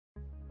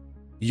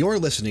You're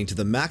listening to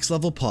the Max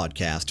Level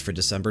Podcast for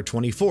December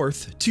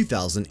 24th,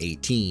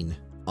 2018.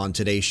 On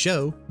today's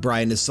show,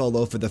 Brian is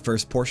solo for the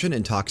first portion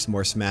and talks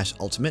more Smash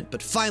Ultimate,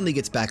 but finally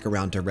gets back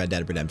around to Red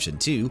Dead Redemption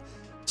 2.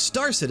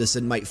 Star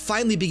Citizen might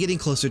finally be getting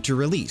closer to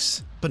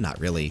release, but not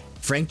really.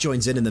 Frank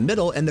joins in the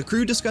middle, and the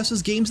crew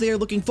discusses games they are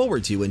looking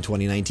forward to in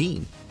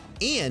 2019.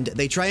 And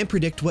they try and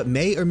predict what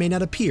may or may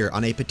not appear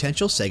on a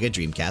potential Sega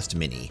Dreamcast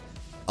Mini.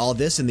 All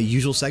this in the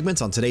usual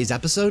segments on today's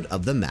episode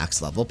of the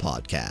Max Level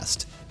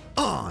Podcast.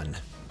 On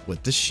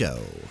with the show.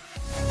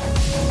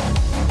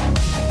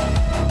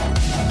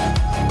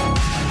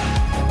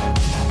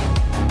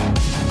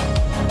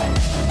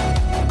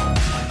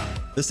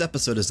 This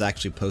episode is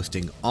actually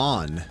posting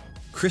on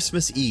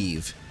Christmas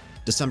Eve,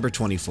 December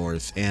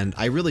 24th, and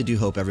I really do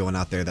hope everyone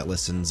out there that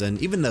listens, and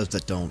even those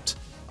that don't,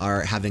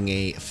 are having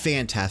a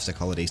fantastic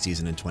holiday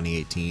season in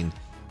 2018.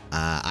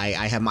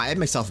 I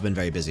myself have been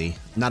very busy,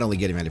 not only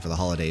getting ready for the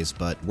holidays,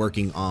 but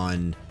working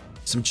on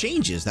some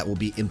changes that we'll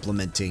be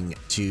implementing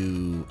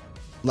to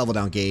Level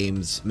Down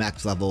Games,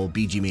 Max Level,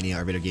 BG Mania,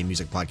 our video game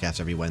music podcast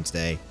every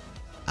Wednesday.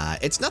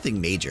 It's nothing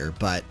major,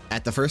 but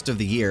at the first of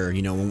the year,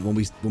 you know,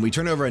 when we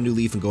turn over a new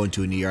leaf and go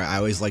into a new year, I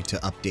always like to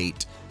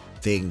update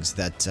things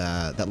that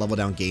Level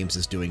Down Games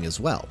is doing as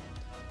well.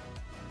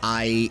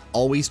 I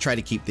always try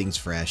to keep things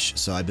fresh,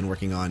 so I've been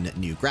working on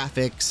new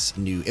graphics,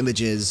 new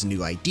images,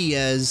 new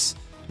ideas,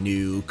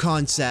 new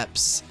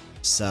concepts.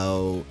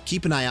 So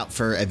keep an eye out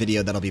for a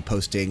video that I'll be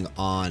posting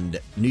on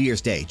New Year's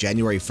Day,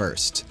 January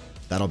 1st.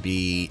 That'll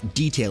be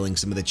detailing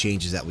some of the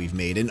changes that we've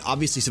made. And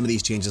obviously some of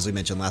these changes we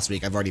mentioned last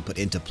week, I've already put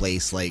into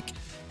place, like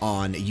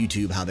on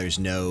YouTube, how there's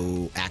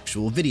no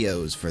actual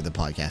videos for the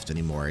podcast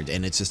anymore.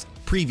 And it's just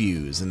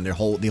previews, and the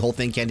whole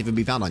thing can't even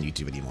be found on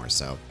YouTube anymore.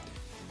 So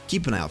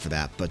keep an eye out for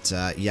that. But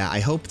yeah, I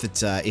hope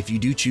that if you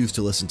do choose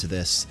to listen to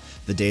this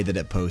the day that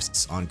it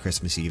posts on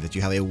Christmas Eve, that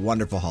you have a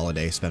wonderful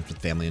holiday spent with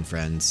family and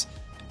friends.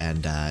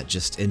 And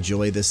just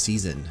enjoy this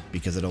season,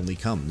 because it only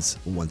comes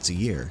once a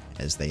year,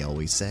 as they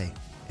always say.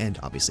 And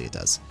obviously it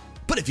does.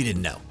 But if you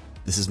didn't know,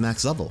 this is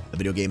Max Level, a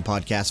video game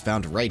podcast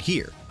found right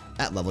here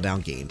at Level Down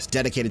Games,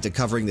 dedicated to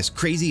covering this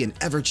crazy and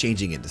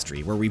ever-changing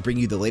industry, where we bring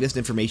you the latest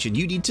information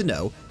you need to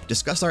know,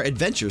 discuss our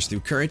adventures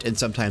through current and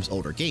sometimes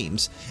older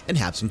games, and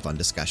have some fun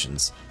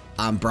discussions.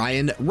 I'm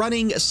Brian,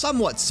 running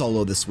somewhat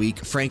solo this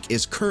week. Frank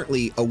is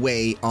currently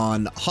away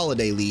on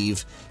holiday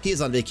leave. He is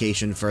on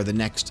vacation for the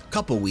next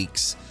couple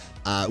weeks.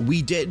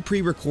 We did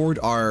pre-record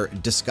our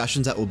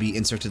discussions that will be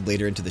inserted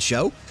later into the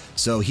show,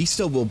 so he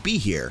still will be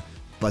here,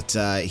 but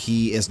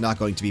he is not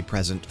going to be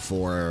present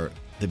for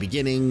the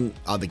beginning,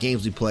 the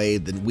games we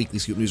played, the weekly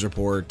Scoop News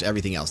Report,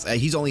 everything else.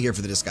 He's only here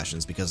for the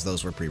discussions because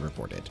those were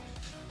pre-recorded.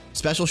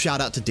 Special shout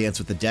out to Dance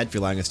with the Dead for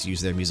allowing us to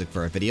use their music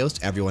for our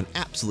videos. Everyone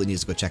absolutely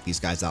needs to go check these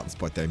guys out and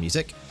support their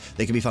music.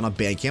 They can be found on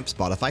Bandcamp,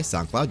 Spotify,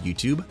 SoundCloud,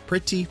 YouTube,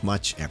 pretty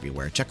much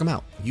everywhere. Check them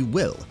out. You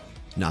will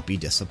not be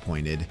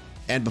disappointed.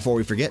 And before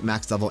we forget,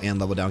 Max Level and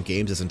Level Down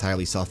Games is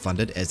entirely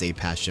self-funded as a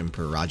passion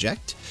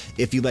project.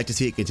 If you'd like to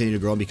see it continue to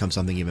grow and become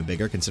something even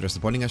bigger, consider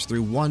supporting us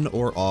through one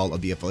or all of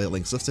the affiliate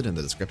links listed in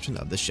the description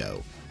of the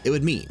show. It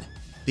would mean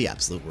the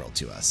absolute world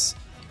to us.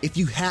 If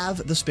you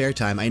have the spare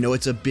time, I know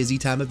it's a busy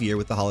time of year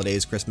with the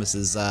holidays. Christmas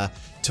is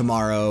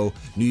tomorrow,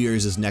 New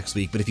Year's is next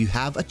week, but if you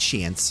have a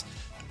chance,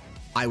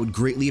 I would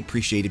greatly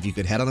appreciate if you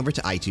could head on over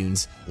to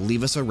iTunes,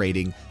 leave us a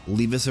rating,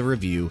 leave us a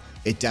review.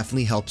 It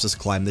definitely helps us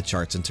climb the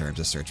charts in terms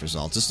of search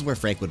results. This is where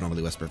Frank would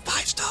normally whisper 5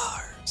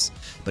 stars,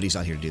 but he's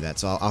not here to do that,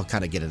 so I'll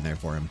kind of get in there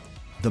for him.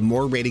 The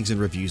more ratings and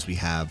reviews we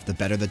have, the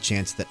better the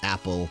chance that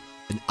Apple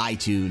and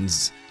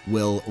iTunes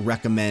will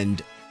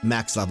recommend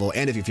Max Level,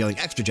 and if you're feeling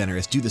extra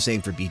generous, do the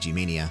same for BG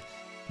Mania.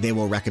 They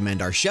will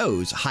recommend our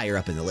shows higher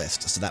up in the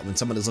list, so that when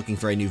someone is looking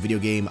for a new video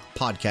game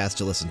podcast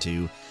to listen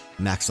to,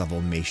 Max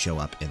Level may show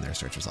up in their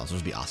search results, which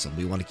would be awesome.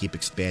 We want to keep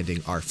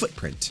expanding our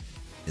footprint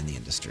in the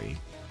industry.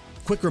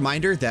 Quick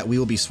reminder that we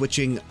will be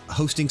switching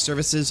hosting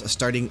services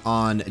starting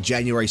on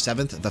January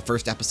 7th, the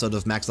first episode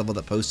of Max Level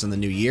that posts in the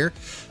new year.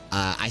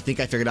 I think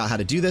I figured out how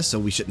to do this, so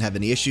we shouldn't have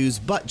any issues,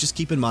 but just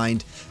keep in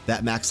mind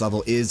that Max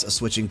Level is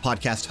switching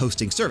podcast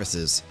hosting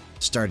services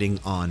starting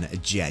on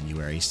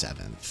January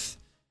 7th.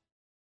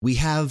 We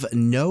have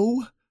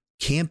no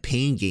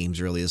campaign games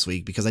really this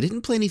week because I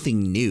didn't play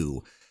anything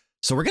new.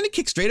 So we're going to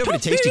kick straight over to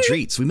Tasty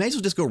Treats. We might as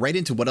well just go right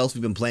into what else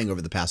we've been playing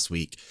over the past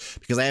week,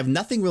 because I have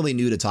nothing really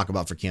new to talk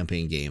about for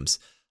campaign games.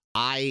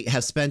 I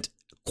have spent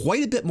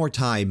quite a bit more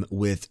time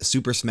with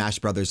Super Smash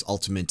Bros.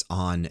 Ultimate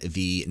on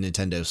the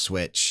Nintendo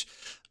Switch.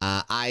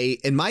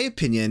 In my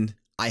opinion,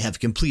 I have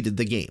completed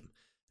the game.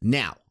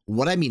 Now,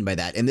 what I mean by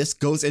that, and this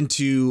goes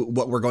into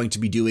what we're going to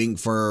be doing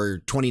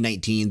for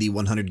 2019, the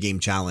 100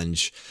 game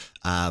challenge.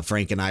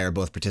 Frank and I are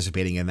both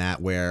participating in that,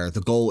 where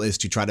the goal is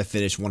to try to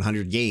finish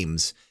 100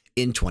 games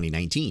in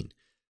 2019.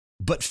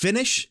 But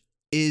finish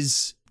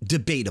is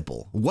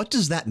debatable. What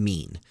does that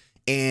mean?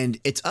 And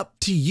it's up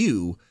to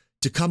you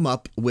to come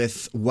up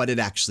with what it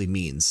actually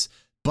means.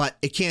 But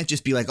it can't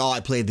just be like, oh, I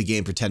played the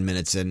game for 10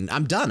 minutes and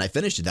I'm done. I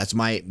finished it. That's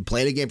my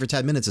played a game for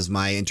 10 minutes is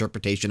my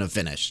interpretation of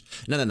finish.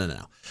 No.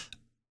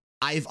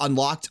 I've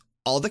unlocked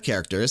all the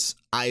characters.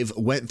 I've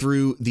went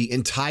through the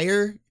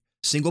entire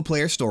single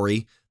player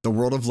story, the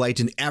World of Light,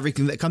 and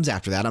everything that comes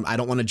after that. I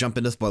don't want to jump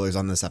into spoilers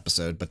on this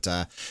episode, but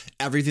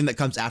everything that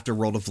comes after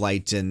World of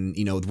Light and,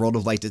 the World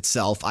of Light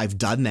itself, I've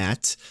done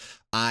that.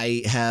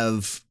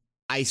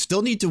 I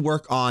still need to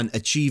work on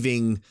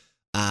achieving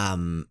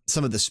some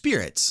of the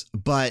spirits,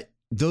 but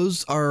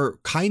those are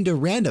kind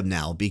of random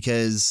now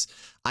because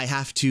I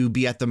have to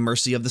be at the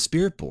mercy of the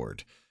spirit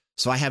board.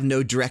 So I have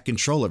no direct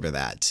control over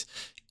that.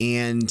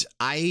 And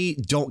I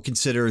don't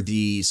consider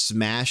the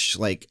Smash,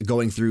 like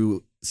going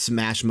through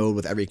Smash mode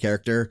with every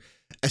character,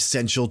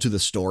 essential to the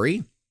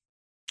story.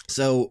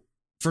 So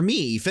for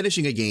me,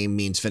 finishing a game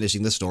means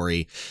finishing the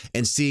story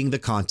and seeing the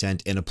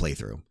content in a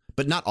playthrough,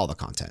 but not all the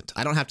content.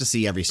 I don't have to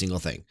see every single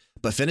thing,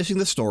 but finishing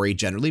the story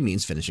generally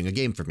means finishing a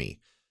game for me.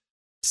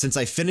 Since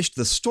I finished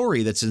the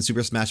story that's in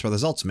Super Smash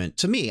Bros. Ultimate,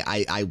 to me,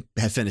 I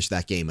have finished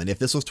that game. And if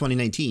this was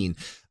 2019,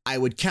 I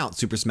would count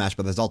Super Smash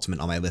Bros. Ultimate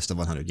on my list of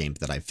 100 games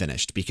that I've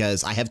finished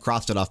because I have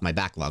crossed it off my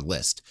backlog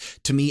list.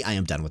 To me, I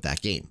am done with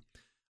that game.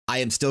 I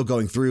am still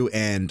going through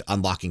and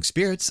unlocking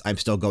spirits. I'm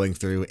still going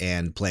through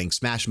and playing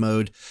Smash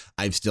mode.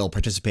 I'm still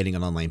participating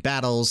in online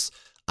battles.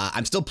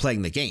 I'm still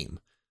playing the game,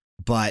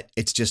 but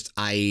it's just,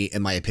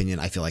 in my opinion,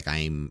 I feel like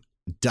I'm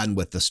done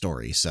with the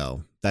story.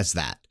 So that's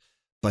that.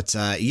 But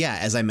yeah,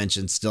 as I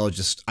mentioned, still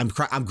just I'm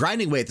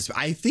grinding away at this.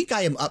 I think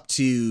I am up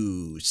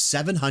to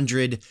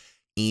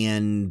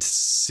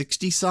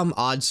 760 some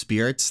odd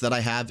spirits that I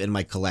have in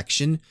my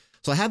collection.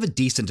 So I have a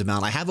decent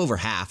amount. I have over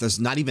half. There's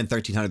not even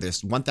 1,300.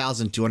 There's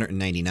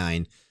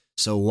 1,299.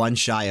 So one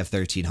shy of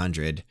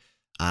 1,300.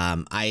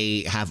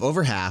 I have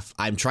over half.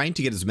 I'm trying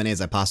to get as many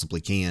as I possibly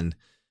can.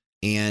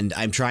 And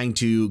I'm trying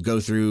to go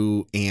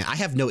through, and I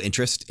have no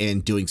interest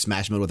in doing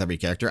Smash mode with every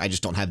character. I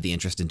just don't have the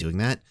interest in doing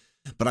that.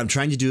 But I'm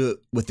trying to do it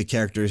with the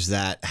characters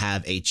that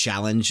have a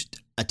challenge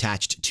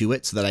attached to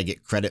it so that I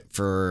get credit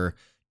for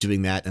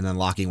doing that and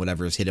unlocking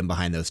whatever is hidden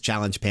behind those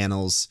challenge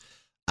panels.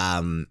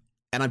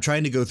 And I'm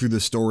trying to go through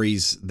the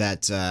stories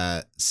that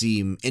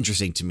seem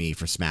interesting to me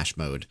for Smash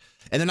mode.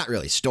 And they're not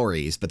really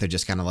stories, but they're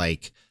just kind of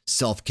like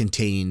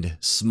self-contained,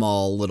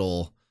 small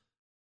little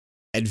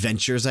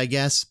adventures, I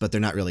guess, but they're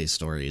not really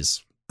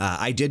stories.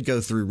 I did go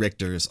through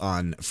Richter's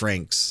on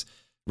Frank's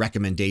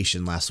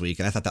recommendation last week,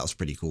 and I thought that was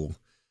pretty cool.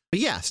 But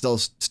yeah, still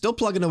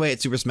plugging away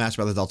at Super Smash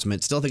Bros.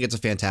 Ultimate. Still think it's a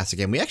fantastic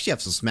game. We actually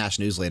have some Smash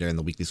news later in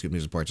the Weekly Scoop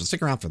News Report, so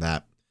stick around for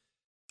that.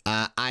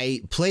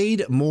 I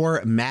played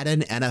more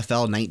Madden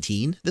NFL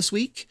 19 this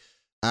week.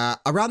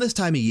 Around this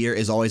time of year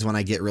is always when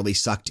I get really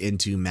sucked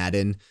into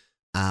Madden.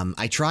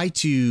 I try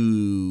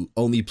to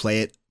only play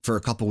it for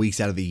a couple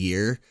weeks out of the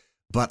year,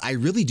 but I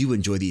really do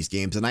enjoy these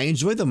games, and I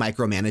enjoy the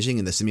micromanaging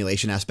and the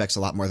simulation aspects a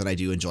lot more than I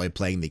do enjoy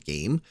playing the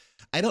game.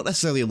 I don't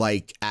necessarily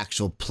like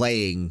actual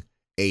playing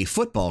a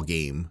football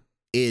game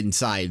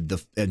inside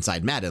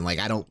Madden. Like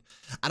I don't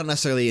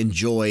necessarily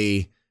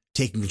enjoy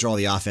taking control of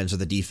the offense or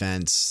the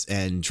defense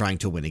and trying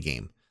to win a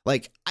game.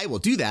 Like I will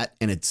do that,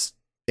 and it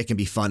can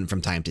be fun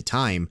from time to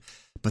time,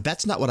 but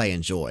that's not what I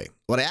enjoy.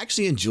 What I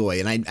actually enjoy,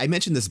 and I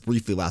mentioned this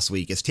briefly last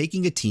week, is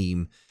taking a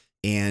team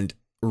and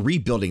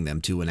rebuilding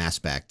them to an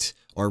aspect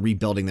or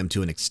rebuilding them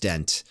to an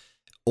extent,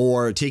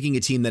 or taking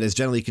a team that is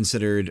generally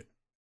considered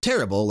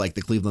terrible, like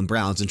the Cleveland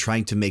Browns, and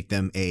trying to make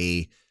them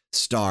a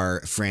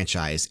star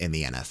franchise in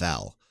the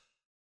NFL.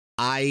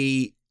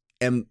 I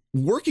am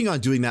working on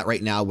doing that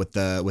right now with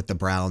the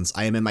Browns.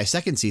 I am in my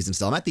second season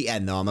still. I'm at the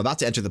end though. I'm about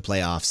to enter the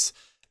playoffs,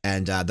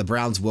 and the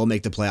Browns will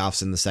make the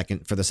playoffs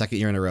for the second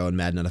year in a row in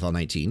Madden NFL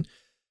 19.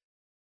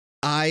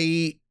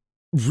 I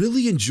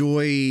really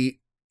enjoy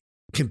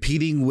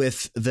competing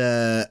with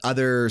the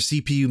other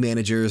CPU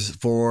managers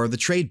for the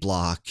trade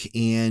block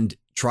and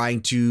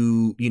trying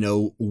to,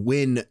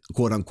 win,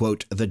 quote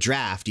unquote, the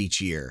draft each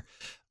year.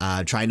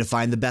 Trying to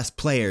find the best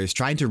players,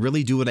 trying to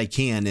really do what I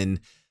can. And,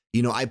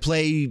 I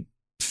play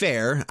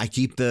fair. I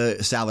keep the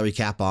salary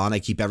cap on. I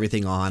keep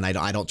everything on.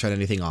 I don't turn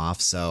anything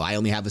off. So I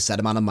only have a set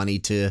amount of money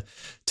to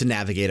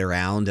navigate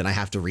around, and I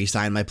have to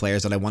re-sign my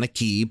players that I want to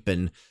keep.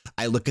 And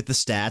I look at the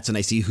stats and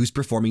I see who's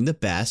performing the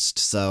best.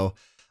 So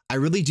I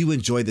really do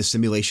enjoy the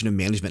simulation and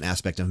management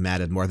aspect of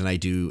Madden more than I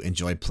do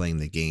enjoy playing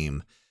the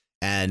game.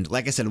 And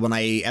like I said, when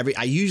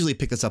I usually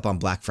pick this up on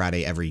Black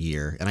Friday every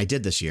year, and I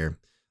did this year.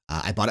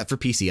 I bought it for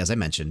PC, as I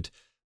mentioned,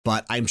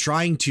 but I'm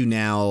trying to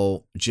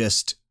now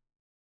just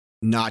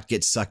not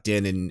get sucked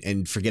in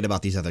and forget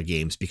about these other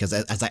games, because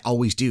as I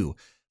always do,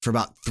 for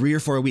about 3 or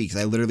 4 weeks,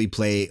 I literally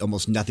play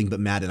almost nothing but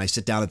Madden. I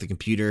sit down at the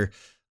computer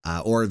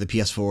or the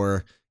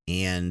PS4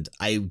 and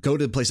I go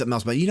to play something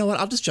else, but you know what?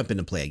 I'll just jump in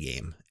and play a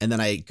game. And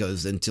then I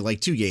goes into like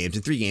 2 games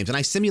and 3 games, and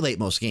I simulate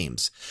most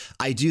games.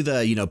 I do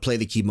the, play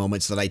the key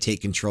moments that I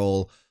take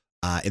control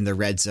in the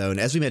red zone,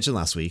 as we mentioned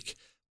last week.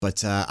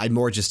 But I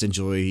more just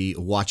enjoy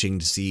watching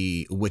to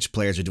see which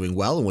players are doing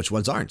well and which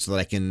ones aren't, so that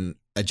I can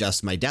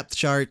adjust my depth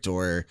chart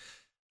or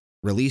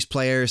release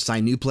players,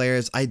 sign new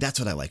players. That's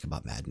what I like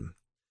about Madden.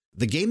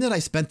 The game that I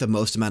spent the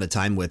most amount of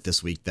time with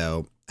this week,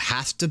 though,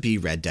 has to be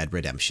Red Dead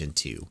Redemption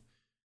 2.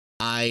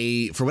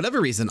 For whatever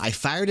reason, I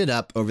fired it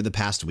up over the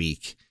past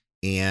week,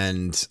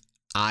 and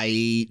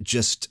I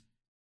just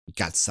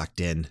got sucked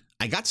in.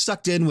 I got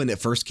sucked in when it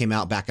first came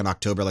out back in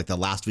October, like the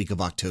last week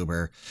of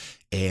October.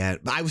 And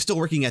I was still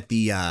working at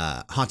the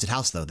haunted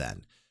house though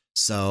then.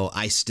 So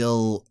I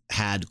still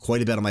had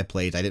quite a bit on my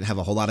plate. I didn't have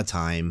a whole lot of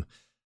time.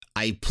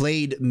 I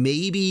played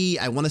maybe,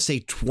 I want to say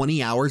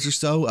 20 hours or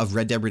so of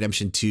Red Dead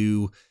Redemption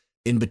 2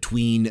 in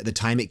between the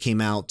time it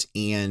came out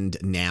and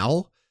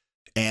now.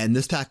 And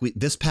this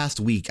past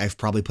week, I've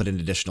probably put an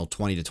additional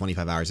 20 to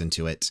 25 hours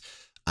into it.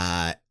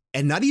 And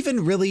not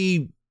even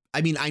really,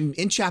 I mean, I'm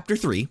in chapter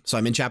 3. So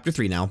I'm in chapter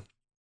 3 now,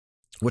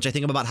 which I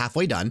think I'm about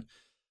halfway done.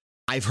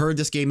 I've heard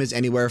this game is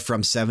anywhere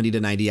from 70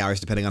 to 90 hours,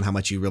 depending on how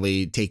much you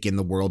really take in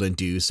the world and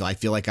do. So I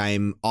feel like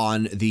I'm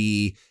on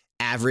the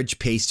average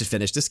pace to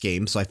finish this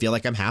game. So I feel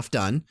like I'm half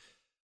done.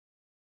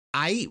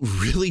 I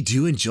really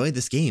do enjoy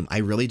this game. I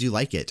really do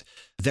like it.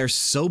 There's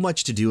so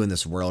much to do in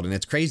this world. And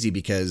it's crazy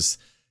because,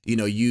 you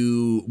know,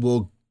 you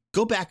will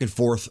go back and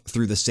forth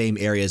through the same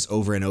areas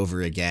over and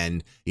over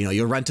again. You know,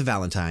 you'll run to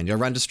Valentine, you'll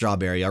run to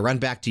Strawberry, you'll run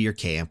back to your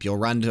camp, you'll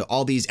run to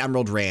all these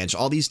Emerald Ranch,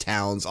 all these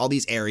towns, all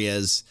these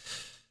areas.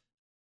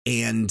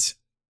 And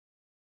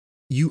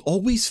you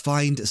always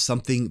find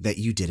something that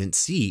you didn't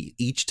see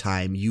each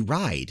time you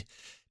ride.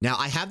 Now,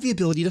 I have the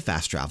ability to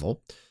fast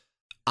travel.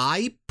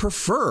 I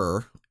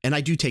prefer, and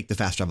I do take the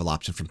fast travel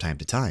option from time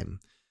to time,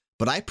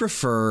 but I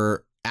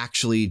prefer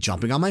actually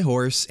jumping on my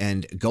horse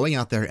and going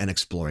out there and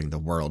exploring the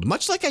world,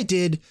 much like I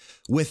did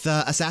with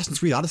Assassin's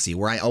Creed Odyssey,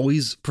 where I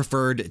always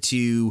preferred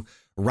to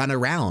run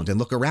around and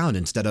look around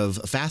instead of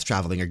fast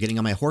traveling or getting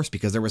on my horse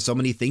because there were so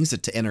many things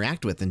to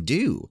interact with and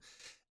do.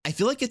 I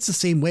feel like it's the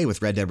same way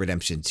with Red Dead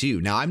Redemption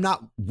 2. Now, I'm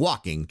not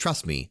walking.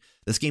 Trust me,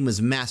 this game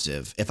is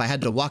massive. If I had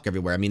to walk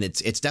everywhere, I mean,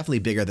 it's definitely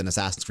bigger than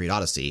Assassin's Creed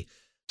Odyssey.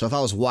 So if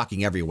I was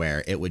walking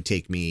everywhere, it would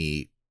take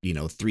me, you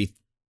know,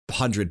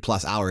 300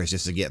 plus hours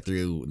just to get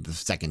through the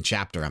second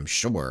chapter, I'm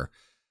sure.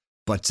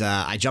 But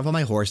I jump on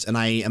my horse and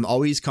I am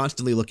always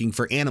constantly looking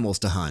for animals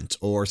to hunt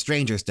or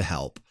strangers to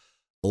help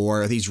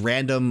or these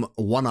random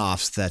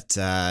one-offs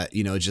that,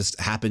 you know, just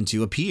happen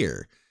to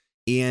appear.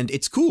 And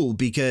it's cool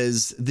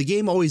because the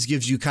game always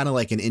gives you kind of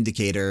like an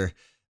indicator.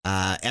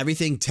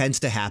 Everything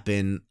tends to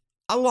happen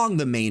along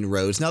the main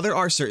roads. Now, there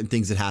are certain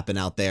things that happen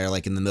out there,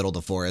 like in the middle of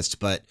the forest,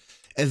 but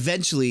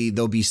eventually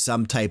there'll be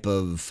some type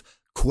of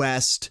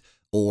quest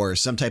or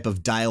some type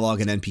of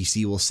dialogue an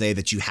NPC will say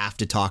that you have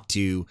to talk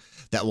to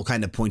that will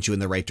kind of point you in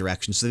the right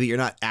direction so that you're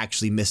not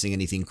actually missing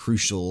anything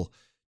crucial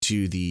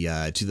to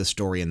the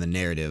story and the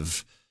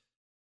narrative.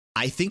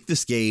 I think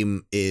this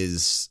game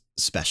is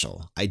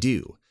special. I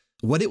do.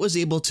 What it was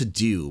able to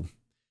do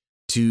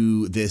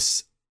to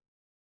this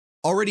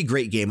already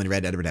great game in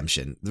Red Dead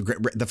Redemption.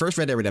 The first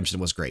Red Dead Redemption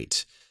was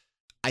great.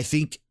 I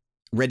think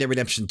Red Dead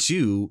Redemption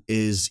 2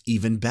 is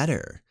even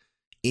better.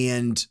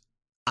 And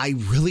I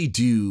really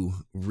do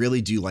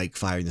like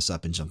firing this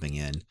up and jumping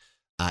in.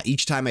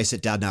 Each time I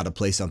sit down now to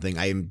play something,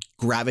 I am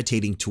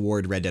gravitating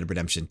toward Red Dead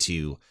Redemption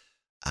 2.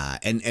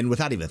 And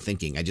without even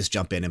thinking, I just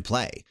jump in and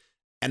play.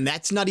 And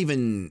that's not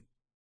even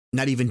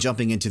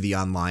jumping into the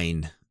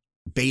online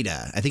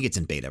beta. I think it's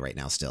in beta right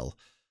now still.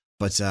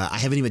 But I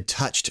haven't even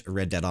touched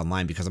Red Dead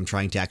Online because I'm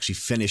trying to actually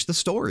finish the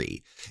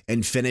story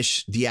and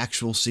finish the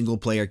actual single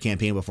player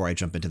campaign before I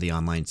jump into the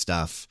online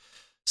stuff.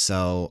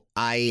 So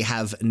I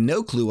have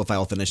no clue if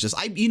I'll finish this.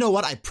 You know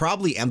what? I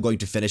probably am going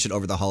to finish it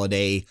over the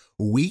holiday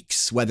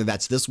weeks, whether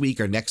that's this week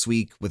or next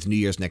week with New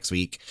Year's next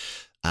week.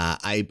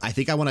 I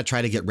think I want to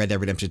try to get Red Dead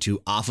Redemption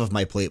 2 off of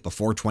my plate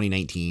before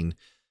 2019.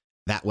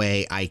 That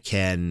way I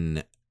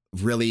can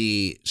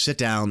really sit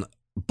down,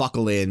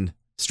 buckle in,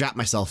 strap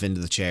myself into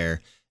the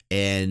chair,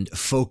 and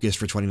focus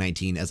for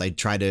 2019 as I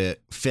try to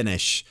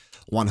finish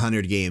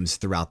 100 games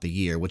throughout the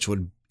year, which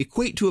would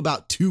equate to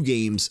about 2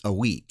 games a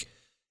week.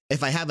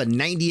 If I have a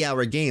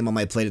 90-hour game on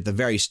my plate at the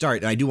very start,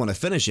 and I do want to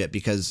finish it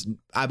because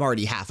I'm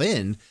already half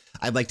in,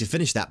 I'd like to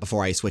finish that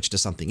before I switch to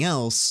something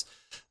else.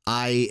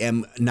 I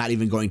am not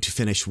even going to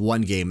finish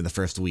one game in the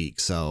first week.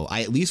 So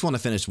I at least want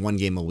to finish one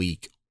game a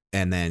week.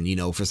 And then, you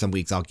know, for some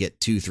weeks I'll get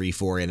 2, 3,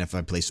 4 in if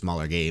I play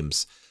smaller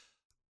games.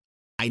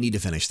 I need to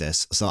finish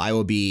this. So I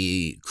will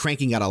be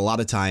cranking out a lot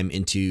of time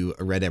into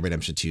Red Dead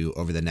Redemption 2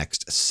 over the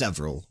next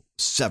several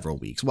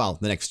weeks. Well,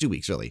 the next 2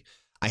 weeks, really.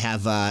 I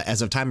have,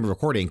 as of time of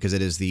recording, because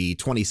it is the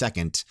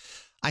 22nd,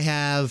 I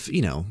have,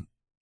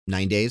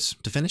 9 days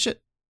to finish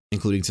it,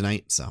 including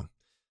tonight. So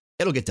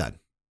it'll get done.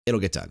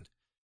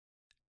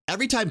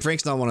 Every time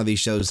Frank's on one of these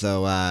shows,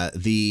 though,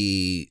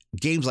 the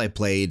games I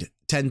played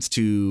tends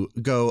to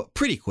go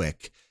pretty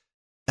quick.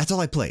 That's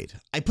all I played.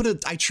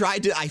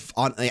 Actually,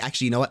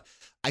 you know what?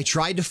 I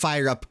tried to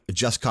fire up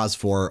Just Cause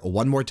 4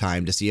 one more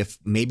time to see if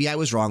maybe I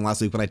was wrong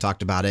last week when I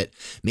talked about it.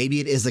 Maybe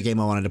it is the game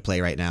I wanted to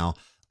play right now.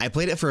 I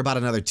played it for about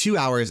another 2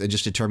 hours and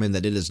just determined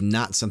that it is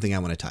not something I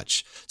want to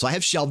touch. So I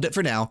have shelved it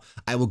for now.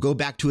 I will go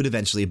back to it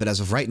eventually, but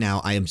as of right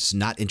now, I am just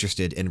not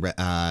interested in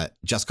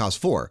Just Cause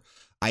 4.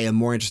 I am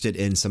more interested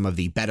in some of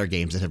the better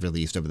games that have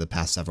released over the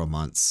past several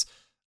months.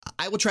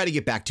 I will try to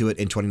get back to it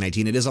in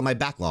 2019. It is on my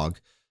backlog,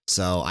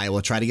 so I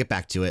will try to get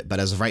back to it. But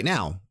as of right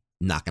now,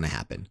 not going to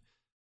happen.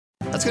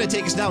 That's going to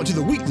take us now into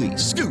the weekly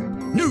scoop.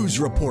 News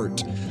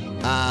report.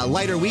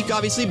 Lighter week,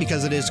 obviously,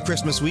 because it is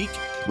Christmas week.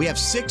 We have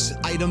 6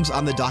 items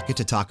on the docket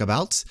to talk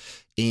about.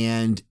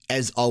 And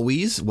as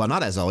always, well,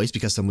 not as always,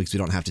 because some weeks we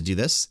don't have to do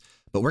this,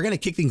 but we're going to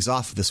kick things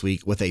off this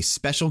week with a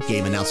special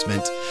game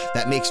announcement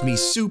that makes me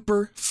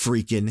super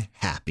freaking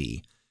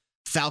happy.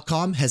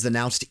 Falcom has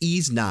announced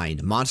Ys 9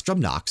 Monstrum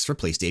Nox for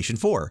PlayStation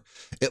 4.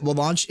 It will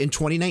launch in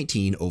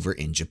 2019 over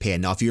in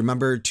Japan. Now, if you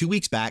remember 2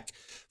 weeks back,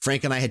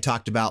 Frank and I had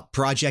talked about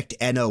Project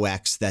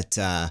NOX that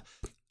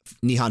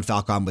Nihon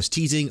Falcom was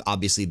teasing.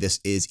 Obviously, this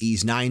is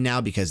Ys 9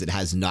 now because it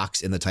has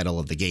Nox in the title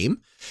of the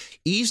game.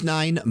 Ys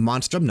 9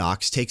 Monstrum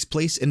Nox takes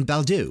place in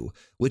Baldu,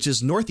 which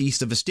is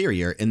northeast of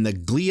Asteria in the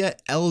Glia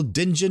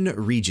Eldingen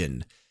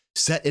region.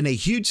 Set in a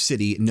huge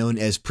city known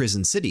as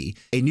Prison City,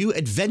 a new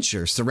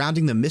adventure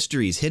surrounding the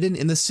mysteries hidden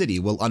in the city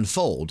will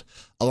unfold,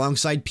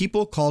 alongside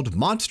people called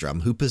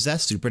Monstrum who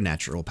possess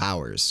supernatural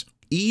powers.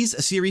 Ys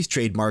series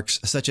trademarks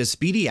such as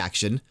speedy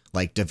action,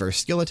 like diverse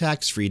skill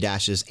attacks, free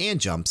dashes, and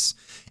jumps,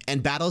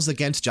 and battles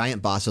against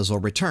giant bosses will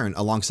return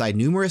alongside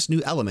numerous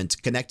new elements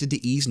connected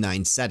to Ys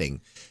 9's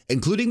setting,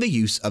 including the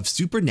use of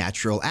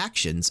supernatural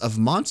actions of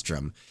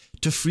Monstrum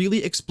to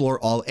freely explore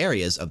all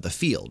areas of the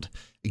field,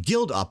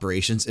 guild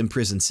operations in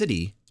Prison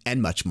City,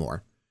 and much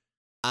more.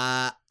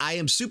 I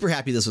am super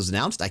happy this was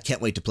announced. I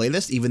can't wait to play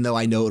this, even though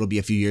I know it'll be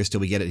a few years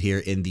till we get it here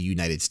in the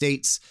United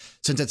States.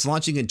 Since it's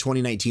launching in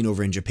 2019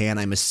 over in Japan,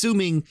 I'm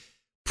assuming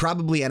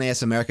probably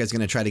NAS America is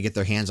going to try to get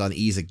their hands on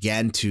Ys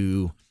again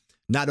to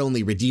not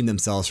only redeem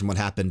themselves from what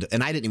happened,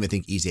 and I didn't even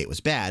think Ys 8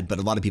 was bad, but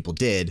a lot of people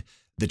did,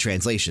 the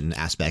translation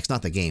aspects,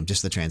 not the game,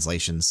 just the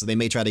translations. So they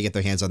may try to get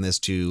their hands on this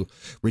to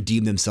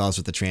redeem themselves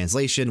with the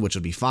translation, which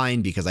will be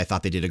fine because I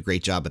thought they did a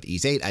great job with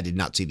Ys 8. I did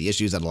not see the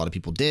issues that a lot of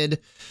people did.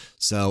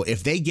 So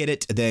if they get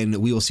it,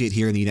 then we will see it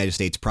here in the United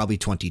States, probably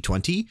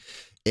 2020.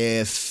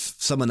 If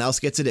someone else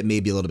gets it, it may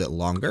be a little bit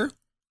longer.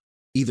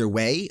 Either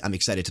way, I'm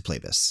excited to play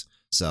this.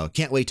 So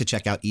can't wait to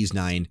check out Ys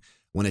 9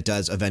 when it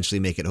does eventually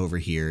make it over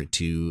here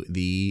to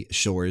the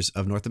shores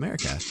of North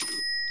America.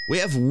 We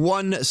have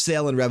one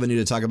sale and revenue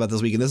to talk about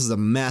this week, and this is a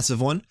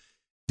massive one.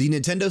 The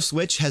Nintendo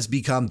Switch has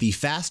become the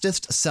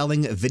fastest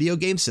selling video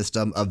game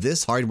system of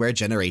this hardware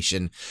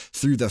generation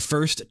through the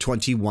first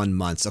 21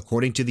 months,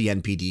 according to the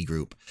NPD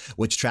Group,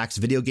 which tracks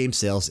video game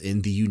sales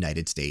in the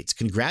United States.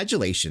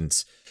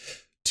 Congratulations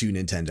to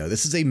Nintendo.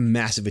 This is a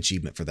massive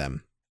achievement for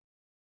them.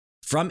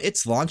 From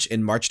its launch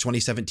in March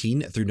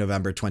 2017 through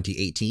November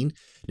 2018,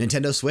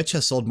 Nintendo Switch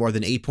has sold more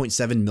than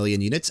 8.7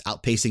 million units,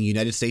 outpacing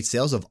United States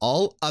sales of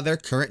all other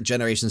current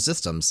generation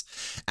systems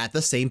at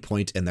the same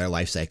point in their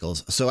life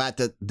cycles. So at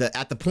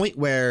the point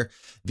where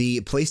the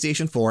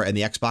PlayStation 4 and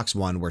the Xbox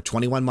One were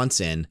 21 months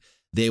in,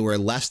 they were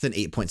less than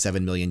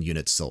 8.7 million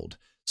units sold.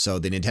 So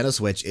the Nintendo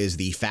Switch is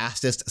the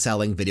fastest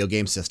selling video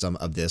game system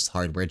of this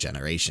hardware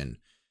generation.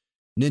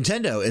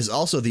 Nintendo is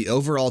also the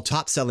overall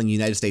top-selling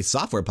United States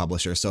software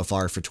publisher so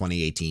far for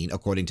 2018,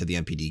 according to the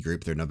NPD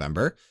Group through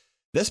November.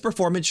 This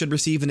performance should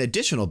receive an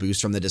additional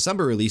boost from the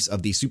December release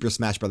of the Super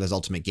Smash Bros.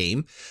 Ultimate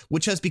game,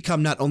 which has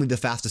become not only the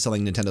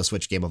fastest-selling Nintendo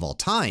Switch game of all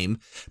time,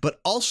 but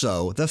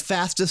also the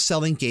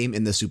fastest-selling game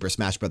in the Super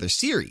Smash Bros.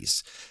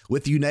 Series,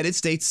 with United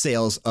States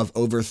sales of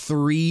over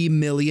 3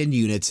 million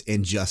units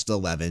in just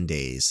 11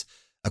 days,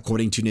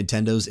 according to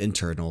Nintendo's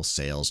internal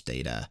sales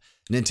data.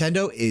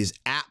 Nintendo is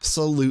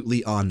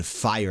absolutely on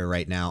fire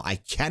right now. I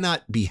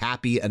cannot be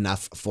happy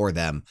enough for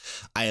them.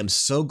 I am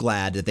so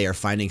glad that they are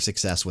finding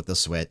success with the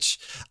Switch.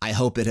 I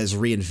hope it has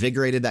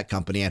reinvigorated that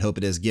company. I hope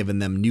it has given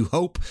them new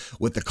hope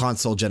with the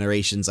console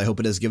generations. I hope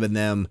it has given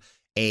them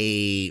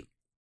a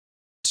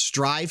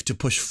strive to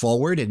push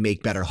forward and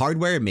make better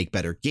hardware and make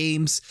better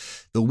games.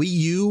 The Wii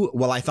U,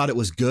 while I thought it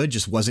was good,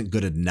 just wasn't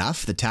good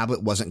enough. The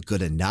tablet wasn't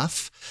good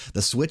enough.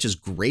 The Switch is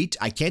great.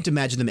 I can't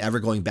imagine them ever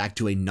going back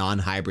to a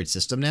non-hybrid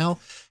system now.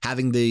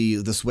 Having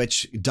the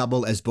Switch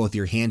double as both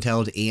your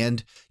handheld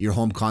and your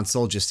home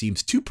console just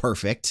seems too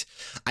perfect.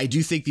 I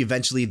do think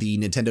eventually the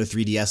Nintendo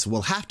 3DS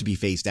will have to be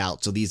phased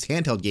out, so these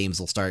handheld games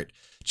will start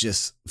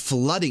just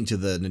flooding to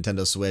the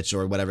Nintendo Switch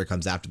or whatever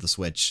comes after the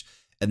Switch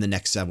in the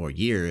next several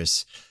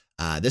years.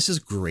 This is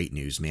great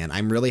news, man.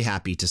 I'm really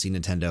happy to see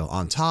Nintendo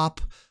on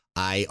top.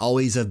 I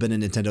always have been a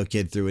Nintendo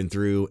kid through and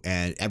through,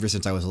 and ever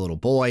since I was a little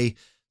boy.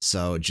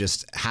 So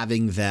just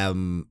having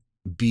them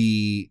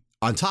be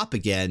on top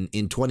again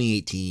in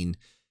 2018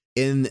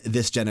 in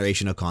this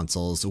generation of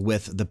consoles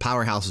with the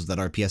powerhouses that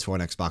are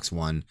PS4 and Xbox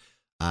One,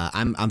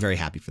 I'm very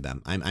happy for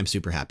them. I'm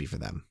super happy for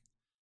them.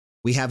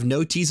 We have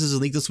no teasers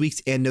and leaks this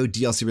week and no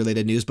DLC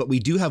related news, but we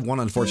do have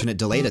one unfortunate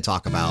delay to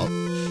talk about.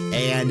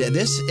 And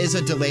this is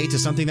a delay to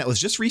something that was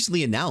just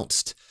recently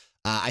announced.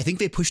 I think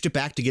they pushed it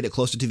back to get it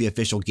closer to the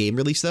official game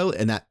release, though,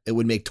 and that it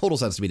would make total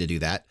sense to me to do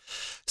that.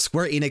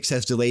 Square Enix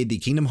has delayed the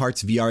Kingdom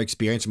Hearts VR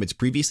experience from its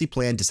previously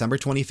planned December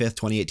 25th,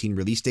 2018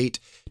 release date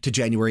to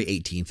January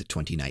 18th,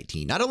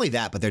 2019. Not only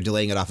that, but they're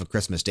delaying it off of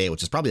Christmas Day,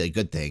 which is probably a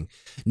good thing.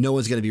 No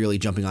one's going to be really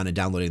jumping on and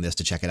downloading this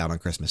to check it out on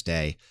Christmas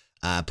Day.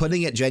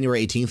 Putting it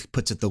January 18th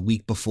puts it the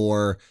week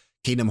before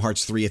Kingdom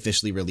Hearts 3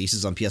 officially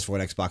releases on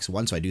PS4 and Xbox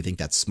One, so I do think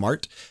that's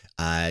smart.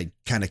 Kind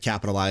of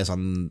capitalize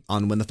on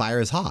when the fire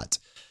is hot.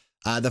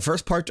 The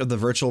first part of the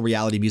virtual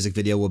reality music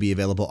video will be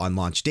available on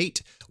launch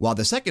date, while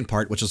the second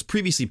part, which was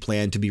previously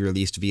planned to be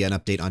released via an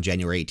update on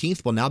January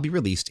 18th, will now be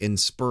released in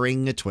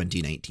spring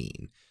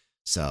 2019.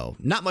 So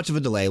not much of a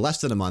delay,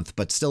 less than a month,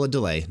 but still a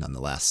delay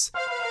nonetheless.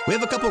 We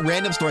have a couple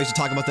random stories to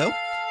talk about, though.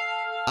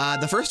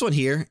 The first one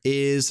here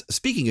is,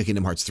 speaking of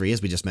Kingdom Hearts 3,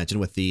 as we just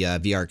mentioned, with the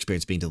VR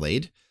experience being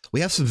delayed,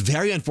 we have some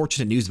very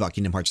unfortunate news about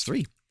Kingdom Hearts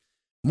 3.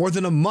 More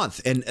than a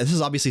month, and this is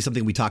obviously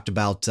something we talked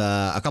about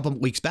a couple of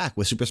weeks back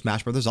with Super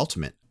Smash Bros.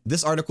 Ultimate.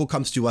 This article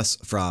comes to us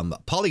from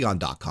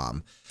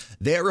Polygon.com.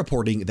 They're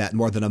reporting that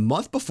more than a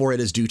month before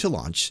it is due to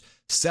launch,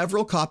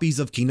 several copies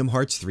of Kingdom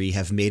Hearts 3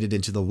 have made it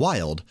into the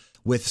wild,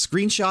 with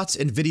screenshots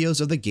and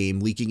videos of the game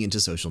leaking into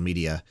social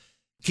media.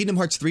 Kingdom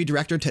Hearts 3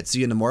 director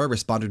Tetsuya Nomura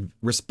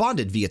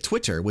responded via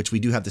Twitter, which we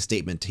do have the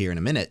statement here in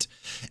a minute,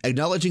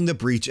 acknowledging the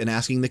breach and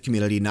asking the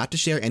community not to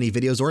share any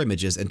videos or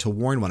images and to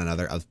warn one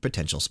another of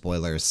potential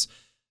spoilers.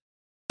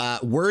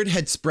 Word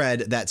had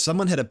spread that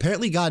someone had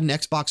apparently gotten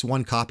Xbox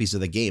One copies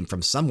of the game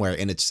from somewhere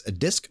in its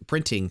disc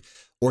printing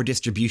or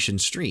distribution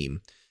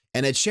stream,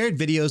 and had shared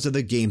videos of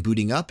the game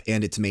booting up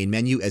and its main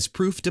menu as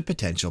proof to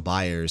potential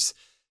buyers.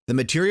 The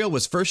material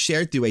was first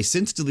shared through a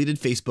since-deleted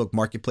Facebook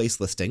Marketplace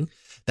listing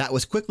that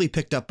was quickly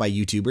picked up by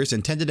YouTubers,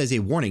 intended as a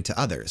warning to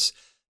others.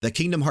 The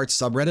Kingdom Hearts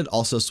subreddit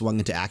also swung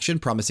into action,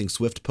 promising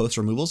swift post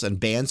removals and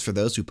bans for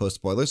those who post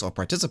spoilers or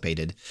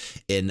participated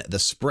in the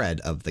spread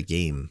of the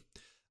game.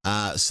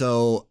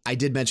 So I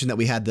did mention that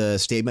we had the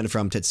statement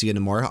from Tetsuya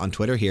Nomura on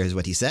Twitter. Here's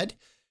what he said.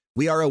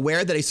 We are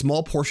aware that a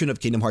small portion of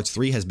Kingdom Hearts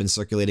 3 has been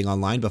circulating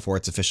online before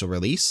its official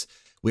release.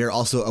 We are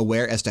also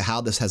aware as to how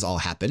this has all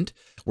happened.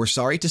 We're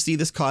sorry to see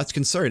this cause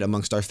concern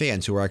amongst our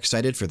fans who are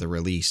excited for the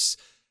release.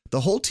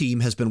 The whole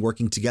team has been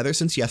working together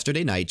since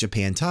yesterday night,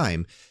 Japan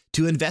time,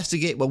 to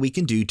investigate what we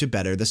can do to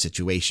better the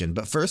situation.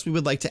 But first, we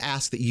would like to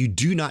ask that you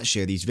do not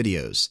share these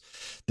videos.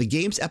 The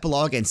game's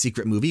epilogue and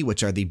secret movie,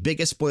 which are the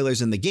biggest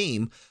spoilers in the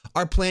game,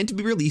 are planned to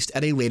be released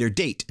at a later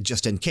date,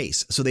 just in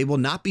case, so they will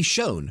not be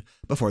shown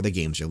before the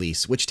game's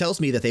release, which tells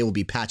me that they will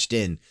be patched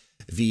in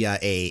via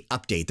a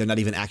update. They're not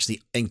even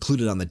actually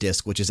included on the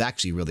disc, which is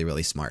actually really,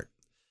 really smart.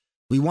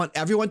 We want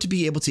everyone to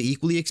be able to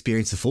equally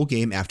experience the full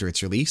game after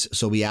its release,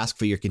 so we ask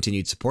for your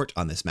continued support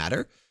on this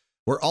matter.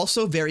 We're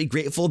also very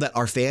grateful that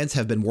our fans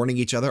have been warning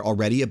each other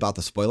already about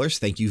the spoilers.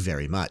 Thank you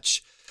very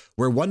much.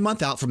 We're 1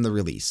 month out from the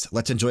release.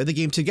 Let's enjoy the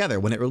game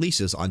together when it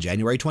releases on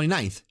January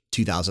 29th,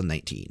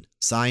 2019.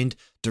 Signed,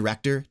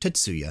 Director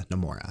Tetsuya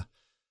Nomura.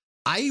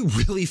 I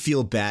really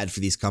feel bad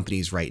for these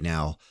companies right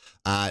now.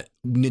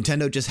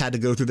 Nintendo just had to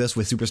go through this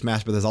with Super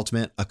Smash Bros.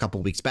 Ultimate a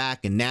couple weeks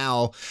back, and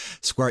now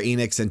Square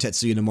Enix and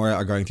Tetsuya Nomura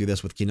are going through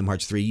this with Kingdom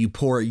Hearts 3. You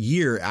pour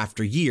year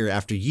after year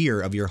after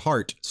year of your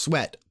heart,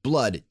 sweat,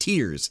 blood,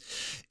 tears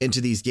into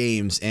these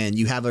games, and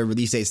you have a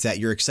release date set.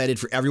 You're excited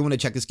for everyone to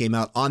check this game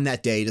out on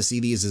that day to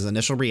see these as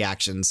initial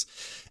reactions,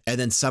 and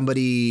then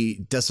somebody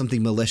does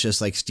something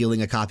malicious like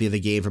stealing a copy of the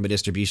game from a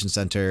distribution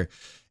center.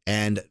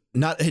 And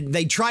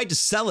they tried to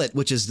sell it,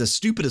 which is the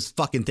stupidest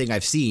fucking thing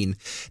I've seen.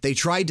 They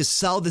tried to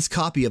sell this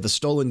copy of a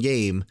stolen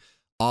game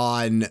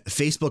on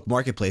Facebook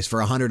Marketplace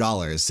for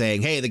 $100,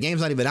 saying, hey, the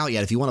game's not even out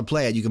yet. If you want to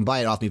play it, you can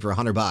buy it off me for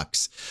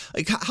 $100.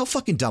 Like, how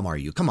fucking dumb are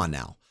you? Come on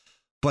now.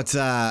 But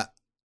I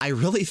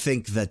really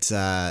think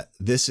that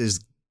this is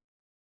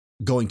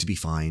going to be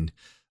fine.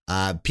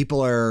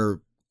 People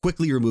are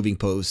quickly removing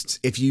posts.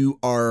 If you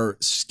are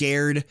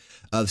scared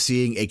of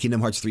seeing a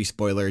Kingdom Hearts 3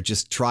 spoiler,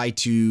 just try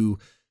to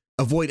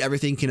avoid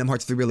everything Kingdom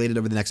Hearts 3 related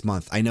over the next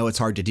month. I know it's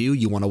hard to do.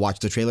 You want to watch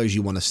the trailers.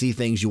 You want to see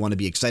things. You want to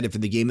be excited for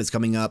the game that's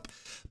coming up.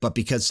 But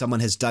because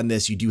someone has done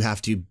this, you do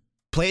have to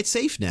play it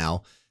safe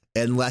now,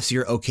 unless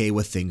you're okay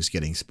with things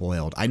getting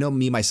spoiled. I know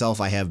me,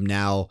 myself, I have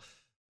now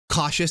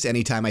cautious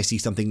anytime I see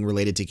something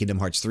related to Kingdom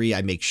Hearts 3.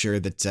 I make sure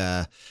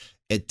that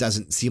it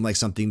doesn't seem like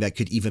something that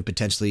could even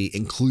potentially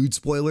include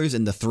spoilers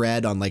in the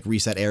thread on like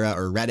Reset Era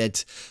or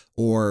Reddit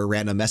or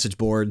random message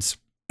boards.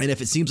 And if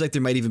it seems like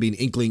there might even be an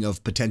inkling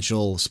of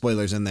potential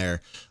spoilers in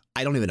there,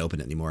 I don't even open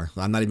it anymore.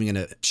 I'm not even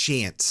going to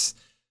chance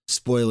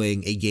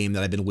spoiling a game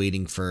that I've been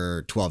waiting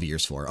for 12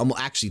 years for.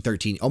 Almost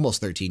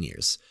 13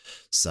 years.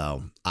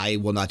 So I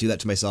will not do that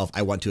to myself.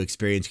 I want to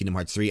experience Kingdom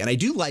Hearts 3. And I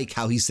do like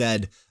how he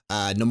said,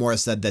 Nomura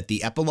said that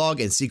the epilogue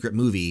and secret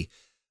movie,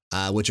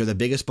 which are the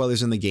biggest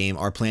spoilers in the game,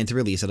 are planned to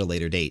release at a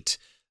later date.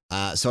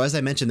 So as I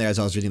mentioned there, as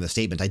I was reading the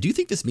statement, I do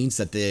think this means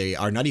that they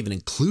are not even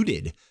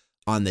included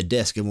on the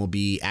disc and will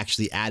be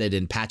actually added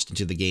and patched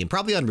into the game,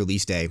 probably on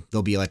release day.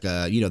 There'll be like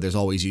there's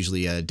always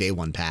usually a day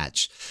one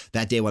patch.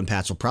 That day one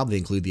patch will probably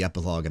include the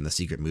epilogue and the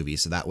secret movie.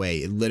 So that way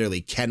it literally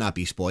cannot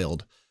be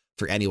spoiled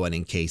for anyone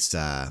in case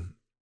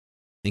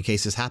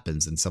this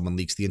happens and someone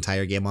leaks the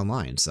entire game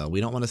online. So we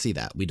don't want to see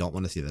that. We don't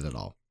want to see that at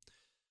all.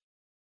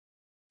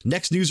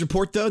 Next news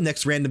report, though,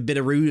 next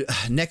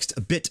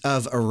bit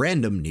of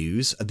random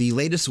news. The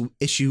latest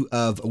issue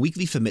of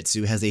Weekly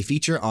Famitsu has a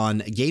feature on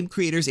game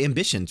creators'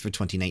 ambitions for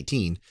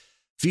 2019,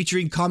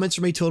 featuring comments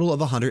from a total of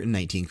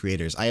 119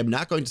 creators. I am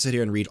not going to sit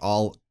here and read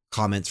all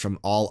comments from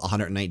all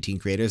 119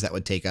 creators. That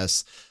would take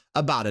us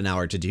about an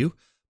hour to do,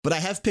 but I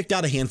have picked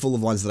out a handful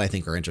of ones that I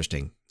think are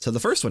interesting. So the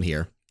first one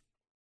here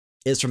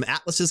is from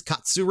Atlas's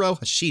Katsuro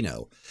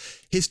Hashino.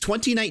 His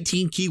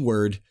 2019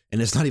 keyword,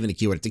 and it's not even a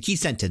keyword, it's a key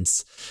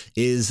sentence,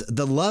 is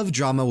the love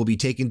drama will be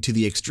taken to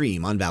the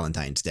extreme on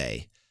Valentine's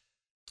Day.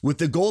 With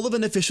the goal of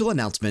an official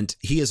announcement,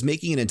 he is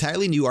making an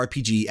entirely new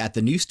RPG at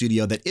the new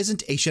studio that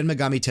isn't a Shin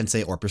Megami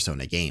Tensei or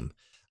Persona game.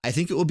 I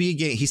think it will be a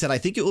game, he said, I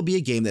think it will be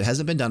a game that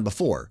hasn't been done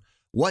before.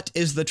 What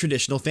is the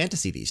traditional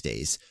fantasy these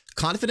days?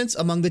 Confidence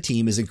among the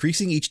team is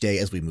increasing each day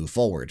as we move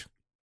forward.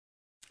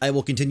 I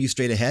will continue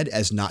straight ahead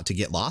as not to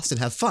get lost and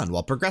have fun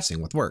while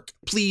progressing with work.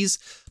 Please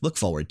look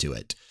forward to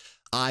it.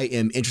 I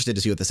am interested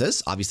to see what this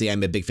is. Obviously,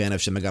 I'm a big fan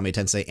of Shin Megami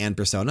Tensei and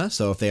Persona,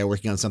 so if they are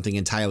working on something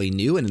entirely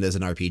new and it is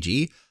an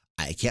RPG,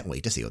 I can't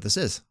wait to see what this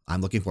is.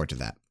 I'm looking forward to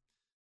that.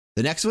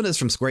 The next one is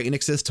from Square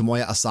Enix's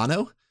Tomoya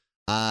Asano.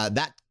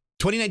 That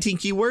 2019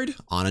 keyword,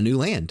 on a new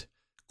land.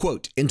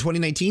 Quote, in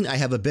 2019, I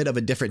have a bit of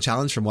a different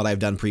challenge from what I've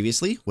done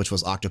previously, which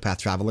was Octopath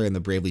Traveler in the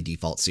Bravely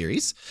Default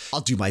series.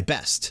 I'll do my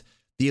best.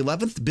 The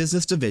 11th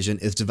Business Division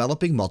is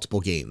developing multiple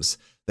games.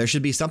 There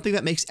should be something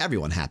that makes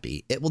everyone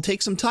happy. It will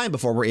take some time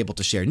before we're able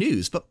to share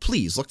news, but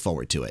please look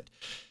forward to it.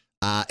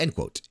 End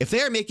quote. If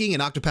they are making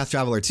an Octopath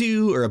Traveler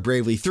 2 or a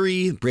Bravely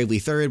 3, Bravely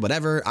 3rd,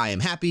 whatever, I am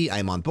happy. I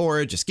am on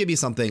board. Just give me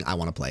something. I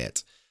want to play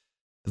it.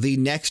 The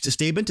next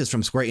statement is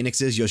from Square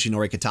Enix's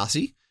Yoshinori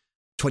Kitase.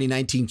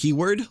 2019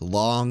 keyword,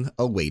 long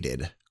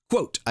awaited.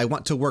 Quote, I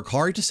want to work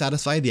hard to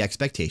satisfy the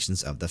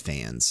expectations of the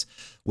fans.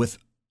 With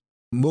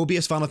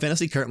Mobius Final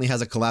Fantasy currently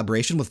has a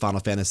collaboration with Final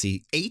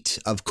Fantasy VIII,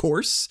 of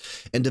course,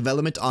 and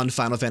development on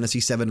Final Fantasy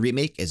VII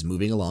Remake is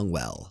moving along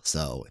well.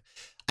 So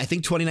I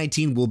think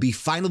 2019 will be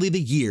finally the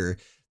year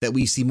that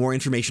we see more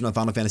information on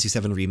Final Fantasy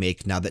VII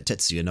Remake now that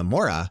Tetsuya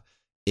Nomura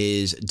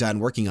is done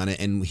working on it.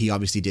 And he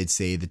obviously did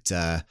say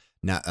that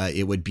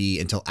it would be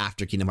until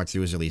after Kingdom Hearts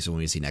 3 was released when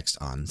we see next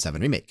on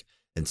 7 Remake.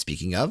 And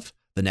speaking of,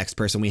 the next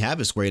person we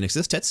have is Square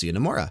Enix's Tetsuya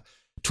Nomura.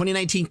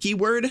 2019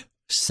 keyword,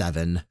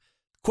 7.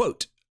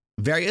 Quote,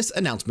 various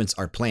announcements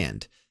are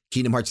planned.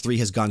 Kingdom Hearts 3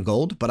 has gone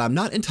gold, but I'm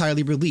not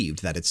entirely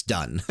relieved that it's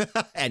done.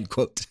 End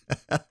quote.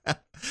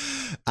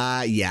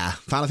 Yeah,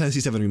 Final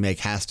Fantasy VII Remake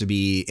has to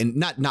be, and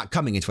not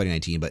coming in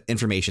 2019, but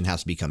information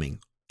has to be coming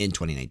in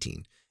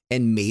 2019.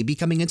 And maybe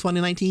coming in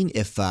 2019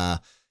 if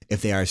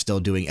they are still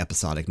doing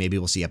episodic. Maybe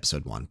we'll see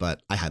episode 1,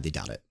 but I highly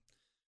doubt it.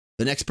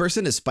 The next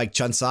person is Spike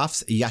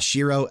Chunsoft's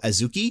Yashiro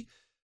Azuki.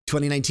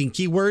 2019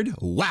 keyword,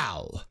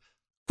 wow.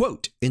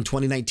 Quote, in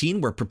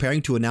 2019, we're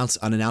preparing to announce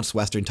unannounced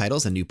Western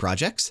titles and new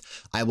projects.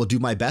 I will do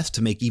my best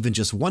to make even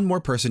just one more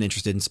person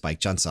interested in Spike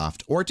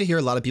Chunsoft, or to hear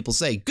a lot of people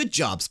say, good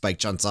job, Spike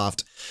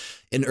Chunsoft.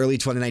 In early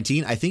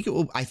 2019, I think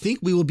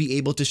we will be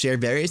able to share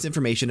various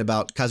information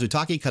about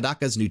Kazutake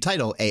Kadaka's new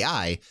title,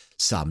 AI,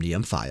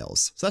 Somnium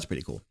Files. So that's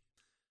pretty cool.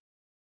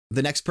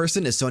 The next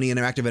person is Sony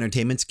Interactive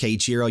Entertainment's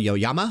Keiichiro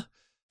Yoyama.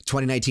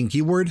 2019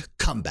 keyword,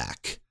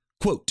 comeback.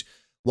 Quote,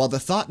 while the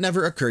thought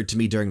never occurred to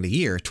me during the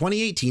year,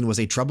 2018 was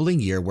a troubling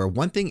year where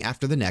one thing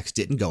after the next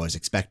didn't go as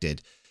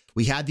expected.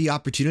 We had the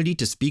opportunity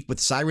to speak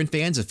with Siren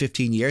fans of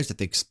 15 years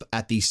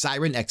at the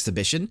Siren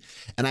exhibition,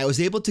 and I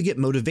was able to get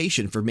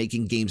motivation for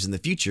making games in the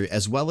future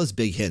as well as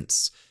big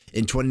hints.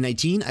 In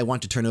 2019, I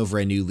want to turn over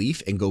a new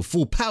leaf and go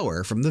full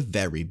power from the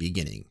very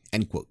beginning.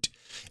 End quote.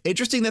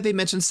 Interesting that they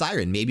mentioned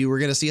Siren. Maybe we're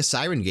going to see a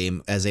Siren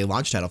game as a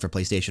launch title for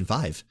PlayStation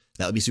 5.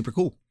 That would be super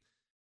cool.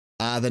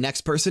 The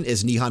next person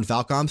is Nihon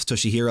Falcom's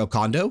Toshihiro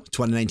Kondo,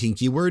 2019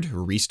 keyword,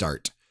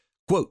 restart.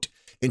 Quote,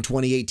 in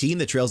 2018,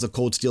 the Trails of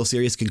Cold Steel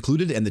series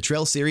concluded and the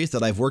Trails series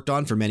that I've worked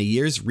on for many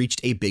years reached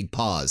a big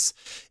pause.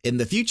 In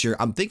the future,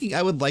 I'm thinking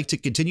I would like to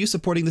continue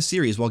supporting the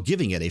series while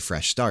giving it a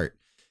fresh start.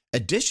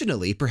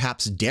 Additionally,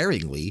 perhaps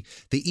daringly,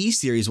 the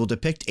E-series will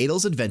depict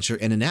Edel's adventure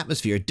in an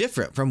atmosphere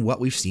different from what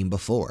we've seen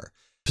before.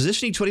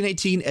 Positioning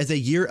 2019 as a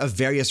year of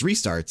various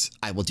restarts,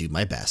 I will do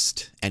my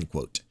best. End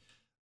quote.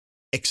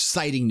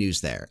 Exciting news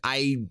there.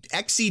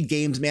 Xseed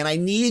Games, man, I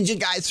need you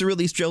guys to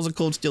release Trails of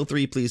Cold Steel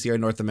 3, please, here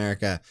in North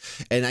America.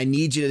 And I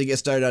need you to get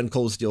started on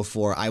Cold Steel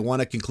 4. I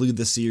want to conclude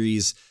the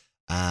series.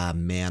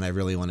 Man, I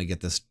really want to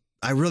get this.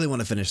 I really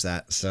want to finish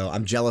that. So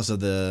I'm jealous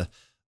of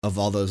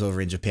all those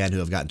over in Japan who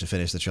have gotten to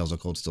finish the Trails of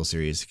Cold Steel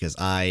series, because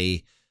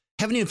I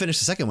haven't even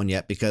finished the second one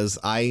yet because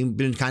I've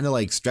been kind of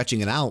like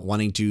stretching it out,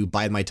 wanting to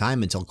bide my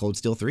time until Cold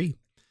Steel 3.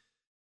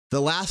 The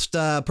last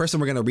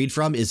person we're going to read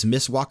from is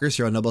Miss Walker's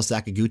Hironobu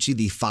Sakaguchi,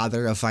 the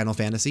father of Final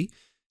Fantasy.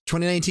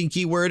 2019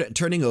 keyword,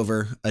 turning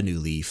over a new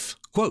leaf.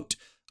 Quote,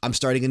 I'm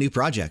starting a new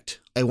project.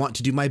 I want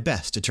to do my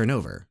best to turn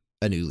over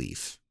a new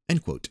leaf.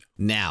 End quote.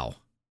 Now,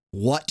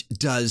 what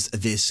does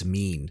this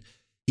mean?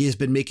 He has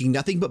been making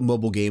nothing but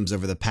mobile games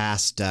over the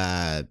past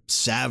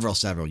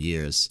several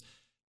years.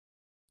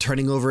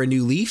 Turning over a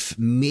new leaf?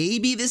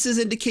 Maybe this is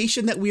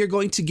indication that we are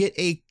going to get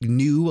a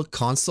new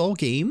console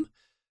game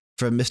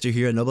from Mr.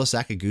 Hironobu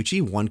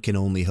Sakaguchi. One can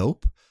only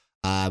hope.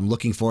 I'm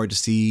looking forward to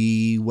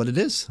see what it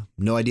is.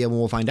 No idea when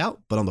we'll find out,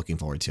 but I'm looking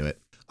forward to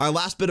it. Our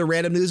last bit of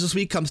random news this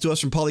week comes to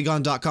us from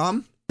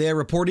Polygon.com. They are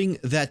reporting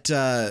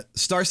that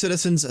Star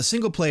Citizen's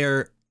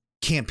single-player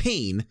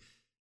campaign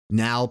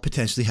now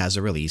potentially has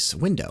a release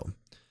window.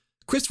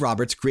 Chris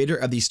Roberts, creator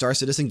of the Star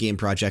Citizen game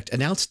project,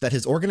 announced that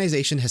his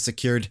organization has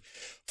secured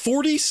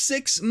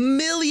 $46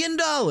 million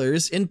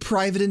in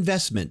private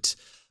investment.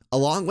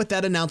 Along with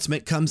that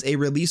announcement comes a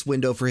release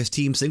window for his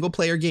team's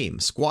single-player game.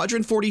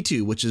 Squadron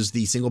 42, which is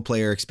the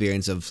single-player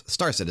experience of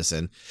Star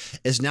Citizen,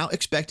 is now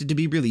expected to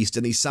be released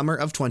in the summer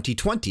of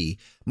 2020,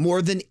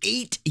 more than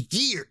 8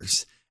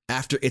 years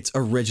after its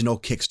original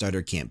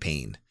Kickstarter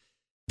campaign.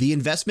 The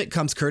investment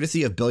comes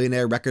courtesy of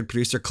billionaire record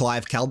producer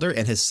Clive Calder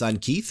and his son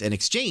Keith. In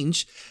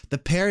exchange, the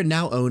pair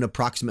now own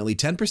approximately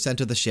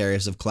 10% of the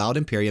shares of Cloud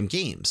Imperium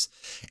Games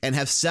and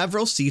have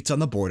several seats on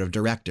the board of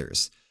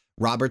directors.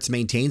 Roberts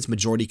maintains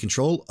majority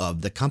control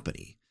of the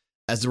company.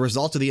 As a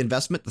result of the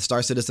investment, the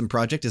Star Citizen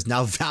project is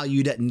now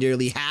valued at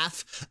nearly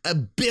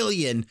 $500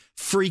 million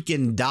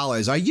freaking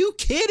dollars. Are you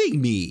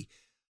kidding me?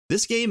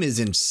 This game is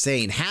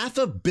insane.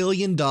 $500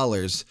 million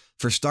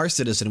for Star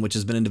Citizen, which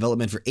has been in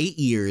development for 8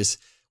 years.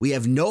 We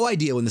have no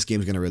idea when this game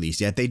is going to release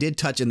yet. They did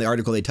touch in the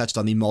article, they touched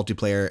on the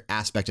multiplayer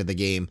aspect of the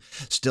game.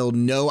 Still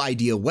no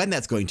idea when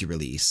that's going to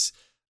release.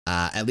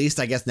 At least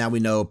I guess now we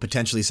know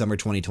potentially summer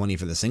 2020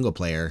 for the single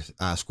player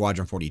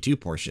Squadron 42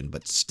 portion,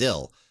 but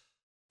still,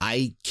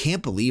 I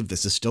can't believe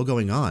this is still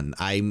going on.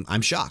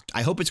 I'm shocked.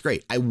 I hope it's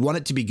great. I want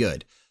it to be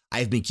good.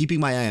 I've been keeping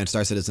my eye on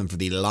Star Citizen for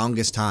the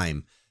longest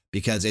time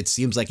because it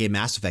seems like a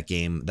Mass Effect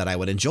game that I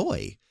would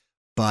enjoy.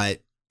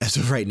 But as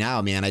of right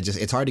now, man,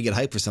 it's hard to get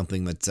hyped for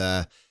something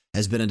that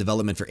has been in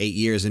development for 8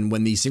 years. And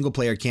when the single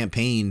player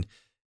campaign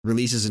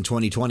releases in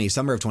 2020,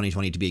 summer of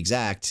 2020 to be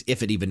exact,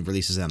 if it even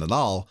releases then at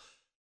all,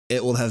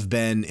 it will have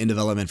been in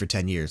development for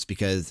 10 years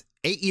because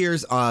 8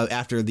 years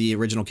after the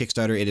original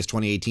Kickstarter, it is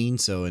 2018.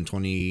 So in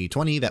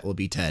 2020, that will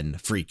be 10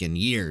 freaking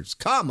years.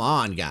 Come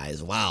on,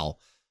 guys. Wow.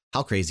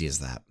 How crazy is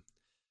that?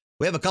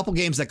 We have a couple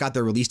games that got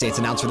their release dates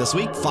announced for this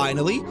week.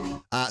 Finally,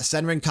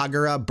 Senran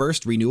Kagura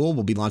Burst Renewal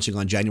will be launching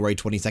on January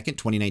 22nd,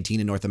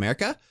 2019 in North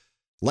America.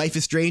 Life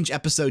is Strange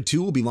Episode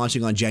 2 will be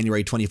launching on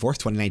January 24th,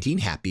 2019.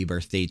 Happy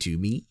birthday to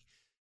me.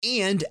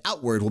 And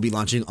Outward will be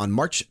launching on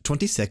March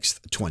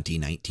 26th,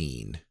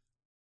 2019.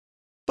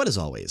 But as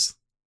always,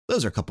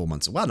 those are a couple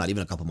months, well, not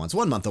even a couple months,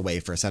 1 month away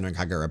for Senran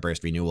Kagura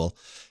Burst Renewal,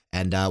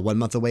 and 1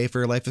 month away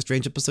for Life is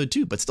Strange Episode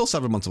 2, but still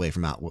several months away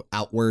from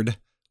Outward,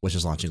 which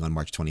is launching on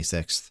March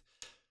 26th.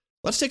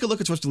 Let's take a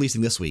look at what's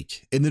releasing this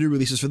week in the new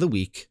releases for the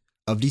week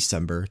of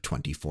December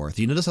 24th.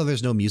 You notice how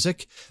there's no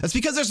music? That's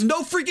because there's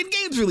no freaking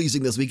games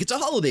releasing this week. It's a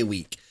holiday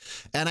week.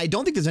 And I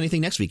don't think there's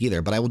anything next week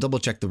either, but I will double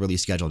check the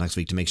release schedule next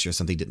week to make sure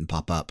something didn't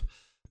pop up.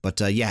 But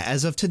yeah,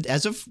 as of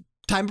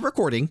time of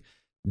recording,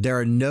 there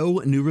are no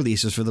new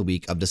releases for the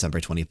week of December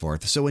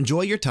 24th. So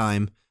enjoy your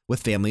time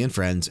with family and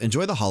friends.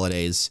 Enjoy the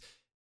holidays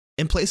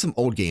and play some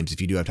old games if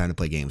you do have time to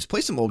play games.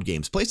 Play some old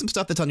games. Play some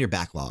stuff that's on your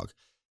backlog.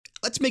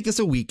 Let's make this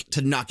a week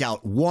to knock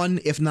out 1,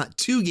 if not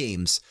 2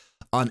 games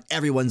on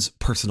everyone's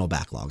personal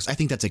backlogs. I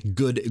think that's a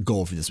good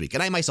goal for this week.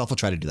 And I myself will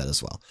try to do that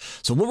as well.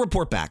 So we'll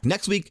report back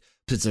next week.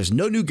 Since there's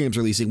no new games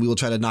releasing, we will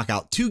try to knock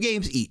out 2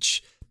 games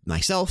each.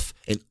 Myself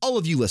and all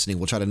of you listening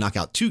will try to knock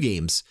out 2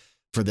 games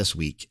for this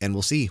week. And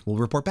we'll see. We'll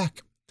report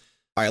back.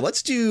 All right,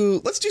 let's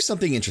do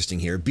something interesting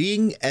here.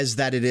 Being as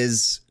that it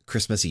is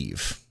Christmas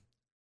Eve,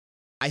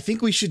 I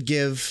think we should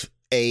give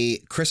a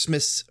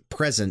Christmas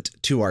present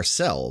to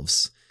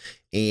ourselves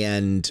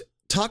and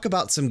talk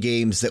about some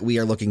games that we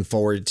are looking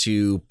forward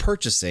to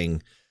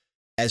purchasing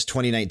as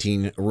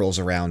 2019 rolls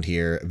around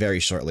here very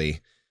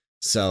shortly.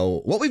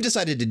 So what we've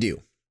decided to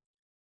do,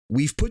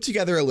 we've put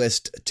together a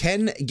list,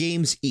 10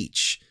 games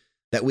each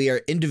that we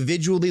are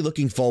individually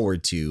looking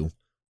forward to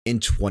in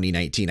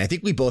 2019. I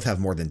think we both have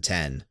more than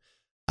 10.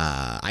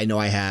 I know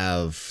I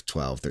have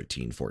 12,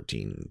 13,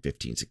 14,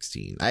 15,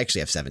 16. I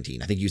actually have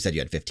 17. I think you said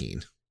you had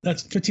 15.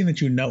 That's 15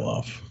 that you know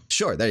of.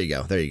 Sure. There you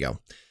go. There you go.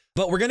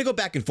 But we're going to go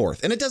back and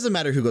forth, and it doesn't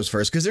matter who goes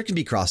first because there can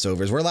be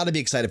crossovers. We're allowed to be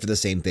excited for the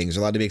same things.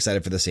 We're allowed to be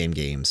excited for the same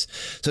games.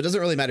 So it doesn't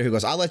really matter who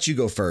goes. I'll let you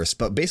go first.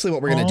 But basically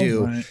what we're going to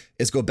do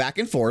is go back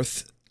and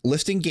forth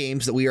listing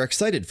games that we are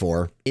excited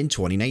for in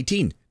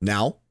 2019.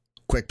 Now,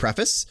 quick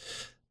preface.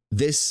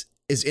 This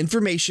is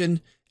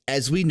information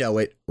as we know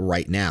it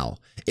right now.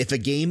 If a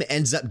game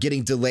ends up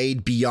getting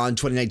delayed beyond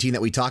 2019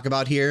 that we talk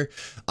about here,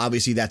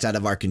 obviously that's out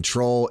of our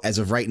control. As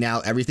of right now,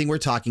 everything we're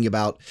talking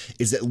about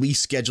is at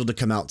least scheduled to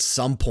come out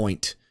some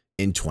point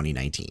in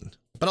 2019.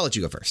 But I'll let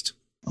you go first.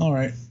 All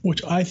right.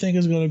 Which I think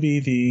is going to be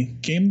the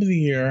game of the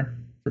year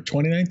for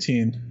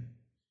 2019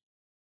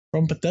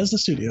 from Bethesda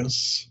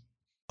Studios.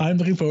 I'm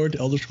looking forward to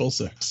Elder Scrolls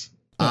 6.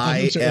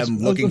 I am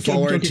looking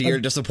forward to your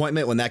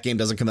disappointment when that game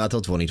doesn't come out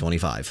till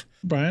 2025.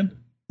 Brian,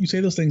 you say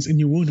those things and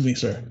you wound me,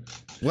 sir.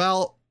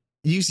 Well,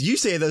 you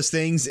say those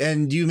things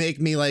and you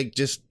make me like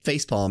just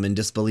facepalm in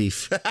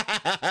disbelief.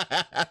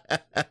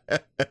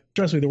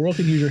 Trust me, the world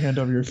can use your hand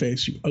over your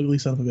face, you ugly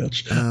son of a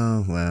bitch.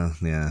 Oh, well,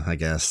 yeah, I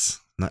guess.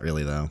 Not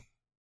really, though.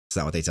 It's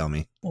not what they tell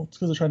me. Well, it's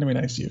because they're trying to be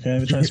nice to you, okay?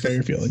 They're trying to spare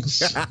your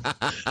feelings.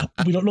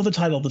 We don't know the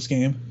title of this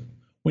game.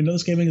 We know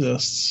this game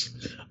exists.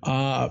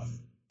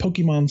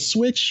 Pokemon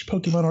Switch,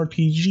 Pokemon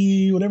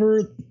RPG,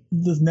 whatever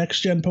the next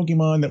gen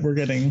Pokemon that we're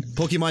getting.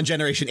 Pokemon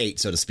Generation 8,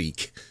 so to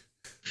speak.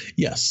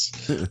 Yes.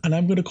 And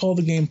I'm going to call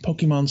the game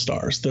Pokemon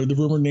Stars, the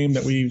rumored name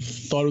that we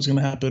thought was going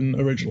to happen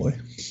originally.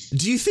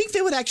 Do you think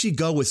they would actually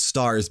go with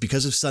Stars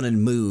because of Sun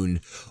and Moon?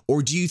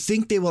 Or do you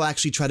think they will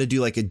actually try to do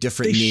like a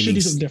different naming? They should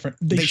do something different.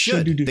 They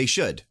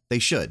should. They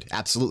should.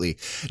 Absolutely.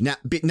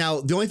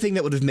 Now, the only thing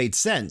that would have made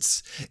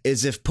sense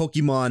is if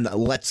Pokemon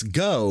Let's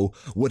Go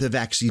would have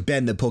actually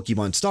been the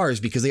Pokemon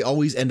Stars, because they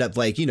always end up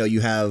like,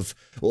 you have,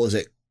 what was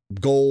it?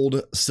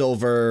 Gold,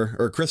 silver,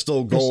 or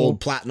crystal, gold,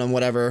 platinum,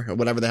 whatever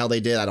the hell they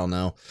did. I don't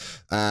know.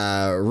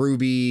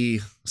 Ruby,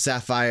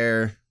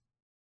 sapphire,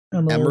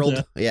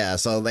 emerald. Yeah.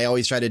 So they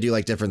always try to do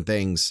like different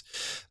things.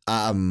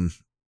 I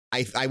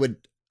would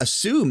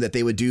assume that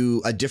they would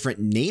do a different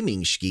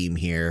naming scheme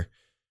here,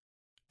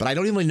 but I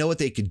don't even know what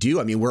they could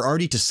do. I mean, we're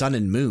already to Sun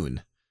and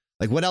Moon.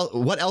 Like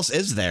what else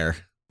is there?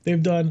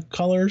 They've done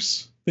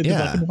colors. They've done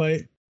black and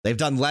white. They've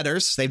done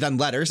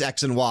letters.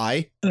 X and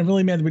Y. And I'm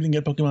really mad that we didn't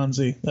get Pokemon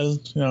Z. That is,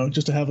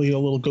 just to have a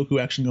little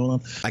Goku action going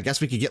on. I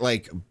guess we could get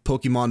like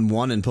Pokemon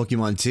 1 and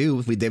Pokemon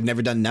 2. They've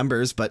never done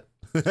numbers, but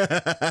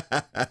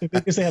I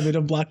guess they've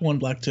done Black 1,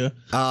 Black 2.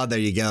 Oh, there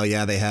you go.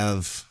 Yeah, they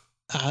have.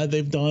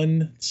 They've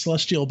done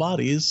Celestial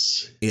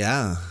Bodies.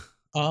 Yeah.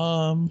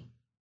 Pokemon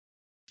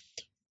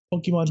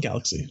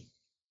Galaxy.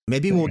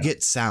 Maybe we'll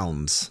get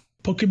sounds.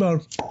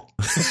 Pokemon.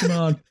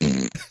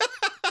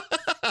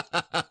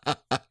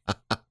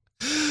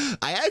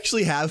 I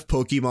actually have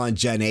Pokemon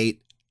Gen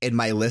 8 in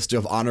my list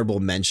of honorable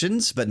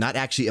mentions, but not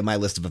actually in my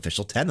list of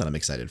official 10 that I'm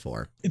excited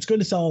for. It's going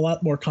to sell a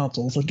lot more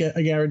consoles. I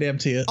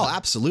guarantee it. Oh,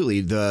 absolutely.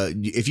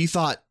 If you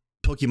thought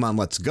Pokemon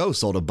Let's Go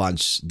sold a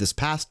bunch this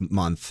past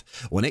month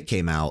when it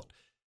came out,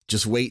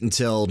 just wait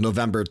until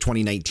November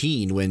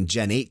 2019 when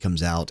Gen 8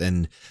 comes out,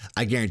 and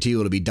I guarantee you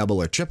it'll be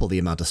double or triple the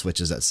amount of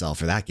Switches that sell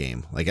for that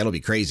game. Like, it'll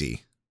be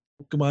crazy.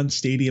 Pokemon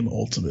Stadium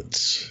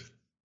Ultimate.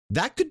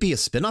 That could be a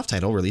spin-off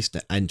title released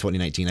in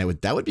 2019.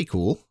 That would be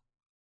cool.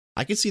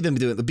 I could see them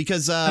doing it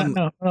because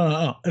no.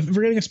 If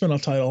we're getting a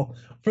spin-off title,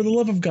 for the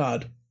love of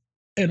God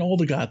and all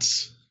the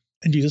gods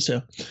and Jesus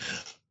too.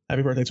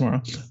 Happy birthday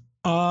tomorrow.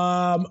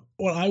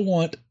 What I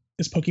want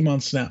is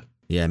Pokemon Snap.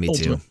 Yeah, me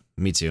Ultimate. too.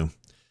 Me too.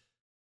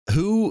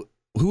 Who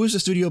was the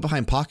studio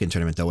behind Pokken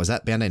Tournament though? Was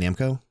that Bandai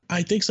Namco?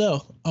 I think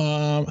so.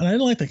 And I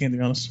didn't like that game, to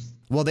be honest.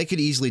 Well, they could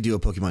easily do a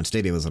Pokemon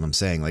Stadium, is what I'm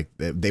saying. Like,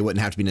 they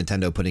wouldn't have to be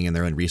Nintendo putting in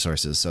their own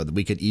resources, so that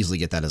we could easily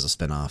get that as a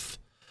spinoff.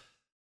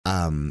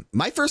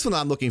 My first one that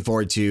I'm looking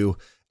forward to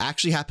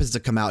actually happens to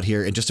come out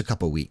here in just a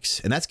couple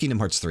weeks, and that's Kingdom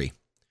Hearts 3.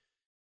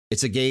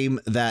 It's a game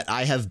that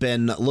I have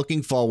been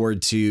looking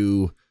forward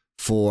to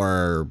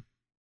for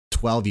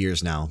 12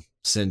 years now,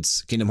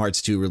 since Kingdom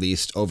Hearts 2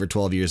 released over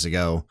 12 years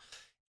ago.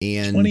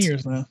 And 20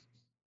 years now.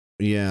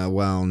 Yeah,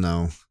 well,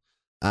 no.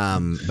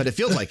 But it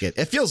feels like it.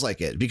 It feels like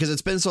it because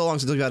it's been so long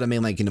since we've had a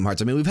mainline Kingdom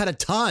Hearts. I mean, we've had a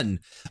ton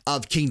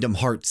of Kingdom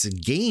Hearts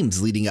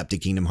games leading up to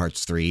Kingdom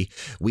Hearts 3.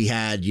 We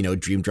had,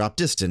 Dream Drop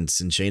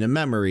Distance and Chain of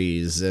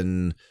Memories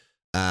and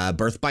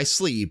Birth by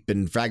Sleep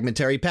and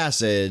Fragmentary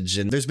Passage.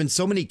 And there's been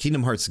so many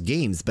Kingdom Hearts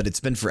games, but it's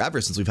been forever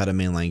since we've had a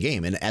mainline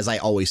game. And as I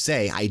always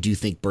say, I do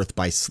think Birth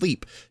by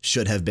Sleep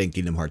should have been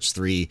Kingdom Hearts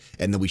 3,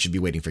 and then we should be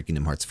waiting for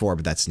Kingdom Hearts 4,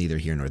 but that's neither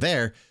here nor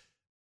there.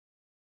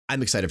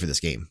 I'm excited for this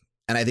game,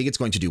 and I think it's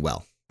going to do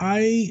well.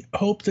 I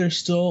hope there's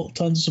still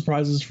tons of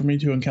surprises for me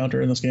to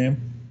encounter in this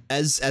game.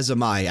 As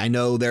am I. I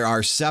know there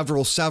are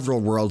several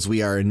worlds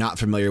we are not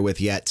familiar with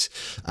yet.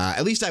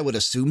 At least I would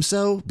assume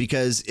so,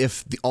 because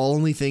if the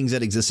only things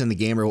that exist in the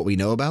game are what we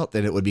know about,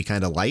 then it would be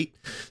kind of light.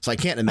 So I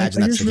can't imagine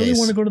that's the case. I just really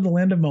want to go to the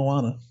land of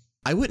Moana.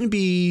 I wouldn't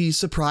be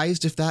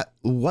surprised if that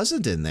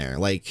wasn't in there.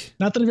 Like,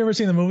 not that I've ever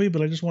seen the movie,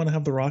 but I just want to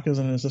have The Rock as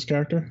an assist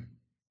character.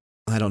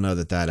 I don't know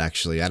that they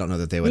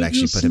would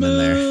actually put him in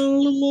there.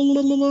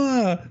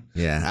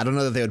 Yeah, I don't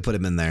know that they would put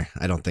him in there.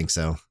 I don't think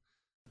so.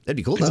 That'd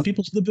be cool though.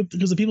 Because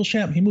the People's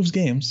Champ, he moves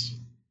games.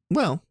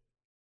 Well,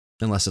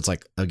 unless it's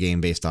like a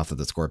game based off of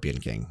the Scorpion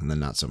King, and then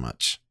not so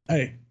much.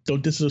 Hey,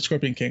 don't diss the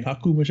Scorpion King.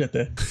 Haku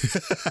Machete.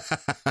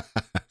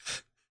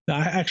 No,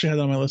 I actually had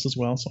that on my list as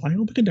well, so I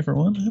will pick a different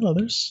one. I have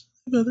others.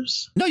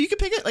 No, you can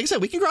pick it. Like I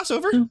said, we can cross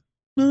over. No,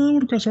 I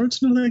want to cross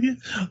swords. No, thank you.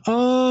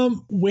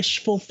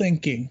 Wishful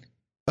thinking.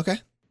 Okay.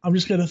 I'm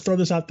just going to throw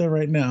this out there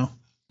right now.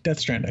 Death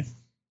Stranding.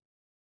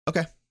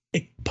 Okay.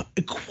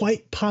 It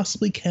quite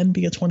possibly can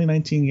be a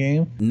 2019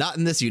 game. Not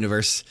in this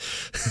universe.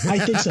 I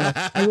think so.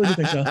 I really do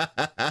think so.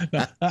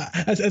 No,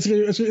 it's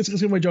going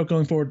to be a joke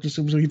going forward, just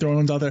so we throw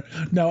ones out there.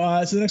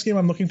 No, so the next game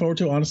I'm looking forward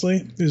to,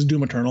 honestly, is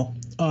Doom Eternal.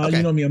 Okay.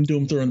 You know me, I'm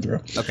Doom through and through.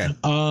 Okay.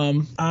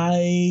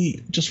 I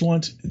just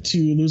want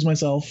to lose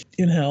myself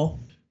in hell,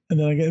 and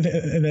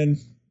then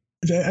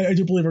I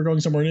do believe we're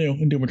going somewhere new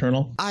in Doom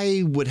Eternal.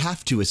 I would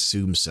have to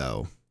assume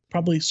so.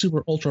 Probably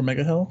super ultra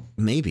mega hell.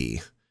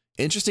 Maybe.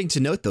 Interesting to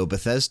note, though,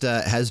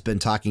 Bethesda has been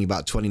talking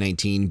about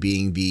 2019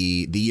 being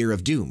the year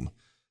of Doom.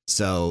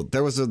 So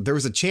there was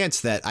a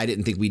chance that I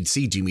didn't think we'd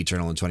see Doom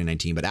Eternal in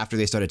 2019, but after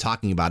they started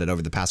talking about it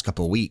over the past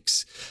couple of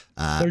weeks,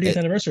 30th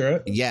anniversary,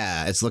 right?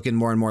 Yeah, it's looking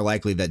more and more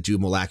likely that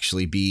Doom will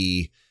actually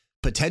be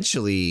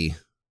potentially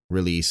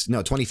release.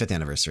 No, 25th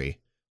anniversary.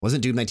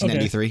 Wasn't Doom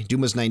 1993? Okay.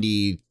 Doom was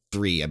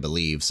 93, I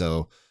believe.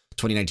 So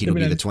 2019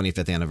 will be the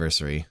 25th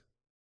anniversary.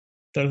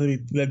 That would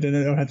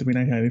have to be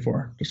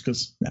 1994, just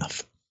because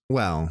math.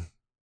 Well,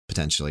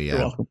 potentially,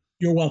 yeah.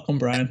 You're welcome,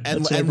 Brian.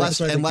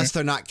 Unless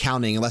they're not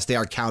counting, unless they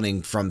are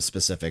counting from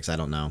specifics, I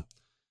don't know.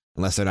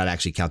 Unless they're not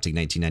actually counting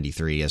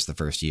 1993 as the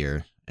first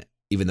year,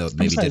 even though it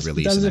maybe did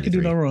release in 93. They could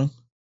do no wrong.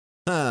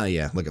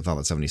 Yeah, look at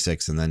Fallout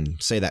 76 and then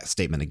say that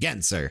statement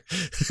again, sir.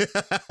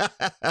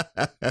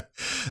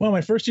 Well,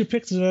 my first 2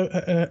 picks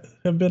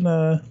have been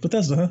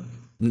Bethesda, huh?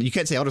 You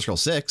can't say Elder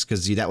Scrolls 6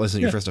 because that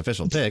wasn't your first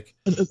official pick.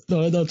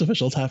 No, it's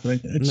official. It's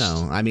happening.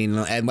 No, I mean,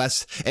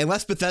 unless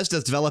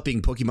Bethesda's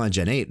developing Pokemon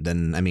Gen 8,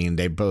 then, I mean,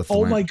 they both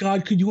Oh my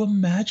God, could you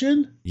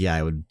imagine?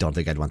 Yeah, don't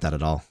think I'd want that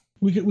at all.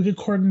 We could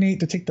coordinate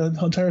to take the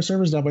entire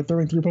servers down by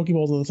throwing 3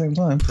 Pokeballs at the same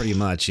time. Pretty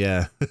much,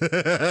 yeah.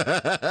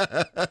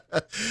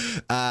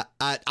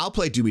 I'll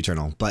play Doom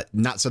Eternal, but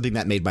not something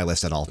that made my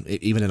list at all,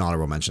 even in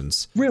honorable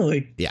mentions.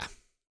 Really? Yeah.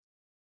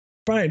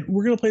 Brian,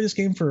 we're going to play this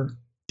game for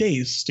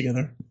days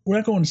together. We're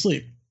not going to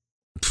sleep.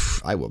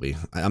 I will be.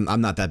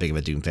 I'm not that big of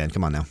a Doom fan.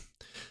 Come on now.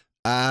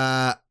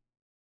 I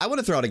want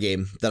to throw out a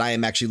game that I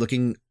am actually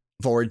looking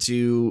forward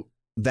to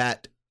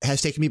that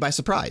has taken me by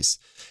surprise,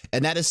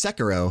 and that is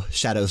Sekiro: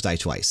 Shadows Die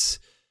Twice.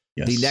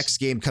 Yes. The next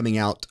game coming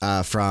out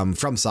from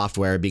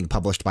Software, being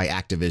published by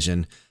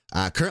Activision,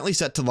 currently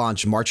set to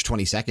launch March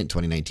 22nd,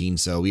 2019.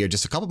 So we are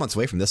just a couple months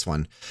away from this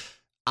one.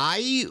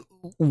 I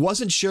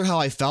wasn't sure how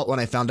I felt when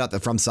I found out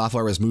that From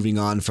Software was moving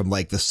on from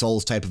like the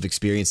Souls type of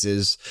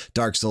experiences,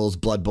 Dark Souls,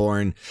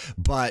 Bloodborne,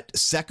 but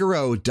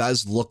Sekiro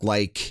does look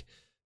like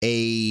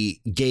a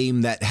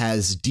game that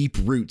has deep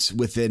roots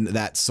within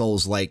that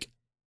Souls-like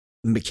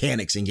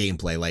mechanics and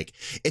gameplay. Like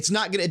it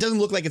doesn't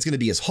look like it's going to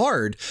be as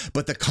hard,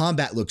 but the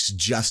combat looks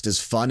just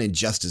as fun and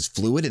just as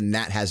fluid, and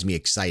that has me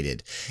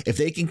excited. If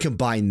they can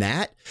combine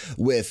that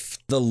with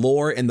the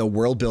lore and the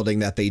world building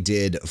that they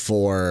did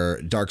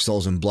for Dark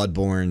Souls and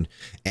Bloodborne,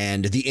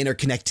 and the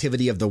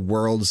interconnectivity of the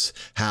worlds,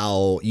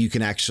 how you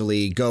can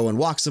actually go and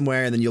walk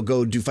somewhere and then you'll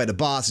go fight a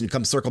boss and you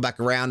come circle back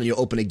around and you'll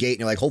open a gate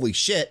and you're like, holy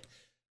shit,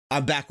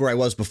 I'm back where I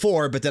was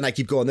before, but then I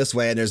keep going this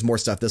way and there's more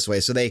stuff this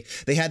way. So they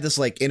had this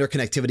like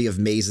interconnectivity of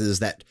mazes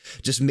that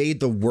just made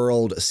the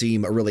world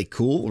seem really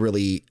cool,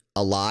 really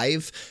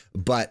alive,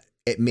 but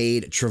it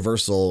made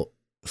traversal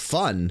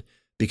fun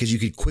because you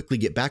could quickly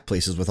get back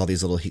places with all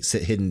these little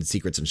hidden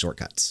secrets and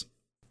shortcuts.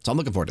 So I'm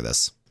looking forward to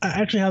this. I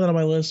actually have that on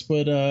my list,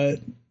 but that's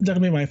going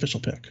to be my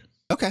official pick.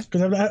 Okay.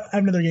 Because I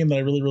have another game that I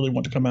really, really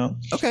want to come out.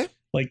 Okay.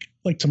 Like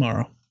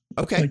tomorrow.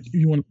 Okay. Like if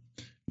you want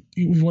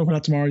to put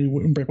out tomorrow, you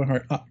wouldn't break my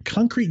heart.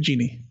 Concrete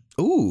Genie.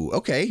 Ooh,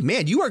 okay.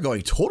 Man, you are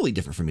going totally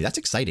different from me. That's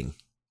exciting.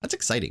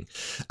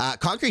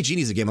 Concrete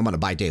Genie is a game I'm going to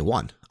buy day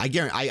one.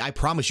 I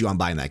promise you I'm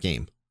buying that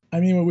game. I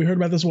mean, we heard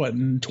about this,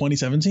 in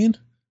 2017?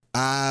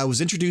 It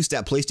was introduced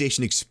at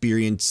PlayStation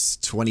Experience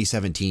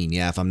 2017,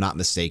 yeah, if I'm not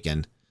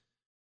mistaken.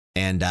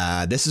 And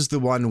this is the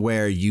one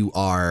where you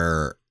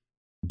are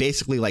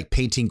basically like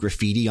painting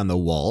graffiti on the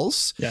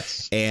walls.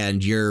 Yes.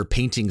 And your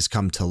paintings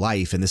come to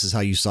life, and this is how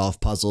you solve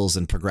puzzles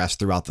and progress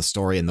throughout the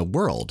story and the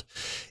world.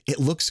 It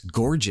looks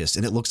gorgeous,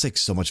 and it looks like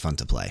so much fun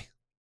to play.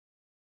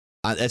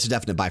 That's a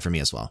definite buy for me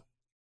as well.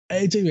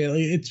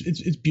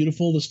 It's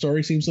beautiful. The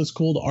story seems so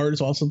cool. The art is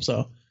awesome.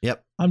 So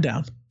yep, I'm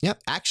down.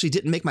 Yep. Actually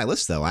didn't make my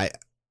list though. I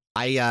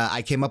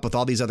came up with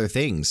all these other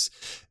things,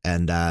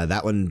 and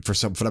that one for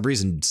some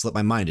reason slipped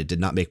my mind. It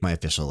did not make my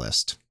official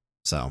list.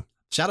 So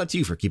shout out to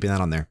you for keeping that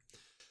on there.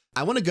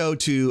 I want to go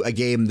to a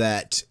game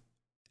that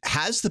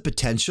has the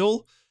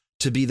potential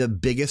to be the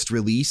biggest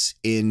release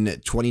in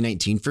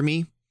 2019 for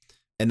me,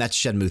 and that's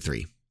Shenmue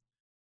 3.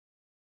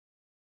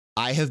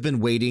 I have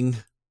been waiting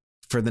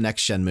for the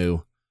next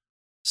Shenmue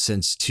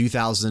since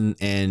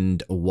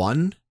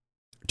 2001,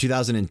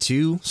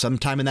 2002,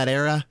 sometime in that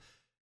era,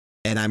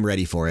 and I'm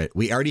ready for it.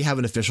 We already have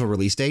an official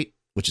release date,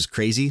 which is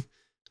crazy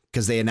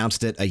because they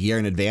announced it a year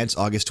in advance,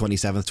 August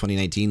 27th,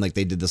 2019. Like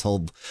they did this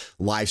whole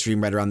live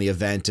stream right around the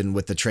event and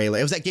with the trailer.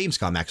 It was at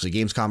Gamescom, actually,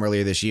 Gamescom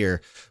earlier this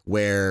year,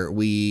 where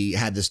we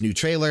had this new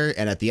trailer.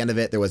 And at the end of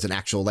it, there was an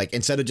actual, like,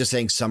 instead of just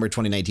saying summer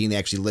 2019, they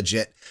actually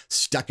legit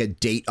stuck a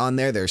date on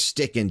there. They're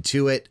sticking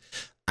to it.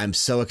 I'm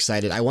so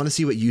excited. I want to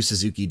see what Yu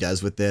Suzuki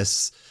does with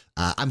this.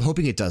 I'm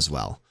hoping it does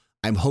well.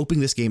 I'm hoping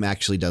this game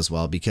actually does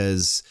well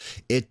because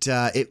it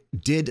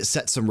did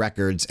set some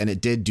records and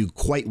it did do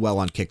quite well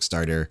on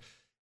Kickstarter.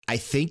 I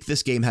think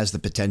this game has the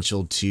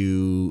potential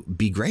to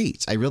be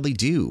great. I really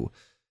do.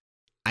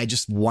 I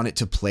just want it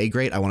to play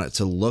great. I want it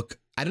to look,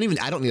 I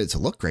don't need it to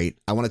look great.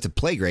 I want it to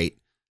play great,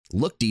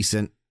 look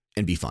decent,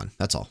 and be fun.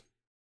 That's all.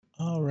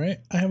 All right.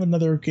 I have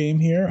another game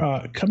here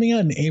coming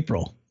out in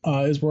April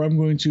is where I'm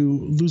going to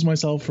lose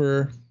myself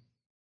for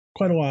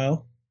quite a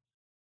while.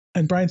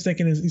 And Brian's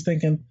thinking, he's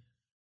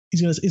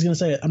going to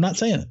say it. I'm not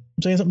saying it.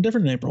 I'm saying something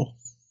different in April.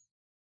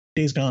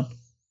 Days Gone.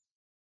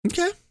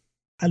 Okay.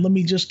 I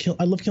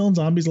love killing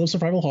zombies. I love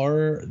survival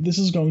horror. This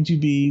is going to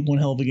be one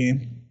hell of a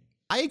game.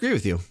 I agree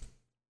with you.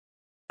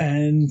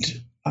 And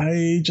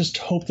I just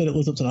hope that it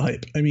lives up to the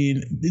hype. I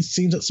mean, it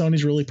seems that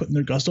Sony's really putting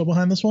their gusto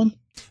behind this one.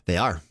 They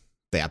are.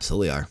 They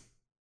absolutely are.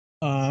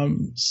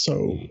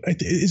 So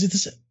is it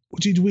this?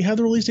 Do we have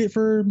the release date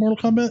for Mortal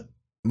Kombat?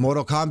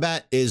 Mortal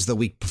Kombat is the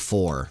week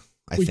before.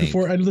 I week think.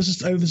 Before. I know this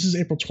is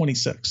April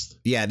 26th.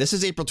 Yeah, this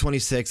is April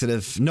 26th, and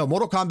if no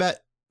Mortal Kombat,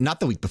 not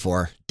the week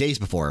before, days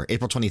before,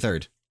 April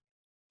 23rd.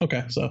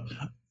 Okay, so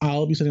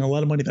I'll be spending a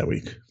lot of money that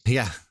week.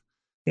 Yeah.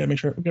 Yeah,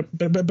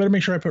 better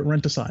make sure I put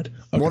rent aside.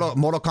 Okay.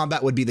 Mortal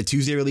Kombat would be the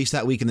Tuesday release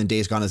that week, and then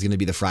Days Gone is going to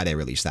be the Friday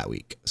release that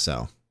week.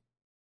 So,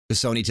 because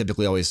Sony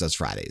typically always does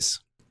Fridays.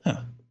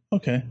 Huh.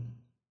 Okay.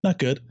 Not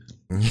good.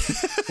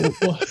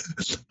 But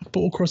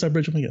we'll cross that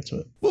bridge when we get to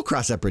it. We'll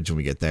cross that bridge when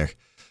we get there.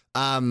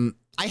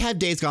 I had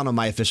Days Gone on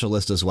my official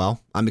list as well.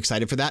 I'm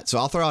excited for that. So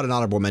I'll throw out an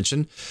honorable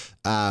mention.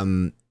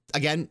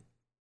 Again,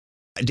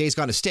 Days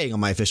Gone is staying on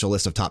my official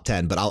list of top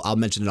 10, but I'll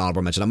mention an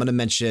honorable mention. I'm going to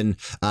mention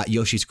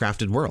Yoshi's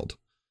Crafted World,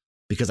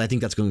 because I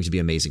think that's going to be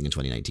amazing in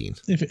 2019.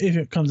 If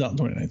it comes out in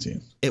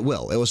 2019. It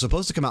will. It was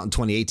supposed to come out in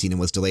 2018 and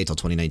was delayed till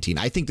 2019.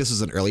 I think this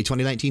is an early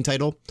 2019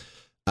 title.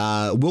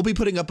 We'll be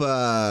putting up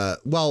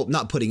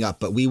not putting up,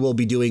 but we will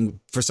be doing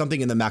for something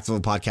in the Max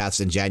Level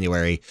podcast in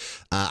January.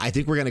 I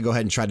think we're going to go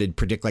ahead and try to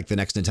predict like the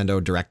next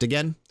Nintendo Direct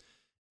again.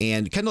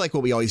 And kind of like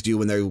what we always do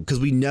because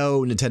we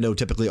know Nintendo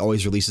typically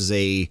always releases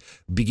a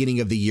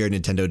beginning of the year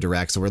Nintendo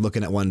Direct. So we're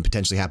looking at one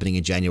potentially happening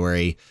in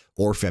January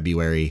or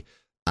February.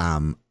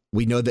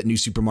 We know that New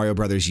Super Mario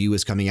Bros. U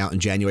is coming out in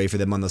January for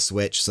them on the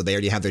Switch. So they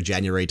already have their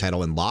January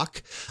title in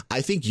lock.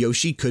 I think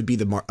Yoshi could be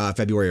the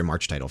February or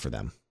March title for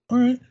them. All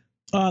right.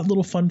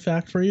 Little fun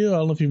fact for you. I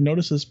don't know if you've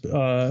noticed this,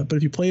 but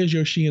if you play as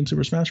Yoshi in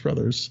Super Smash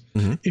Bros.,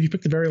 if you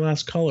pick the very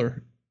last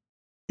color,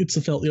 it's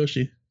the felt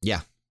Yoshi. Yeah.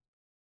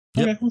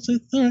 Yep. Okay, let's see.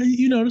 All right,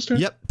 you noticed, right?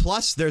 Yep.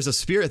 Plus, there's a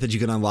spirit that you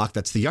can unlock.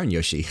 That's the Yarn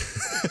Yoshi.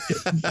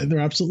 There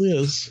absolutely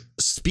is.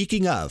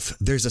 Speaking of,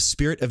 there's a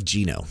spirit of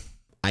Geno.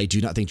 I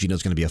do not think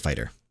Geno's going to be a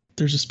fighter.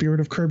 There's a spirit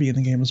of Kirby in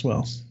the game as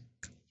well.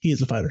 He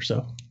is a fighter,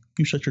 so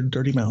you shut your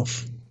dirty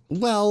mouth.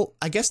 Well,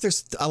 I guess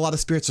there's a lot of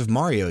spirits of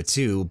Mario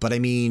too, but I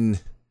mean,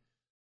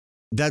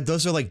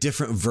 those are like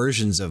different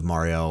versions of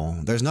Mario.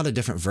 There's not a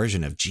different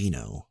version of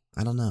Geno.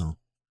 I don't know.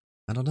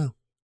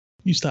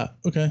 You stop.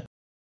 Okay.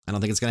 I don't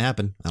think it's going to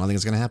happen.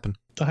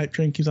 The hype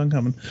train keeps on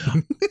coming.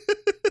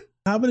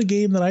 How about a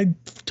game that I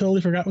totally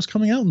forgot was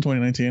coming out in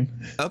 2019?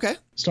 Okay.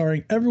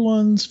 Starring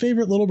everyone's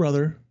favorite little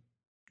brother,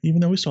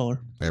 even though he's taller.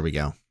 There we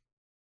go.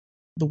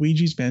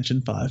 Luigi's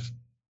Mansion 5.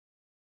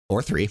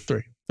 Or 3.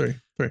 3.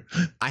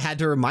 I had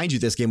to remind you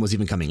this game was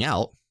even coming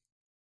out.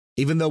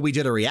 Even though we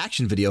did a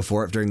reaction video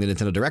for it during the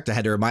Nintendo Direct, I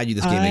had to remind you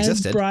this game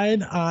existed.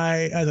 Brian,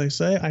 as I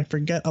say, I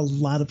forget a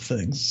lot of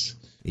things.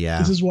 Yeah.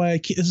 This is why I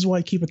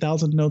keep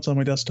 1,000 notes on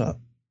my desktop.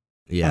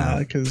 Yeah.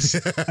 Because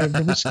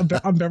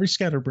I'm very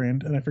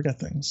scatterbrained and I forget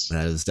things.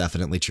 That is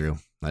definitely true.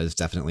 I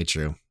take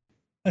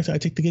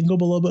the ginkgo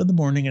biloba in the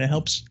morning and it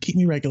helps keep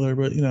me regular,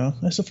 but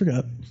I still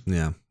forgot.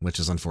 Yeah, which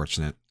is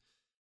unfortunate.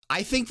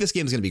 I think this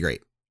game is going to be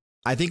great.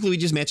 I think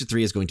Luigi's Mansion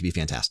 3 is going to be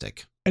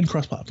fantastic. And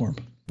cross-platform.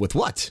 With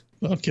what?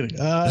 No, I'm kidding.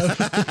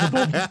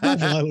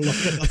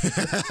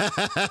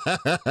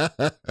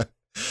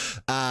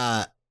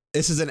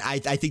 This is I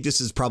think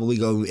this is probably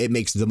it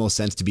makes the most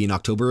sense to be an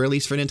October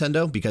release for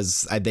Nintendo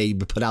because they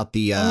put out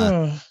the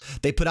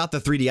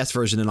 3DS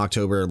version in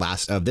October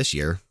of this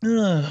year.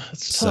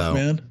 It's tough,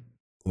 man.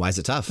 Why is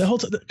it tough?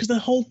 Because the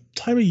whole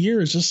time of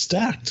year is just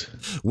stacked.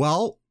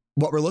 Well,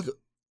 what we're looking.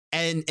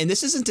 And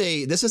this isn't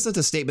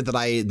a statement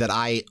that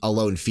I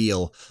alone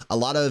feel. A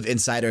lot of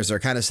insiders are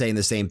kind of saying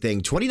the same thing.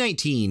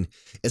 2019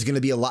 is going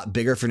to be a lot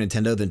bigger for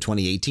Nintendo than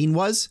 2018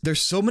 was. There's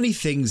so many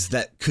things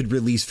that could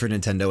release for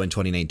Nintendo in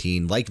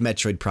 2019, like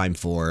Metroid Prime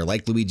 4,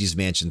 like Luigi's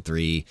Mansion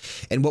 3.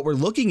 And what we're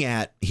looking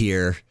at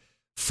here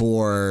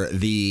for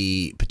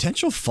the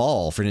potential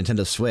fall for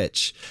Nintendo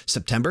Switch,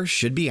 September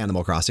should be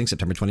Animal Crossing,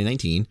 September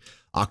 2019.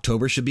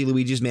 October should be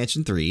Luigi's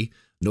Mansion 3.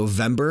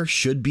 November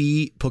should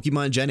be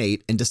Pokemon Gen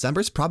 8, and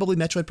December is probably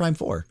Metroid Prime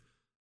 4.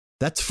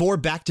 That's 4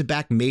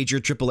 back-to-back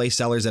major AAA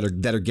sellers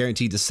that are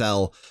guaranteed to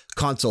sell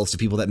consoles to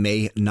people that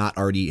may not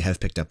already have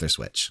picked up their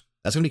Switch.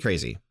 That's going to be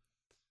crazy.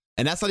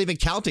 And that's not even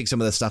counting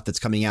some of the stuff that's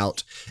coming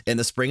out in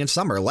the spring and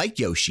summer, like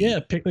Yoshi. Yeah,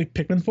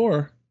 Pikmin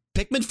 4.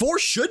 Pikmin 4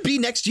 should be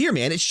next year,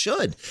 man. It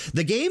should.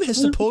 The game has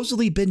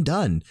supposedly been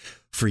done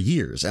for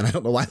years, and I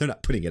don't know why they're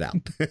not putting it out.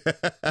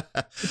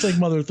 It's like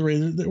Mother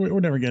 3. We're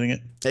never getting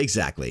it.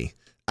 Exactly.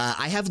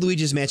 I have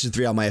Luigi's Mansion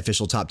 3 on my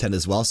official top 10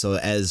 as well. So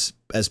as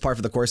part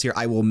of the course here,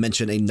 I will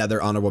mention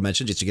another honorable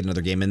mention just to get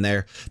another game in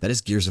there. That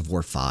is Gears of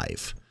War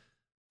 5.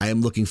 I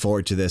am looking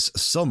forward to this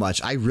so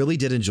much. I really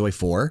did enjoy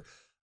 4.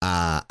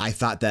 I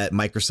thought that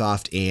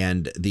Microsoft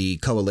and the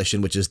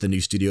Coalition, which is the new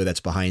studio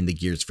that's behind the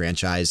Gears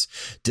franchise,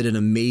 did an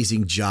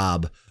amazing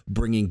job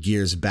bringing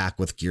Gears back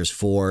with Gears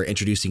 4,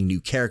 introducing new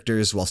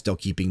characters while still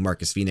keeping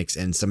Marcus Phoenix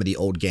and some of the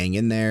old gang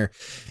in there,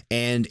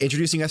 and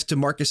introducing us to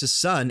Marcus's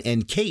son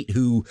and Kate,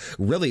 who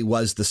really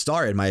was the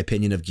star, in my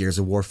opinion, of Gears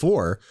of War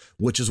 4,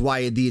 which is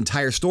why the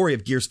entire story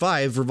of Gears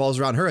 5 revolves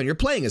around her, and you're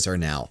playing as her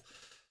now.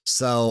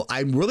 So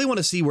I really want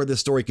to see where this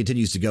story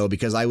continues to go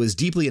because I was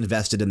deeply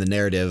invested in the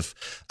narrative.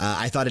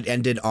 I thought it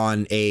ended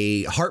on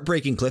a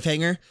heartbreaking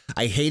cliffhanger.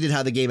 I hated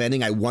how the game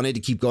ending. I wanted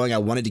to keep going. I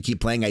wanted to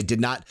keep playing. I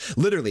did not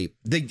literally.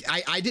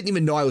 I didn't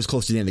even know I was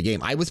close to the end of the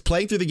game. I was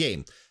playing through the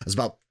game. I was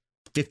about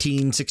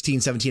 15,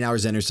 16, 17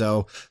 hours in or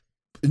so,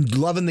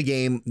 loving the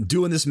game,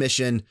 doing this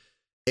mission.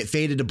 It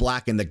faded to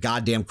black and the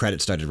goddamn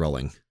credits started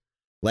rolling.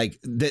 Like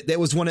that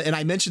was one, and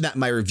I mentioned that in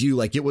my review,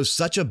 like it was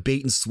such a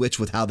bait and switch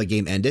with how the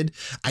game ended.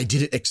 I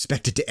didn't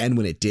expect it to end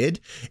when it did.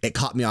 It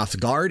caught me off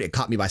guard. It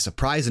caught me by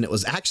surprise. And it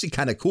was actually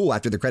kind of cool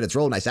after the credits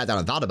rolled. And I sat down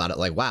and thought about it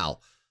like, wow,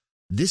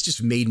 this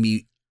just made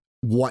me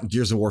want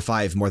Gears of War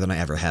 5 more than I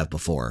ever have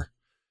before.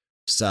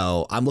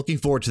 So I'm looking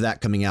forward to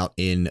that coming out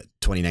in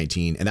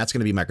 2019. And that's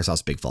going to be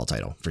Microsoft's big fall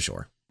title for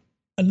sure.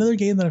 Another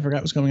game that I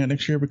forgot was coming out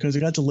next year because it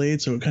got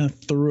delayed. So it kind of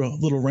threw a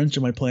little wrench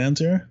in my plans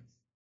here.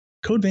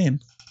 Code Vein.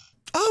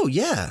 Oh,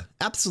 yeah,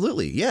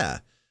 absolutely. Yeah,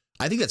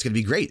 I think that's going to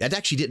be great. That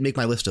actually didn't make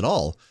my list at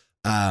all.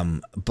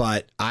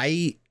 But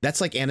that's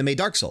like anime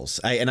Dark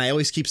Souls. And I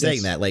always keep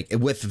saying that, like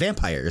with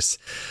vampires.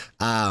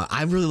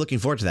 I'm really looking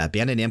forward to that.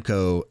 Bandai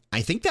Namco,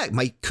 I think that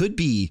could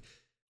be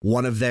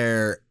one of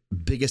their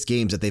biggest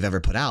games that they've ever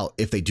put out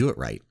if they do it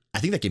right. I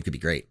think that game could be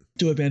great.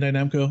 Do it, Bandai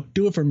Namco.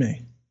 Do it for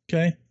me.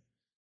 Okay.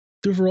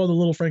 Do it for all the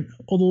little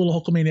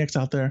Hulkamaniacs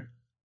out there.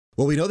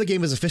 Well, we know the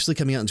game is officially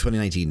coming out in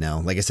 2019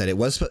 now. Like I said, it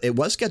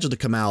was scheduled to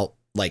come out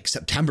like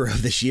September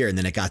of this year, and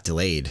then it got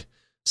delayed.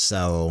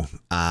 So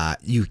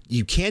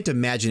you can't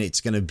imagine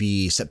it's going to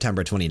be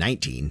September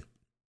 2019.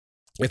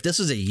 If this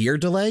is a year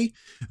delay,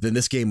 then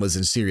this game was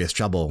in serious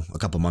trouble a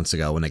couple months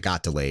ago when it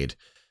got delayed.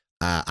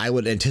 I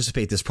would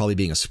anticipate this probably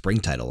being a spring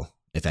title,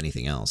 if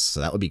anything else.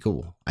 So that would be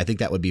cool. I think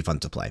that would be fun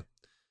to play.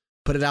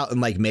 Put it out in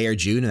like May or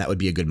June, and that would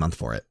be a good month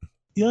for it.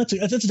 Yeah,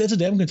 that's a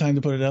damn good time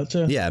to put it out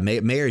too. Yeah,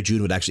 May or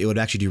June would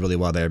actually do really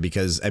well there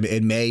because I mean,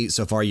 in May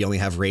so far you only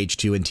have Rage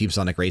 2 and Team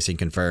Sonic Racing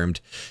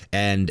confirmed,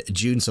 and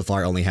June so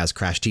far only has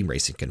Crash Team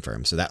Racing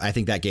confirmed. So that I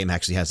think that game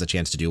actually has a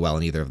chance to do well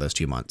in either of those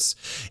 2 months.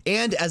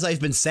 And as I've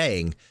been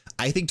saying,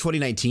 I think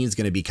 2019 is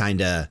going to be kind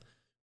of,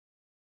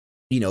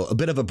 a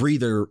bit of a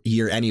breather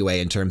year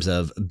anyway in terms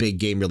of big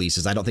game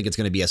releases. I don't think it's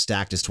going to be as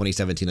stacked as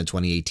 2017 and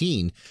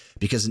 2018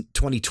 because in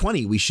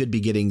 2020, we should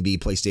be getting the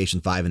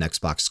PlayStation 5 and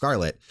Xbox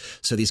Scarlet.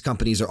 So these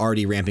companies are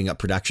already ramping up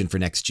production for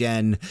next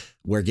gen.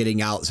 We're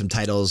getting out some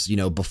titles,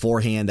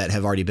 beforehand that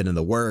have already been in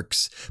the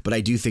works. But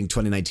I do think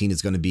 2019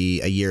 is going to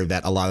be a year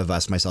that a lot of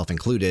us, myself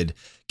included,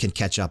 can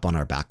catch up on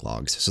our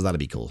backlogs. So that'll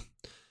be cool.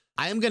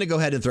 I am going to go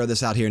ahead and throw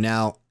this out here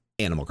now.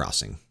 Animal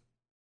Crossing.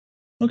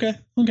 Okay.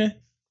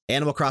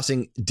 Animal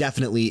Crossing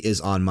definitely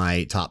is on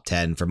my top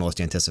 10 for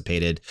most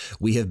anticipated.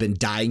 We have been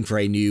dying for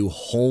a new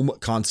home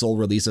console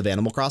release of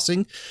Animal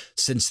Crossing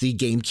since the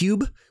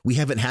GameCube. We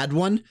haven't had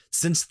one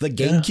since the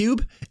GameCube.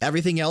 Yeah.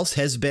 Everything else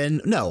has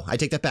been, no, I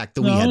take that back.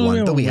 The Wii had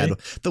one. The Wii had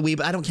the Wii,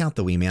 but I don't count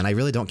the Wii, man. I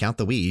really don't count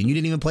the Wii. You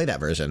didn't even play that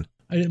version.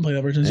 I didn't play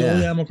that version. It's the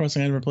only Animal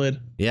Crossing I ever played.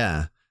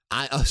 Yeah.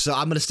 So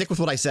I'm going to stick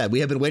with what I said. We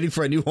have been waiting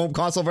for a new home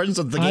console version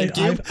of the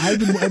GameCube. I've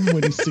been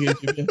waiting for the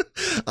GameCube.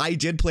 Yeah. I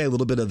did play a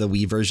little bit of the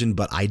Wii version,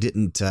 but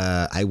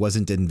I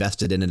wasn't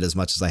invested in it as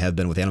much as I have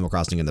been with Animal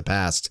Crossing in the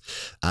past.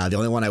 The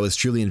only one I was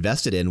truly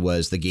invested in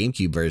was the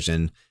GameCube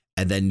version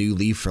and then New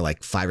Leaf for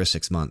like 5 or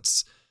 6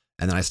 months.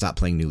 And then I stopped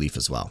playing New Leaf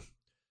as well.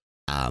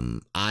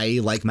 I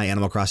like my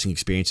Animal Crossing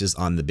experiences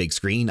on the big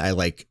screen. I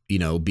like,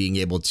 being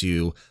able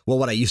to,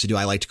 what I used to do,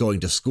 I liked going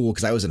to school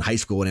because I was in high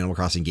school when Animal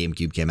Crossing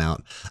GameCube came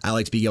out. I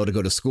liked being able to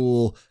go to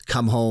school,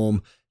 come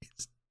home,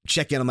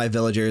 check in on my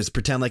villagers,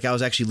 pretend like I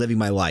was actually living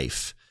my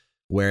life.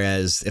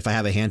 Whereas if I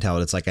have a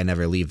handheld, it's like I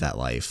never leave that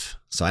life.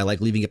 So I like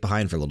leaving it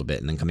behind for a little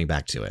bit and then coming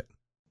back to it.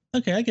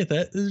 Okay, I get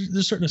that.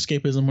 There's certain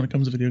escapism when it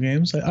comes to video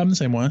games. I'm the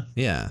same way.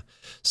 Yeah.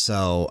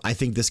 So I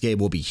think this game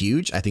will be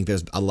huge. I think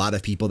there's a lot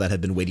of people that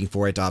have been waiting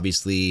for it.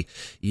 Obviously,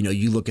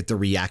 you look at the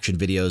reaction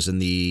videos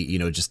and the,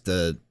 just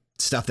the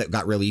stuff that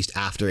got released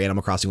after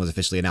Animal Crossing was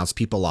officially announced.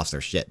 People lost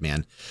their shit,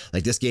 man.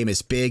 Like this game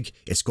is big.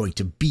 It's going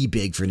to be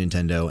big for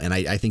Nintendo. And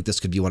I think this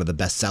could be one of the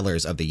best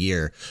sellers of the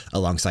year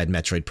alongside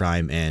Metroid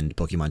Prime and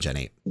Pokemon Gen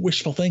 8.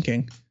 Wishful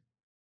thinking.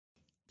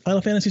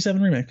 Final Fantasy VII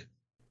Remake.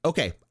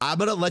 Okay, I'm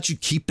going to let you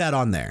keep that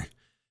on there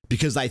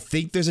because I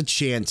think there's a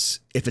chance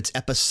if it's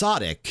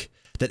episodic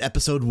that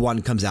episode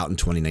 1 comes out in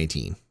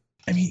 2019.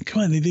 I mean,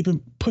 come on, they've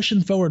been pushing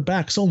forward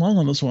back so long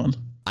on this one.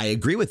 I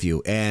agree with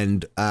you.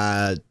 And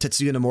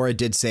Tetsuya Nomura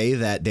did say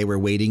that they were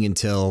waiting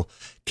until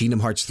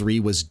Kingdom Hearts 3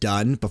 was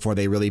done before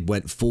they really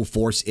went full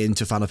force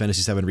into Final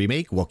Fantasy VII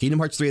Remake. Well, Kingdom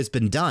Hearts 3 has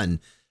been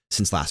done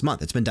since last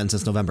month. It's been done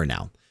since November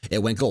now.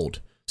 It went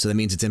gold. So that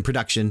means it's in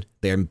production.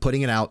 They're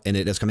putting it out and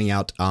it is coming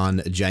out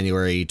on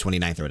January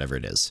 29th or whatever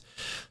it is.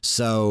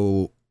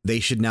 So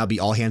they should now be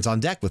all hands on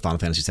deck with Final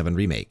Fantasy VII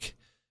Remake.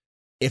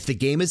 If the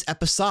game is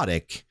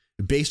episodic,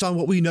 based on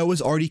what we know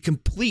is already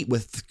complete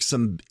with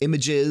some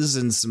images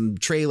and some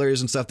trailers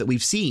and stuff that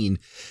we've seen,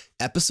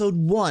 episode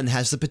 1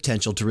 has the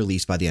potential to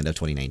release by the end of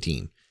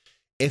 2019.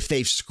 If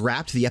they've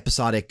scrapped the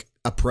episodic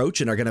approach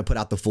and are going to put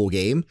out the full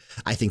game,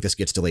 I think this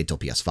gets delayed till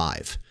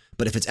PS5.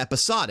 But if it's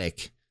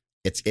episodic,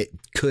 it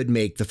could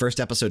make the first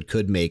episode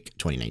could make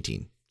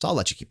 2019. So I'll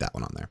let you keep that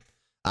one on there.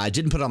 I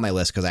didn't put it on my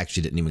list because I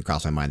actually didn't even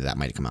cross my mind that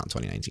might come out in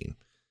 2019.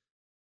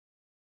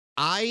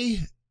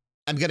 I'm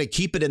going to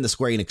keep it in the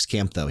Square Enix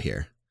camp though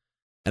here.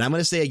 And I'm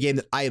going to say a game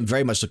that I am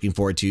very much looking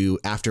forward to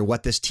after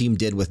what this team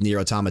did with Nier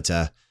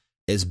Automata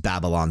is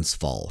Babylon's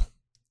Fall.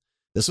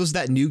 This was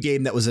that new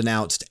game that was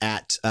announced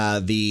at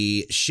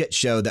the shit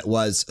show that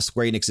was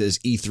Square Enix's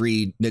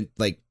E3,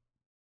 like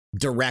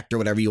direct or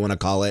whatever you want to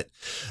call it.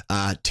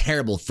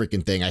 Terrible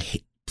freaking thing. I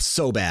hate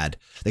so bad.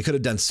 They could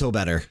have done so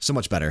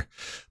much better.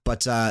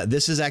 But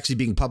this is actually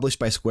being published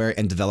by Square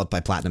and developed by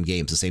Platinum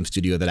Games, the same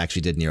studio that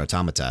actually did Nier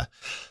Automata.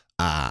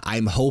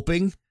 I'm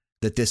hoping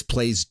that this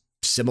plays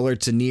similar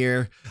to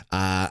Nier. Do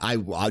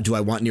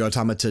I want Nier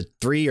Automata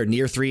 3 or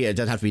Nier 3? It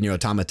doesn't have to be Nier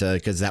Automata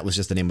because that was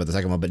just the name of the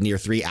second one, but Nier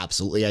 3,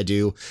 absolutely I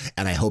do.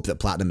 And I hope that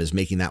Platinum is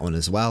making that one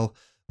as well.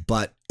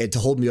 But to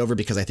hold me over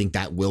because I think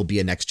that will be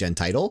a next-gen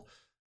title.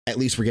 At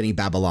least we're getting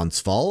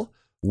Babylon's Fall,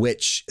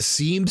 which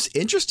seems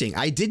interesting.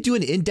 I did do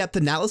an in-depth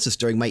analysis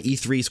during my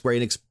E3 Square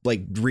Enix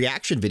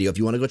reaction video. If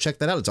you want to go check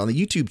that out, it's on the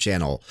YouTube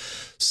channel.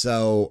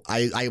 So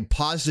I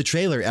paused the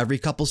trailer every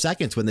couple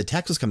seconds when the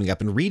text was coming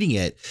up and reading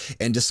it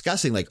and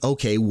discussing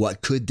okay,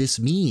 what could this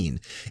mean?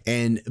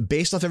 And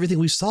based off everything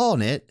we saw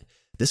in it,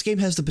 this game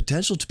has the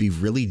potential to be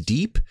really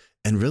deep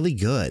and really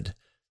good.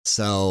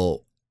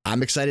 So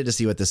I'm excited to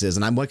see what this is.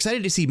 And I'm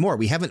excited to see more.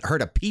 We haven't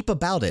heard a peep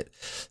about it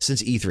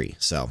since E3.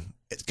 So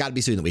it's got to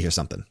be soon that we hear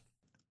something.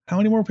 How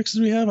many more picks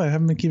do we have? I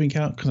haven't been keeping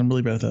count because I'm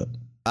really bad at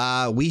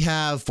that. We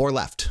have 4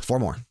 left. 4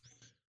 more.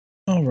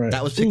 All right.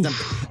 That was pick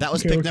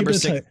number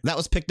 6. That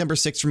was pick number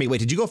 6 for me. Wait,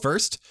 did you go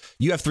first?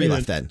 You have 3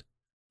 left then.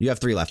 You have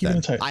 3 left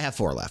then. I have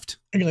 4 left.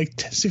 I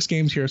got 6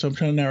 games here, so I'm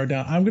trying to narrow it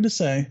down. I'm going to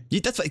say.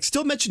 That's like,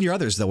 still mention your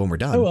others though when we're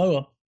done. I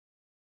will.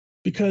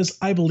 Because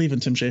I believe in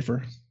Tim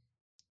Schafer.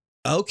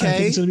 Okay. I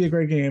think it's going to be a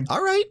great game.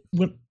 All right. I'm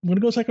going to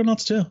go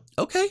Psychonauts 2.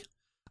 Okay.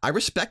 I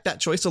respect that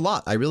choice a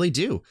lot. I really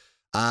do.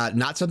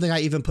 Not something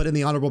I even put in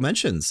the honorable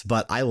mentions,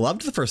 but I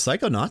loved the first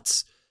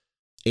Psychonauts.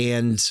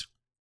 And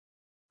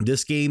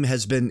this game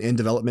has been in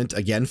development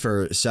again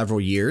for several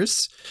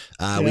years.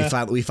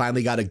 We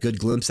finally got a good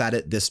glimpse at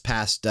it this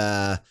past,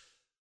 well,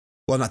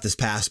 not this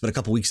past, but a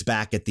couple weeks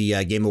back at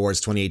the Game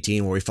Awards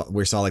 2018, where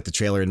we saw the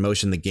trailer in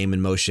motion, the game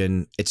in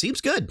motion. It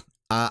seems good.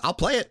 I'll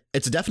play it.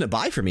 It's a definite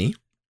buy for me.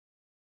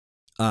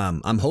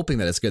 I'm hoping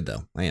that it's good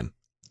though. I am.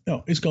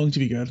 No, it's going to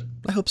be good.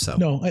 I hope so.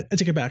 No, I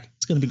take it back.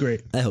 It's going to be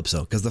great. I hope so,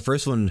 because the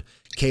first one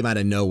came out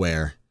of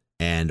nowhere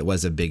and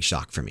was a big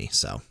shock for me.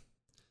 So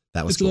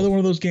that was cool. Another one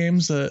of those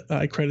games that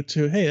I credit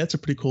to. Hey, that's a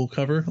pretty cool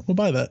cover. We'll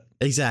buy that.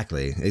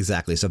 Exactly.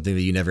 Something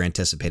that you never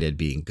anticipated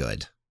being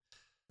good.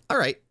 All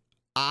right.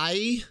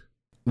 I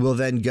will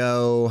then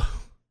go.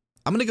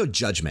 I'm going to go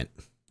Judgment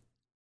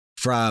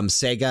from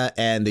Sega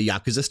and the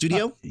Yakuza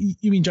studio.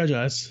 You mean Judge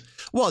Eyes?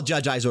 Well,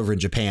 Judge Eyes over in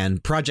Japan.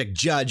 Project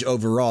Judge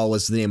overall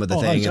was the name of the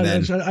thing.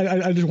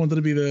 I just wanted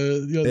to be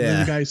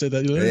the guy who said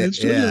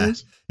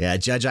that. Yeah.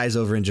 Judge Eyes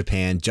over in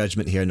Japan.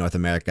 Judgment here in North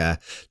America.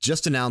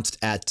 Just announced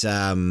at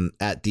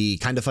the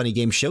Kind of Funny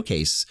Game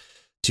Showcase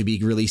to be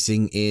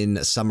releasing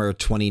in summer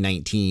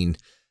 2019.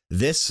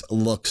 This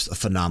looks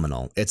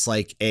phenomenal. It's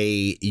like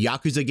a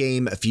Yakuza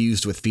game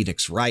fused with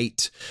Phoenix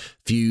Wright,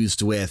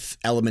 fused with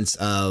elements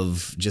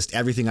of just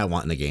everything I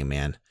want in a game,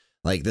 man.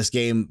 Like this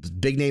game,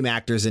 big name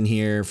actors in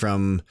here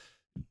from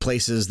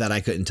places that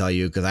I couldn't tell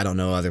you because I don't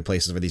know other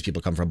places where these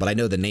people come from, but I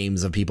know the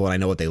names of people and I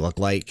know what they look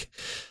like.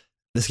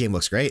 This game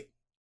looks great.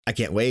 I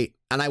can't wait.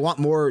 And I want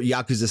more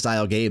Yakuza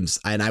style games,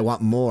 and I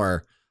want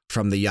more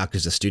from the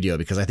Yakuza studio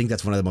because I think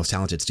that's one of the most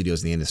talented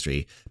studios in the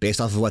industry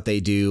based off of what they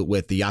do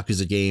with the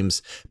Yakuza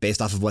games,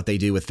 based off of what they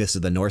do with Fist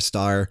of the North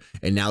Star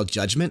and now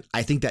Judgment.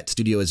 I think that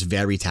studio is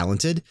very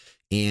talented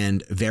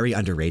and very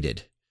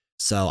underrated.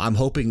 So I'm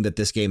hoping that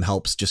this game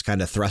helps just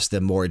kind of thrust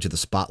them more into the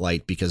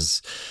spotlight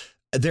because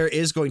there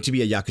is going to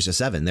be a Yakuza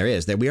 7. There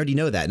is. We already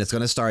know that. And it's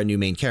going to star a new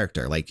main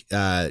character.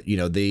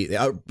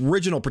 The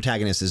original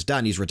protagonist is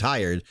done. He's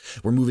retired.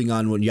 We're moving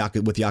on with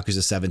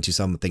Yakuza 7 to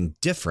something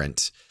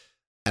different.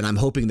 And I'm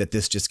hoping that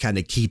this just kind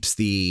of keeps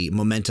the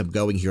momentum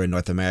going here in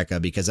North America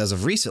because as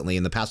of recently,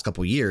 in the past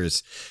couple of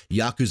years,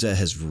 Yakuza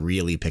has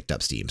really picked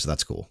up steam. So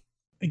that's cool.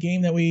 A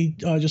game that we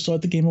just saw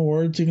at the Game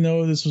Awards, even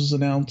though this was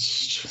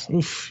announced,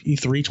 E3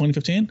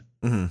 2015.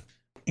 Mm-hmm.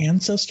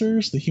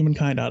 Ancestors, The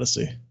Humankind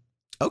Odyssey.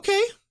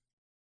 Okay.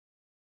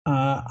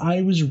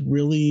 I was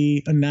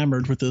really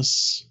enamored with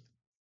this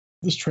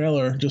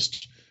trailer,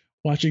 just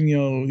watching,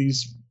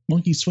 these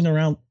monkeys swing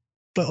around.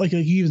 But like you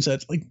even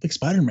said, like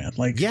Spider-Man.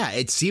 Yeah,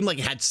 it seemed like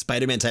it had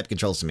Spider-Man type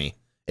controls to me.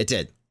 It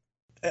did.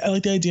 I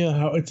like the idea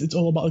how it's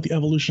all about the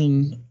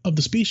evolution of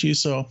the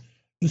species. So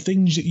the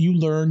things that you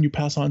learn, you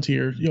pass on to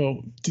your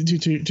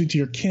to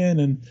your kin,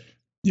 and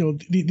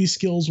these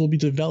skills will be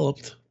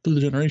developed through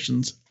the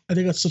generations. I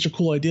think that's such a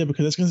cool idea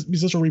because it's going to be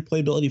such a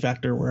replayability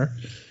factor where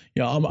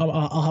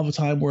I'll have a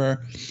time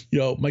where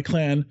my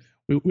clan.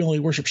 We only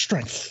worship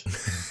strength.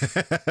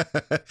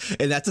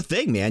 And that's a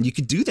thing, man. You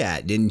could do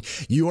that. And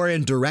you are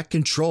in direct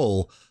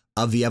control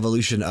of the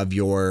evolution of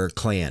your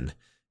clan.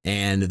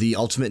 And the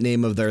ultimate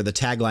name of the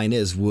tagline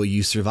is, will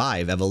you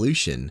survive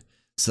evolution?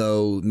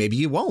 So maybe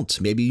you won't.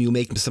 Maybe you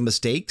make some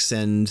mistakes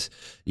and,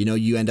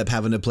 you end up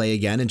having to play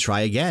again and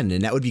try again.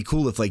 And that would be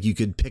cool if like you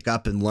could pick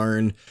up and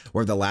learn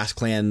where the last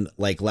clan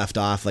like left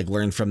off, like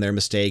learn from their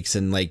mistakes,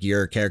 and like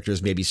your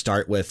characters maybe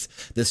start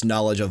with this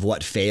knowledge of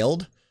what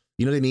failed.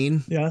 You know what I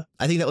mean? Yeah.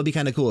 I think that would be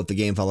kind of cool if the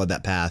game followed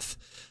that path.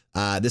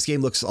 This game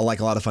looks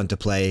like a lot of fun to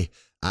play.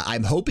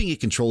 I'm hoping it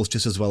controls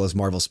just as well as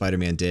Marvel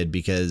Spider-Man did,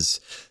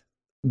 because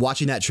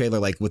watching that trailer,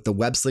 like with the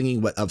web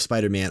slinging of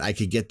Spider-Man, I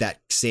could get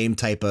that same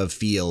type of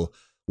feel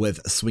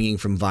with swinging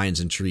from vines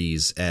and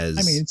trees as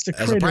it's the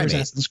creator of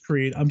Assassin's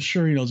Creed. I'm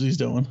sure he knows what he's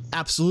doing.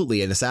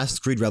 Absolutely. And Assassin's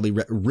Creed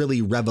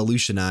really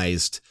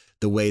revolutionized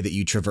the way that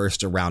you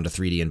traversed around a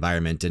 3D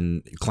environment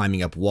and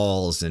climbing up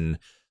walls and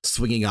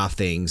swinging off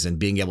things and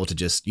being able to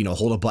just,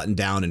 hold a button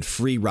down and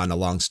free run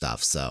along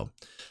stuff. So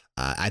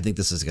I think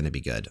this is going to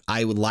be good.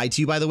 I would lie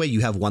to you, by the way.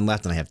 You have one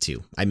left and I have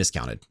two. I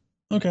miscounted.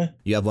 Okay.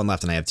 You have one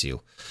left and I have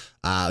two.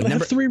 I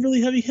have three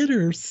really heavy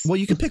hitters. Well,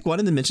 you can pick one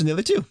and then mention the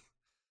other two.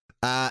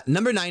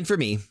 Number 9 for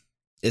me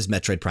is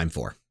Metroid Prime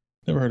 4.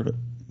 Never heard of it.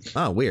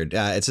 Oh, weird.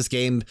 It's this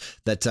game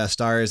that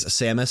stars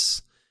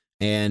Samus,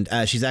 and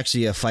she's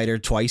actually a fighter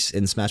twice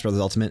in Smash Bros.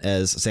 Ultimate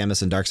as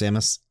Samus and Dark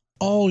Samus.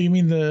 Oh, you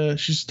mean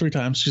she's 3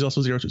 times. She's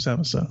also 0 to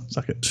Samus, so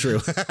suck it.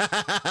 True.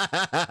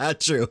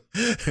 True.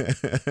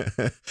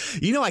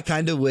 I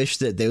kind of wish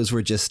that those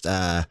were just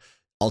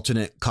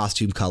alternate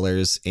costume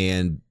colors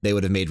and they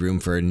would have made room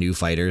for new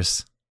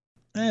fighters.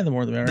 The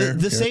more the merrier.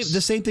 The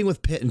same thing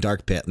with Pit and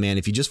Dark Pit, man.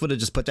 If you just would have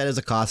just put that as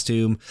a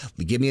costume,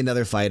 give me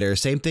another fighter.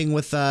 Same thing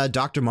with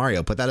Dr.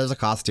 Mario. Put that as a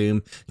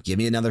costume. Give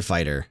me another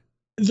fighter.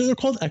 They're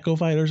called Echo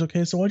Fighters,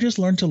 okay? So I just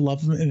learned to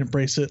love them and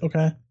embrace it,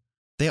 okay?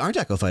 They aren't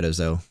Echo Fighters,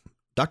 though.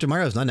 Dr.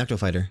 Mario's not an Echo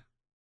Fighter.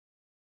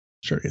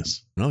 Sure he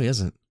is. No, he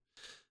isn't.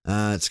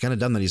 It's kind of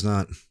dumb that he's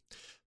not.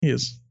 He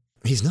is.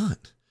 He's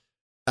not.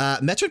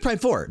 Metroid Prime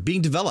 4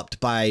 being developed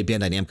by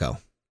Bandai Namco.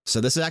 So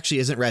this actually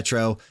isn't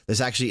retro. This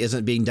actually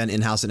isn't being done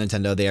in-house at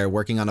Nintendo. They are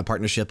working on a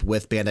partnership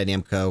with Bandai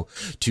Namco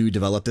to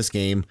develop this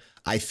game.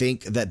 I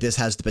think that this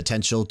has the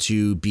potential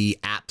to be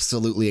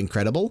absolutely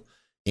incredible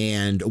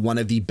and one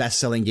of the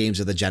best-selling games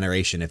of the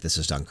generation if this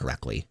is done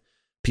correctly.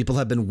 People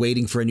have been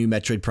waiting for a new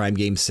Metroid Prime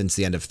game since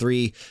the end of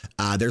 3.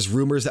 There's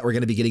rumors that we're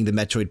going to be getting the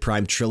Metroid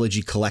Prime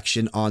Trilogy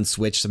Collection on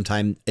Switch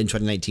sometime in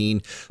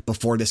 2019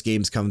 before this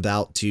game's comes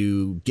out,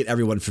 to get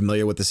everyone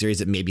familiar with the series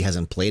that maybe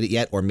hasn't played it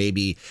yet or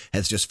maybe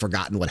has just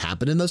forgotten what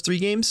happened in those 3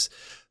 games.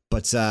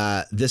 But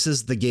this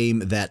is the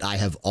game that I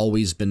have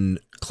always been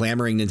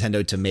clamoring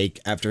Nintendo to make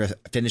after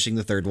finishing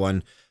the 3rd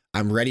one.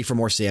 I'm ready for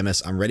more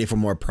Samus. I'm ready for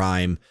more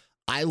Prime.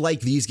 I like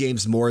these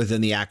games more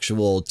than the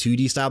actual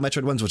 2D style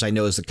Metroid ones, which I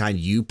know is the kind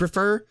you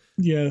prefer.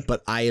 Yeah.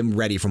 But I am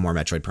ready for more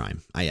Metroid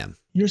Prime. I am.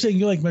 You're saying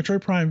you like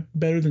Metroid Prime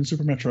better than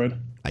Super Metroid?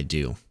 I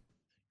do.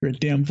 You're a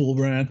damn fool,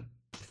 Brian.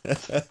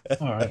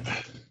 All right.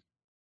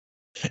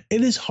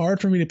 It is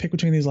hard for me to pick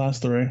between these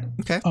last 3.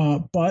 Okay.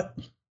 But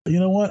you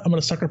know what? I'm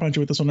going to sucker punch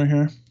you with this one right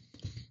here.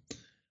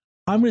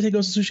 I'm going to take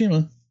Ghost of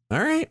Tsushima. All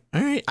right.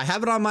 I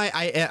have it on my.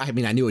 I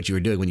mean, I knew what you were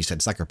doing when you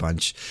said sucker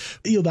punch.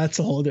 That's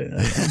the whole day.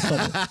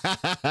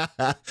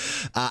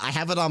 I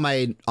have it on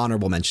my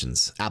honorable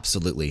mentions.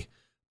 Absolutely.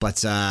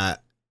 But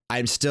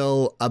I'm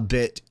still a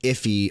bit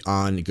iffy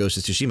on Ghost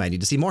of Tsushima. I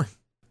need to see more.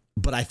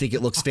 But I think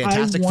it looks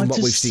fantastic from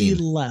what we've seen.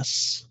 I want to see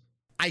less.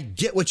 I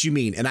get what you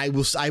mean. And I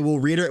will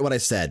reiterate what I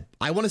said.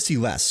 I want to see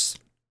less.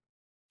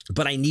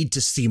 But I need to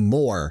see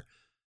more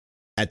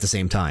at the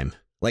same time.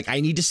 Like,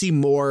 I need to see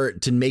more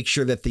to make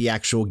sure that the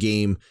actual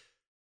game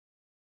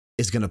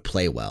is going to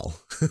play well.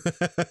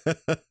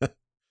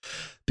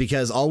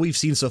 Because all we've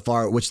seen so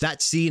far, which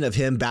that scene of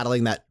him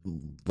battling that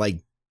like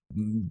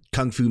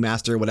Kung Fu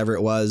master, whatever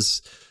it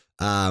was,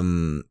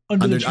 under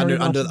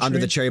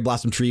the cherry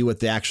blossom tree with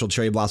the actual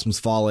cherry blossoms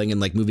falling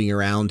and like moving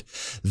around,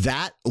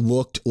 that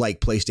looked like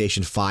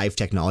PlayStation 5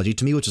 technology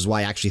to me, which is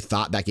why I actually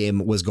thought that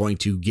game was going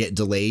to get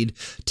delayed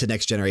to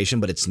next generation,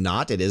 but it's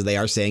not. They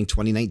are saying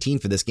 2019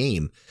 for this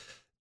game.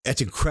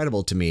 It's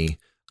incredible to me.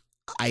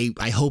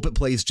 I hope it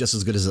plays just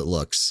as good as it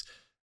looks.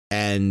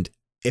 And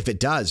if it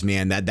does,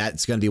 man,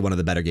 that's going to be one of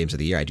the better games of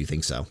the year. I do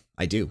think so.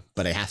 I do.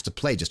 But it has to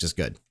play just as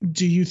good.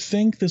 Do you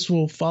think this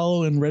will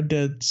follow in Red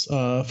Dead's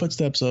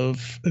footsteps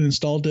of an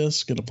install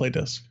disc and a play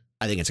disc?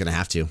 I think it's going to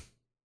have to.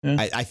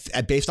 Yeah.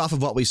 I based off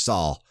of what we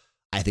saw,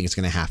 I think it's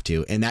going to have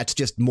to. And that's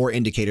just more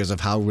indicators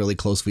of how really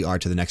close we are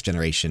to the next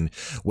generation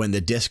when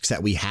the discs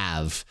that we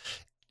have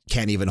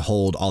can't even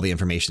hold all the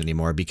information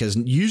anymore, because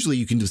usually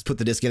you can just put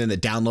the disc in and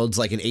it downloads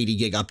like an 80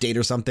 gig update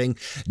or something.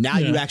 Now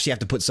you actually have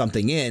to put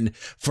something in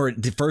for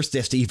the first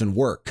disc to even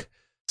work.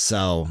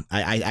 So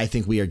I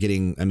think we are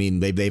getting, I mean,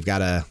 they've got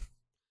to,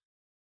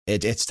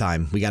 it's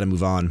time. We got to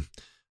move on.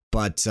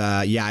 But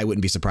yeah, I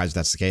wouldn't be surprised if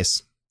that's the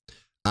case.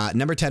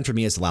 Number 10 for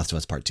me is The Last of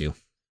Us Part 2.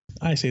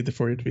 I saved it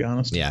for you, to be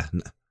honest. Yeah.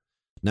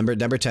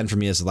 Number 10 for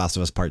me is The Last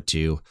of Us Part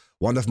 2.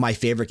 One of my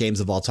favorite games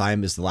of all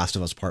time is The Last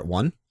of Us Part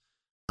 1.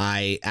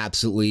 I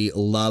absolutely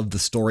love the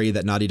story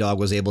that Naughty Dog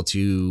was able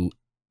to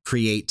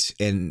create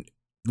and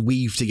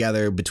weave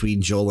together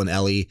between Joel and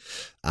Ellie.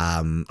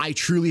 I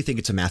truly think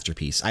it's a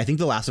masterpiece. I think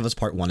The Last of Us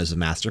Part 1 is a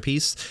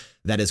masterpiece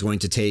that is going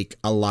to take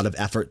a lot of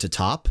effort to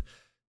top.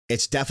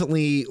 It's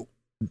definitely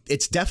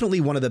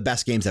one of the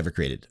best games ever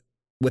created.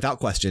 Without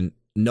question,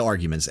 no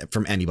arguments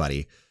from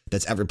anybody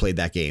that's ever played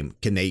that game.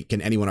 Can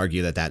anyone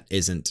argue that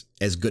isn't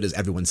as good as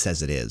everyone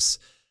says it is?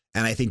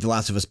 And I think The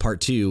Last of Us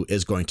Part 2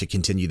 is going to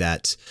continue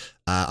that.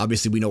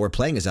 Obviously, we know we're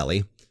playing as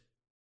Ellie.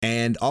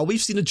 And all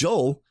we've seen of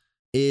Joel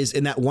is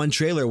in that one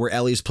trailer where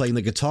Ellie's playing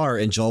the guitar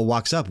and Joel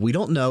walks up. We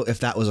don't know if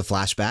that was a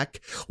flashback.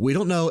 We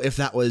don't know if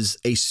that was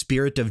a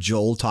spirit of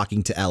Joel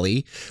talking to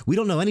Ellie. We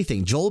don't know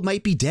anything. Joel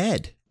might be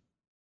dead.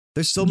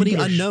 There's so many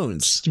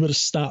unknowns. You better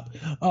stop.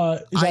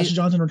 Is Ashley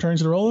Johnson returning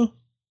to the role, though?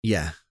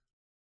 Yeah.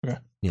 Okay.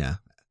 Yeah.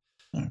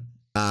 All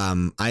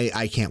right.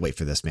 I can't wait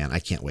for this, man. I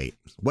can't wait.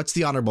 What's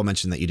the honorable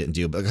mention that you didn't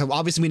do? Because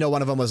obviously we know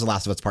one of them was The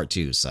Last of Us Part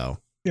 2, so.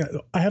 Yeah,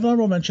 I have an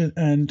honorable mention,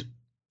 and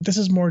this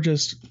is more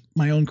just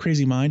my own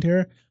crazy mind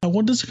here. I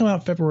want this to come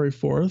out February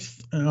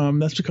 4th.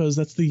 That's because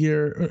that's the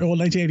year,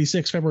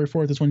 1986, February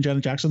 4th is when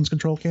Janet Jackson's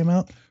Control came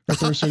out, her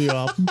first studio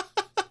album.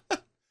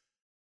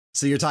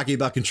 So you're talking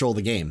about Control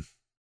the game.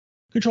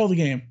 Control the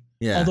game.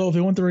 Yeah. Although if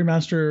they want to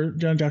remaster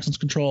Janet Jackson's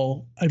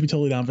Control, I'd be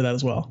totally down for that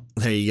as well.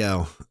 There you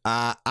go.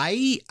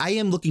 I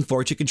am looking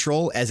forward to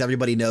Control. As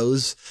everybody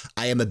knows,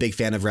 I am a big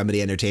fan of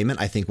Remedy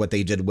Entertainment. I think what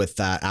they did with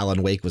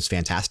Alan Wake was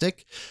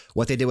fantastic.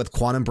 What they did with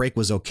Quantum Break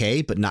was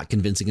okay, but not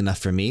convincing enough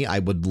for me. I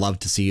would love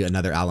to see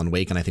another Alan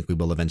Wake, and I think we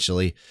will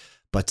eventually.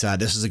 But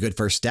this is a good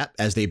first step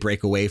as they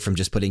break away from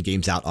just putting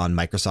games out on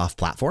Microsoft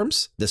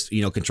platforms. This,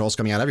 Control's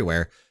coming out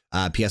everywhere.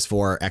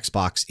 PS4,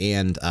 Xbox,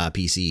 and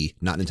PC,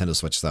 not Nintendo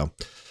Switch, though.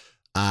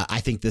 I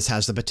think this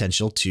has the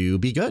potential to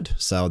be good.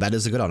 So that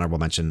is a good honorable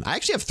mention. I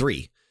actually have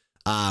 3.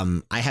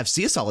 I have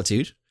Sea of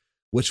Solitude,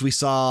 which we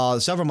saw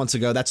several months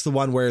ago. That's the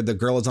one where the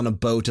girl is on a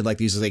boat and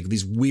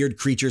these weird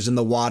creatures in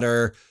the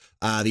water,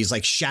 these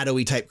like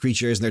shadowy type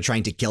creatures, and they're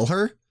trying to kill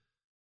her.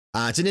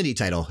 It's an indie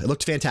title. It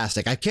looked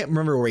fantastic. I can't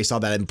remember where we saw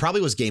that. It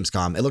probably was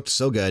Gamescom. It looked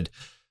so good.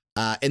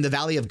 In the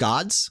Valley of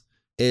Gods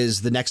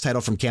is the next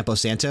title from Campo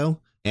Santo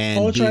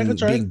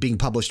and being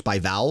published by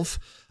Valve.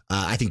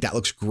 I think that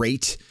looks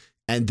great.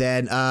 And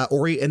then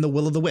Ori and the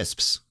Will of the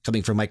Wisps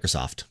coming from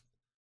Microsoft,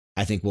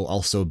 I think will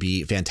also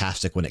be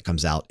fantastic when it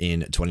comes out in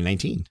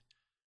 2019.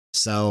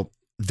 So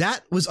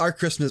that was our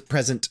Christmas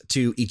present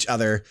to each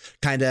other,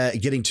 kind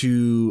of getting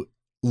to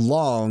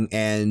long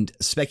and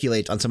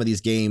speculate on some of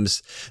these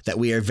games that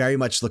we are very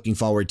much looking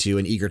forward to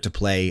and eager to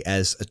play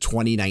as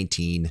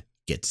 2019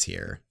 gets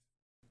here.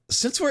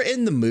 Since we're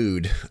in the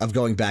mood of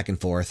going back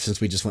and forth,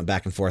 since we just went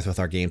back and forth with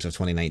our games of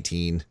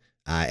 2019,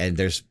 and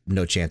there's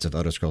no chance of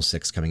Elder Scrolls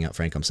 6 coming out,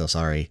 Frank. I'm so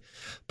sorry.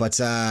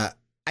 But I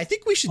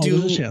think we should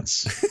do a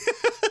chance.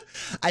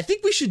 I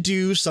think we should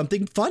do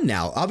something fun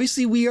now.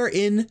 Obviously, we are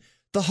in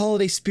the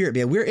holiday spirit,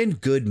 man. We're in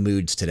good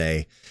moods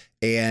today.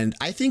 And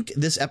I think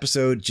this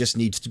episode just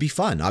needs to be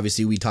fun.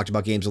 Obviously, we talked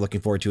about games we're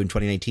looking forward to in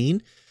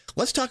 2019.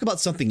 Let's talk about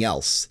something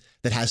else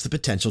that has the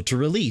potential to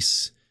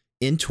release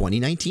in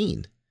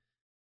 2019.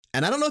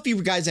 And I don't know if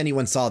you guys,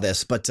 anyone saw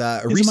this, but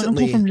recently. Is my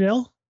uncle from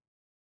jail?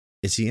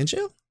 Is he in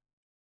jail?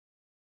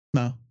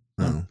 No.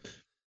 Oh.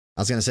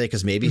 I was going to say,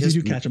 because maybe if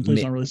you do catch him,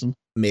 please don't release him.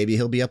 Maybe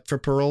he'll be up for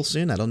parole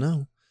soon. I don't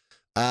know.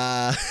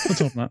 Let's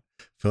hope not.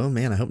 Oh,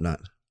 man, I hope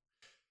not.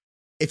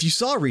 If you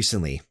saw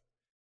recently,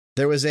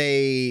 there was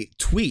a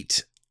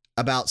tweet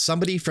about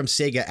somebody from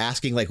Sega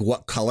asking like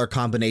what color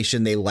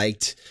combination they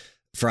liked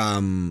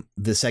from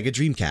the Sega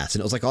Dreamcast. And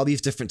it was like all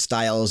these different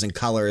styles and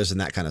colors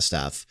and that kind of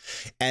stuff.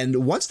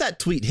 And once that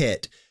tweet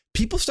hit,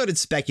 people started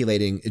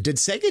speculating, did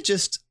Sega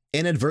just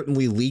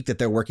inadvertently leak that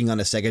they're working on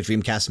a Sega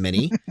Dreamcast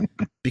Mini?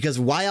 Because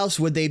why else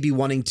would they be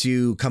wanting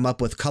to come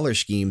up with color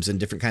schemes and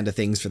different kind of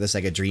things for the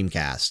Sega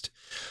Dreamcast?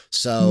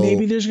 So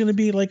maybe there's going to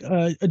be like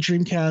a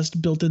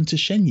Dreamcast built into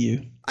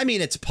Shenmue. I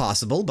mean, it's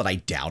possible, but I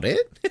doubt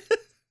it.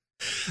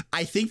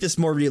 I think this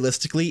more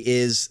realistically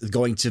is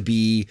going to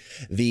be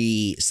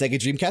the Sega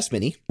Dreamcast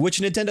Mini, which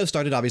Nintendo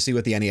started obviously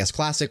with the NES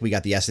Classic. We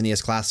got the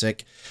SNES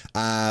Classic.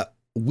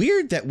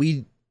 Weird that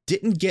we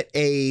didn't get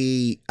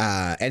a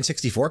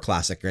N64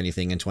 Classic or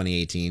anything in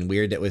 2018.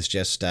 Weird it was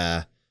just,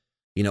 or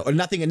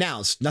nothing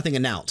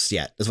announced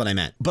yet is what I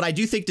meant. But I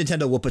do think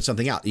Nintendo will put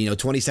something out.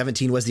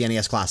 2017 was the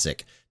NES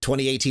Classic.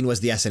 2018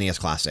 was the SNES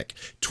Classic.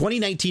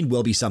 2019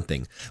 will be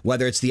something,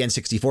 whether it's the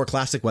N64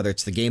 Classic, whether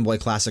it's the Game Boy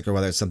Classic, or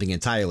whether it's something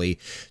entirely.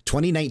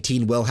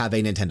 2019 will have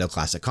a Nintendo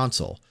Classic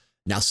console.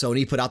 Now,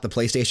 Sony put out the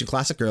PlayStation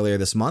Classic earlier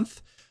this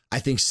month. I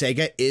think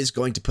Sega is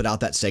going to put out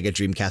that Sega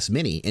Dreamcast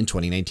Mini in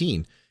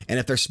 2019. And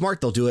if they're smart,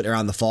 they'll do it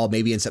around the fall,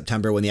 maybe in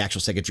September when the actual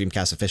Sega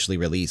Dreamcast officially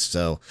released.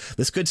 So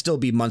this could still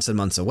be months and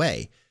months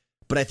away.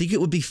 But I think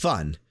it would be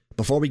fun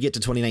before we get to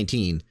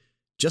 2019,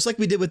 just like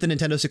we did with the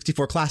Nintendo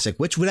 64 Classic,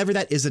 which whenever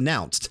that is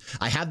announced,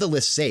 I have the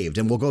list saved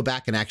and we'll go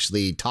back and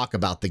actually talk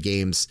about the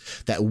games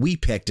that we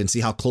picked and see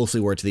how closely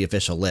we're to the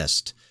official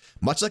list.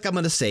 Much like I'm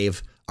going to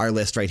save our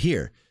list right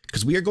here,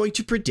 because we are going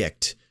to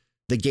predict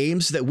the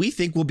games that we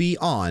think will be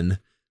on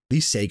the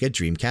Sega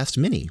Dreamcast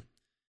Mini.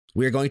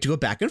 We are going to go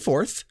back and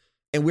forth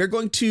and we're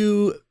going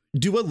to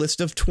do a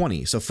list of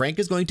 20. So Frank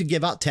is going to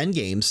give out 10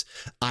 games.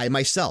 I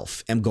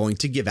myself am going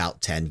to give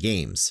out 10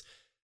 games.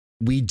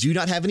 We do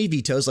not have any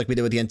vetoes like we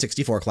did with the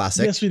N64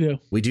 Classic. Yes, we do.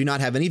 We do not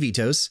have any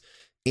vetoes.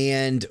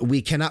 And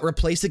we cannot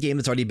replace a game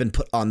that's already been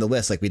put on the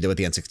list like we did with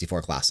the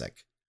N64 Classic.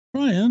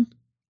 Ryan,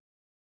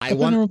 I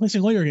want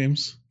replacing all your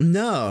games.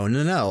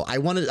 No. I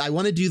want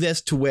to do this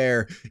to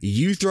where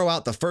you throw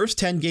out the first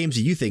 10 games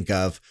you think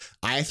of.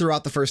 I throw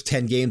out the first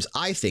 10 games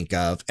I think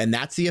of. And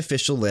that's the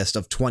official list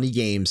of 20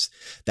 games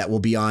that will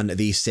be on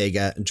the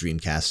Sega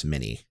Dreamcast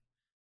Mini.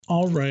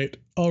 All right.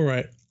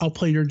 I'll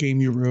play your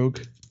game, you rogue.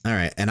 All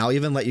right. And I'll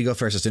even let you go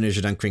first as soon as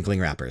you're done crinkling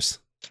wrappers.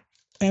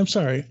 I'm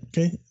sorry.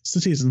 Okay. It's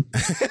the season.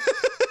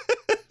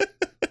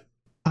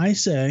 I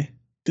say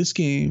this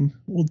game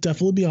will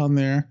definitely be on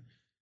there.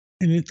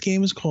 And its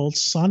game is called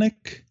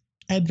Sonic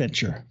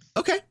Adventure.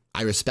 Okay.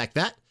 I respect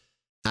that.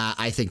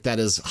 I think that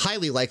is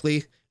highly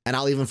likely. And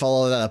I'll even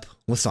follow that up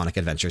with Sonic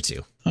Adventure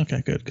 2.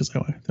 Okay, good. Because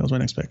that was my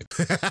next pick.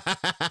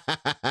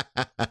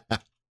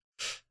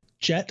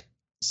 Jet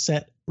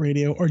Set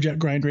Radio or Jet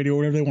Grind Radio,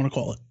 whatever they want to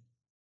call it.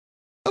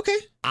 Okay.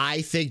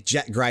 I think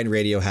Jet Grind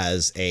Radio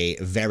has a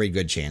very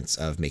good chance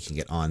of making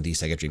it on the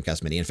Sega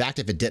Dreamcast Mini. In fact,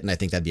 if it didn't, I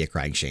think that'd be a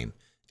crying shame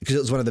because it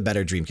was one of the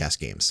better Dreamcast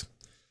games.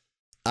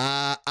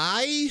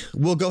 I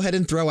will go ahead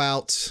and throw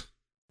out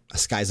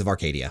Skies of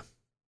Arcadia.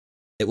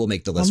 It will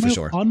make the list for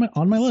sure.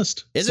 On my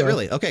list. Is it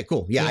really? Okay,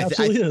 cool. Yeah, it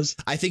absolutely is.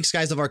 I think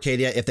Skies of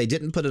Arcadia, if they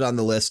didn't put it on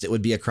the list, it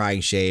would be a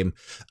crying shame.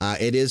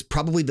 It is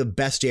probably the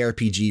best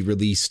JRPG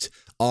released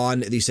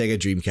on the Sega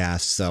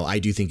Dreamcast, so I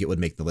do think it would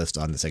make the list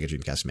on the Sega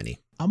Dreamcast Mini.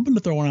 I'm going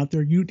to throw one out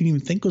there you didn't even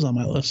think was on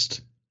my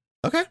list.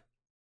 Okay.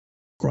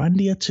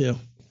 Grandia 2.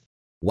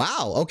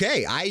 Wow.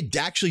 Okay. I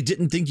actually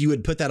didn't think you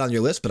would put that on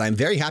your list, but I'm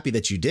very happy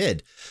that you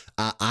did.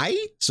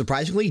 I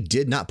surprisingly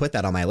did not put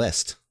that on my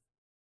list.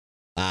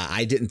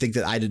 I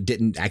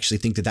didn't actually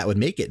think that would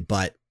make it,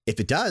 but if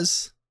it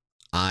does,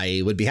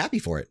 I would be happy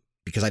for it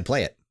because I'd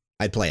play it.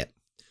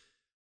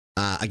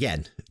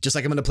 Again, just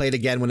like I'm going to play it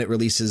again when it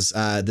releases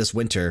this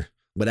winter,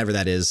 whatever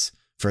that is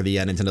for the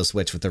Nintendo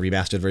Switch with the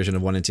remastered version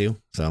of 1 and 2.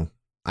 So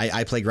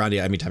I play Grandia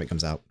every time it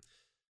comes out.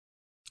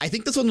 I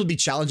think this one will be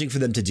challenging for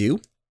them to do,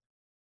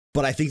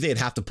 but I think they'd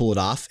have to pull it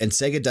off. And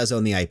Sega does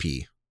own the IP.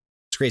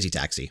 It's Crazy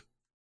Taxi.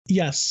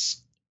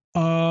 Yes.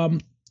 Do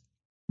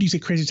you say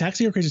Crazy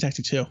Taxi or Crazy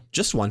Taxi 2?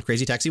 Just one.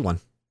 Crazy Taxi 1.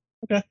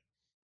 Okay.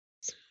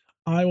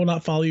 I will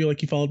not follow you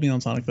like you followed me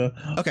on Sonic, though.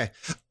 Okay.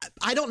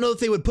 I don't know if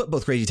they would put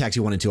both Crazy Taxi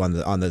 1 and 2 on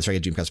the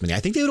Sega Dreamcast Mini. I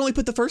think they would only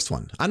put the first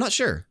one. I'm not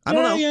sure. I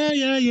don't know.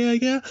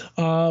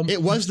 Yeah.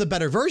 It was the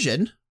better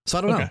version, so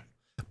I don't know.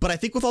 But I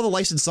think with all the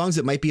licensed songs,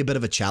 it might be a bit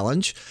of a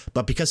challenge.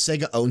 But because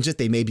Sega owns it,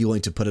 they may be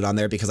willing to put it on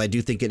there because I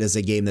do think it is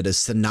a game that is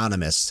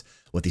synonymous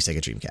with the Sega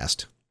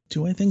Dreamcast.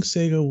 Do I think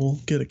Sega will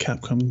get a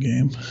Capcom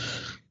game?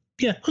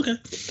 Yeah, okay.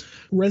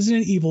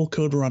 Resident Evil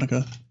Code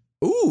Veronica.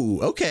 Ooh,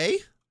 okay.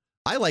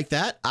 I like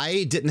that.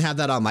 I didn't have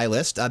that on my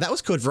list. That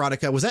was Code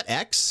Veronica. Was that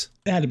X?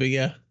 It had to be,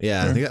 yeah.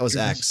 Yeah, I think that was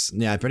X.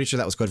 Yeah, I'm pretty sure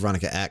that was Code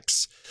Veronica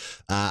X.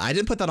 I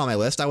didn't put that on my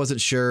list. I wasn't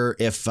sure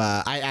if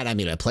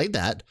I played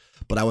that,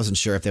 but I wasn't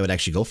sure if they would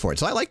actually go for it.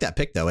 So I like that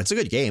pick, though. It's a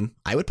good game.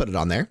 I would put it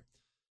on there.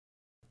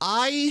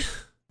 I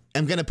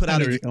am going to put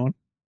out. I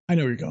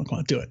know where you're going. Come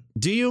on, do it.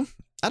 Do you?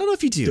 I don't know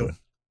if you do.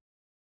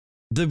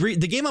 Do it.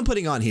 The game I'm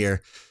putting on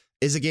here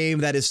is a game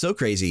that is so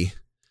crazy,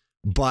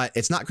 but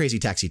it's not Crazy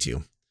Taxi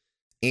 2.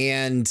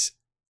 And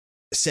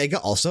Sega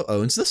also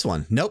owns this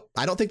one. Nope.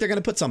 I don't think they're going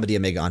to put somebody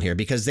Amiga on here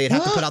because they'd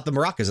have to put out the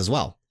maracas as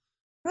well.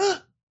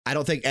 I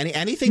don't think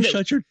anything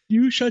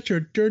you shut your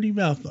dirty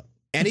mouth up.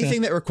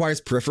 Anything that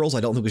requires peripherals,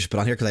 I don't think we should put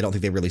on here because I don't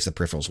think they release the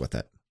peripherals with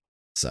it.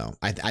 So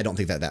I don't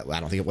think I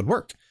don't think it would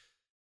work.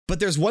 But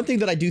there's one thing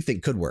that I do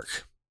think could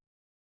work,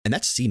 and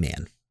that's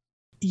Seaman.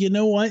 You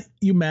know what,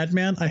 you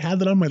madman? I had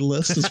that on my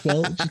list as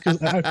well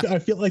because I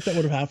feel like that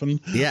would have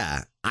happened.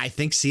 Yeah, I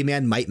think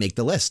Seaman might make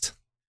the list.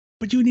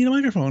 But you need a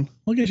microphone.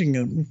 Look at you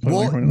can get.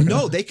 Well,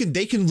 no, they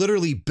can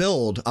literally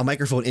build a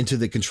microphone into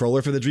the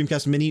controller for the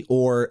Dreamcast Mini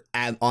or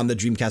on the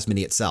Dreamcast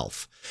Mini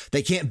itself.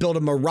 They can't build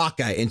a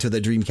maraca into the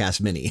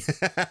Dreamcast Mini.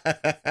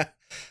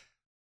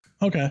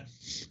 Okay.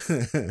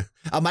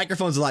 A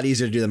microphone's a lot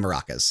easier to do than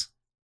maracas.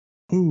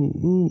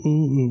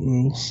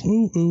 Ooh.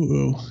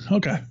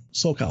 Okay.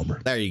 Soul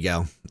Calibur. There you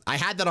go. I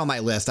had that on my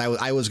list.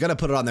 I was going to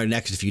put it on there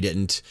next if you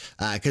didn't,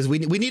 because we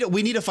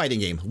need a fighting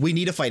game. We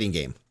need a fighting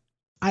game.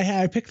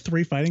 I picked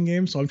 3 fighting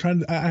games, so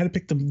I had to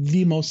pick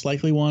the most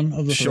likely one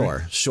of the 3.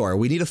 Sure.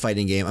 We need a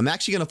fighting game. I'm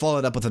actually going to follow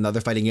it up with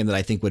another fighting game that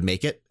I think would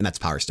make it, and that's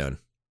Power Stone.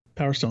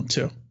 Power Stone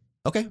 2.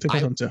 Okay. Power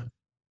Stone 2.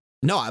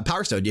 No,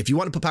 Power Stone. If you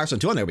want to put Power Stone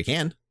 2 on there, we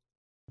can.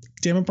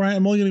 Damn it, Brian.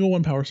 I'm only going to go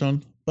 1 Power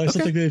Stone. But I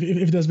still think that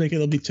if it does make it,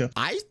 it'll be 2.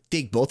 I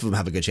think both of them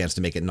have a good chance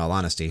to make it, in all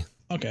honesty.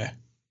 Okay.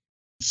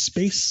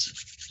 Space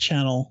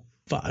Channel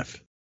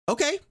 5.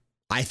 Okay.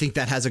 I think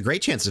that has a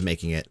great chance of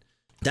making it.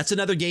 That's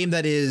another game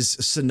that is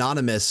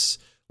synonymous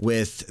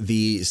with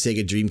the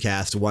Sega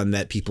Dreamcast, one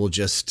that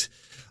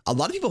a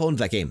lot of people owned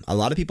that game. A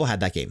lot of people had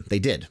that game. They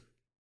did.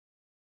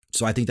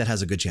 So I think that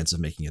has a good chance of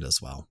making it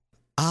as well.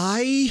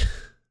 I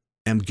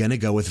am going to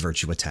go with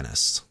Virtua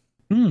Tennis,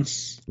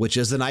 which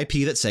is an IP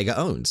that Sega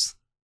owns.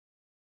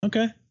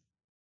 Okay.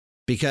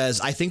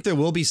 Because I think there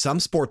will be some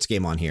sports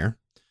game on here.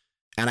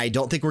 And I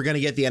don't think we're going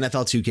to get the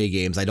NFL 2K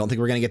games. I don't think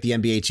we're going to get the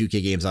NBA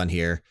 2K games on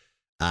here.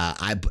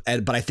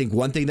 But I think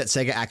one thing that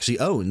Sega actually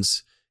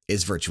owns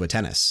is Virtua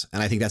Tennis.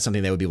 And I think that's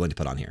something they would be willing to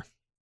put on here.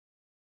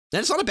 And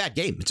it's not a bad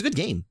game. It's a good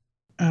game.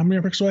 How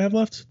many picks do I have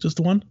left? Just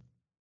the one?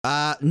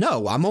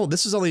 No, I'm old.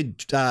 This is only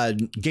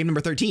game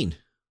number 13.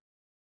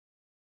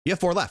 You have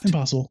 4 left.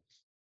 Impossible.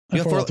 You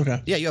have 4 left.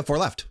 Okay. Yeah, you have 4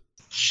 left.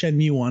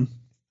 Shenmue 1.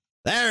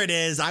 There it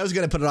is. I was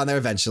going to put it on there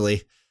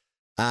eventually.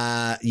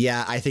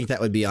 Yeah, I think that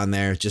would be on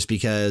there just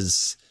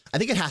because I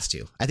think it has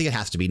to. I think it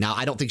has to be. Now,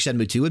 I don't think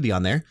Shenmue 2 would be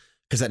on there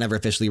because that never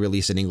officially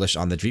released in English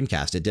on the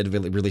Dreamcast. It did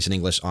release in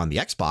English on the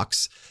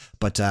Xbox,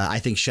 but I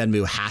think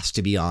Shenmue has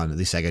to be on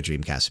the Sega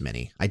Dreamcast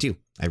Mini. I do.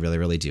 I really,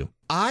 really do.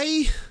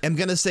 I am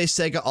going to say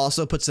Sega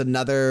also puts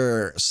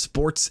another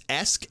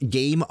sports-esque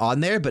game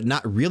on there, but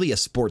not really a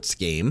sports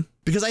game,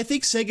 because I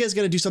think Sega is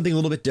going to do something a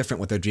little bit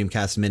different with their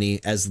Dreamcast Mini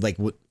as like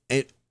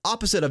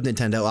opposite of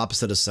Nintendo,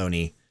 opposite of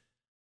Sony.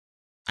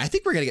 I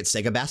think we're going to get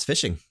Sega Bass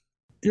Fishing.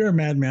 You're a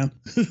madman.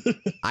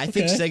 I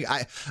think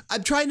Sega.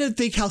 I'm trying to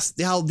think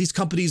how these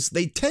companies,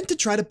 they tend to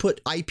try to put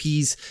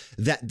IPs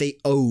that they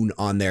own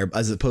on there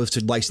as opposed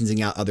to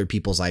licensing out other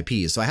people's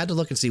IPs. So I had to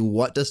look and see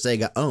what does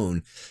Sega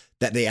own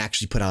that they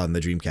actually put out on the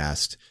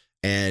Dreamcast.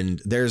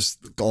 And there's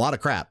a lot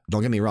of crap,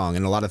 don't get me wrong,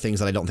 and a lot of things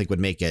that I don't think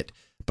would make it.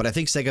 But I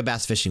think Sega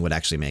Bass Fishing would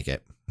actually make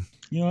it.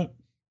 You know what?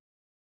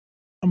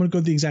 I'm going to go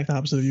the exact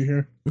opposite of you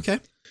here. Okay.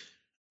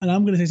 And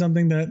I'm going to say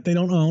something that they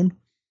don't own.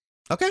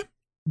 Okay.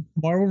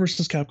 Marvel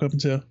vs.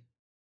 Capcom 2.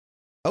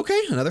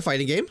 Okay, another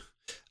fighting game.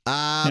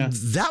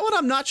 That one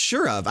I'm not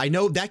sure of. I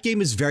know that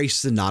game is very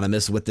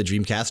synonymous with the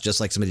Dreamcast, just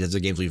like some of the other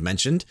games we've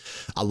mentioned.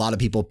 A lot of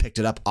people picked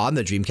it up on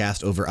the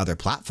Dreamcast over other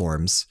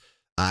platforms.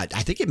 I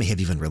think it may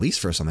have even released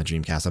first on the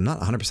Dreamcast. I'm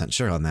not 100%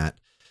 sure on that.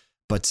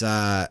 But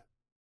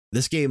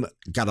this game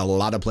got a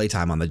lot of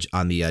playtime on the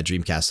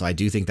Dreamcast, so I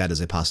do think that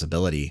is a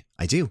possibility.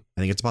 I do.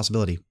 I think it's a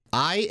possibility.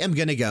 I am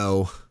going to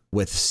go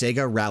with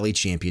Sega Rally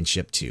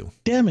Championship 2.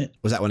 Damn it.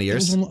 Was that one of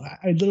yours?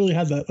 I literally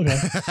had that. Okay.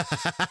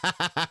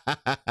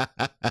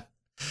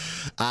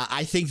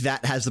 I think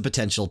that has the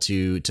potential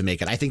to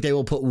make it. I think they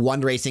will put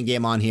one racing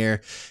game on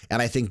here,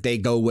 and I think they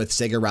go with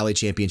Sega Rally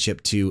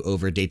Championship 2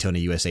 over Daytona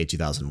USA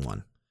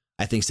 2001.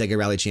 I think Sega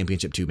Rally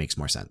Championship 2 makes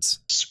more sense.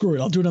 Screw it.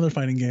 I'll do another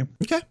fighting game.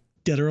 Okay.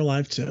 Dead or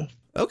Alive 2.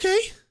 Okay.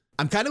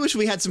 I'm kind of wish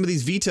we had some of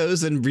these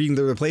vetoes and reading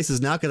the replaces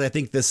now, because I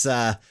think this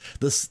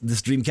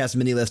Dreamcast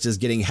mini list is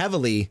getting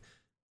heavily,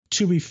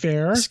 to be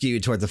fair,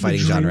 skewed toward the fighting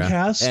genre.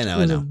 I know.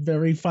 Was a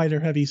very fighter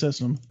heavy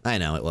system. I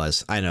know it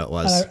was. And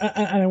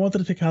I wanted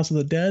to pick House of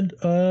the Dead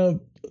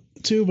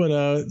too,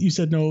 but you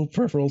said no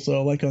peripheral,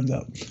 so light guns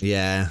out.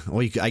 Yeah.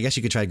 Well, I guess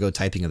you could try to go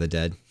Typing of the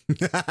Dead.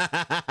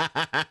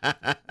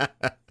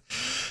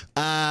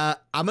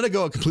 I'm going to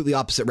go a completely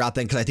opposite route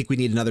then, because I think we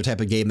need another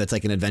type of game that's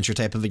like an adventure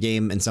type of a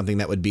game and something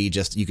that would be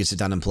just you could sit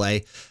down and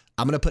play.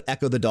 I'm going to put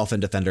Echo the Dolphin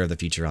Defender of the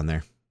Future on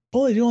there.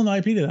 Oh, they do own the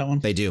IP to that one.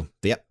 They do.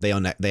 Yep. They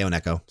own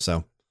Echo. So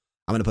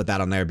I'm going to put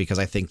that on there because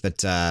I think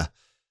that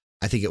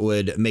I think it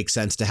would make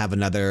sense to have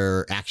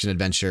another action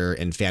adventure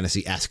and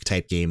fantasy-esque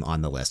type game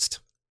on the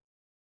list.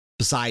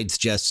 Besides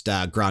just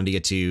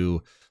Grandia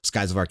 2,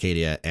 Skies of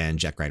Arcadia, and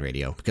Jet Grind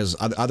Radio. Because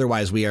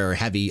otherwise we are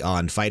heavy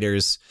on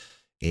fighters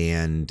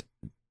and,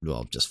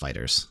 well, just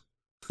fighters.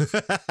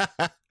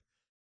 To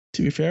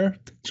be fair,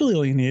 that's really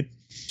all you need.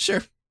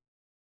 Sure.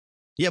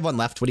 You have one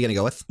left. What are you going to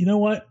go with? You know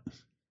what?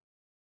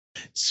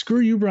 Screw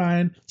you,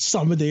 Brian.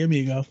 Samba de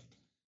Amigo.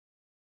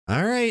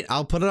 All right.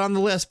 I'll put it on the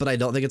list, but I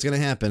don't think it's going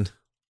to happen.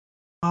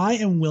 I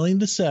am willing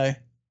to say,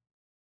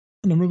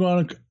 and I'm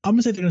going to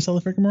say they're going to sell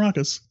the freaking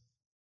maracas.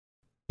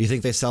 You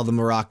think they sell the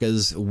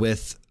maracas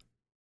with...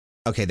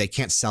 Okay, they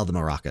can't sell the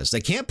maracas.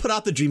 They can't put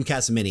out the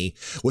Dreamcast Mini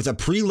with a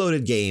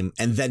preloaded game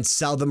and then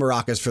sell the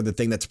maracas for the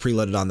thing that's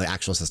preloaded on the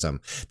actual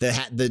system.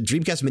 The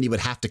Dreamcast Mini would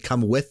have to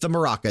come with the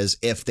maracas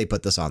if they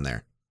put this on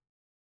there.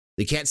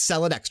 They can't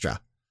sell it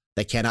extra.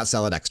 They cannot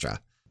sell it extra.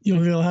 You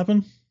don't think that'll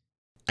happen?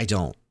 I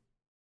don't.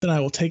 Then I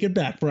will take it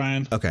back,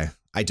 Brian. Okay,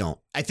 I don't.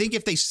 I think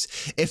if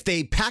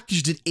they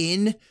packaged it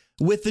in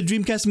with the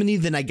Dreamcast Mini,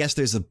 then I guess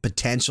there's a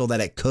potential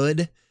that it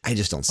could. I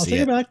just don't see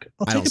it. I'll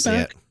take it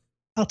back.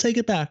 I'll take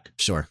it back.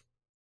 Sure.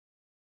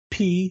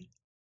 PSO.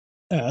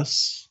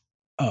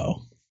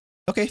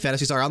 Okay,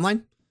 Phantasy Star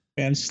Online?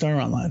 Phantasy Star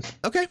Online.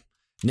 Okay.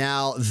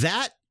 Now,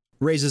 that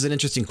raises an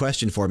interesting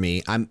question for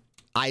me. I'm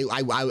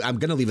going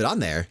to leave it on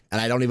there,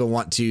 and I don't even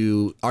want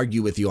to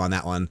argue with you on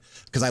that one,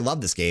 because I love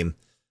this game.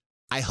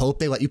 I hope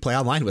they let you play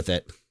online with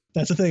it.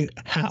 That's the thing.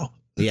 How?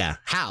 Yeah,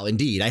 how,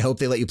 indeed. I hope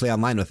they let you play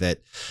online with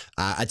it.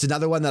 It's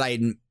another one that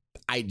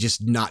I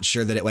just not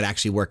sure that it would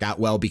actually work out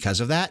well because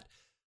of that,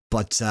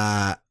 but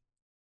I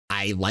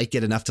like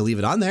it enough to leave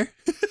it on there.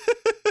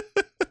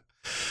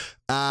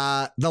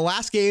 The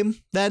last game,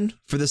 then,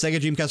 for the Sega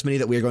Dreamcast Mini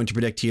that we are going to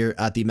predict here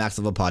at the Max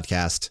Level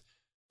Podcast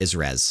is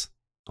Rez.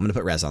 I'm going to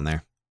put Rez on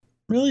there.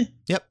 Really?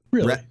 Yep.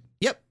 Really?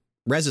 Yep.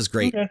 Rez is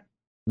great. Okay.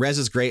 Rez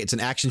is great. It's an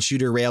action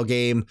shooter rail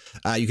game.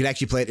 You can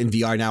actually play it in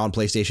VR now on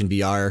PlayStation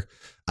VR.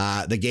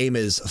 The game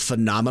is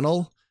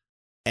phenomenal,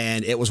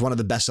 and it was one of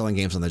the best-selling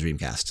games on the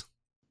Dreamcast.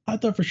 I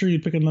thought for sure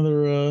you'd pick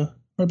another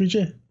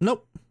RPG.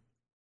 Nope.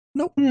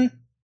 All right.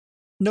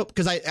 Nope,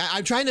 because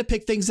I'm trying to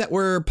pick things that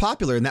were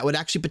popular and that would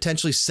actually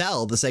potentially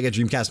sell the Sega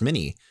Dreamcast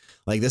Mini.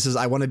 Like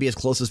I want to be as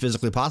close as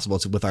physically possible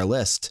with our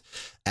list.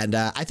 And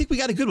I think we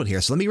got a good one here.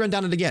 So let me run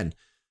down it again.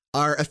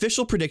 Our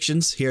official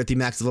predictions here at the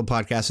Max Level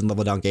Podcast and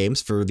Level Down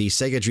Games for the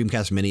Sega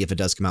Dreamcast Mini, if it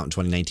does come out in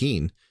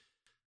 2019.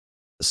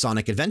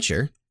 Sonic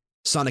Adventure,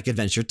 Sonic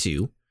Adventure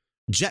 2,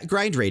 Jet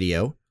Grind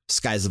Radio,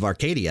 Skies of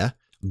Arcadia,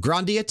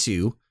 Grandia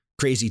 2,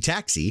 Crazy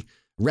Taxi,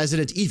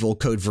 Resident Evil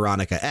Code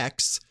Veronica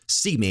X,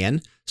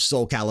 Seaman,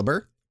 Soul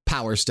Calibur,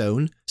 Power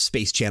Stone,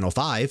 Space Channel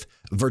 5,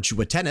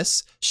 Virtua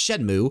Tennis,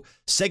 Shenmue,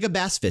 Sega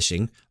Bass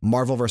Fishing,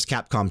 Marvel vs.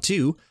 Capcom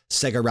 2,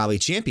 Sega Rally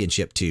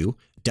Championship 2,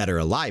 Dead or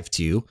Alive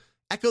 2,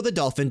 Echo the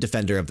Dolphin,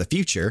 Defender of the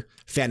Future,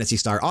 Phantasy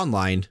Star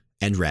Online,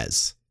 and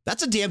Rez.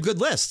 That's a damn good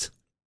list.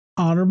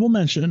 Honorable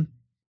mention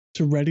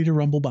to Ready to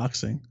Rumble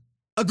Boxing.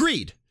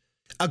 Agreed.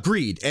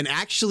 And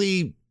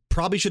actually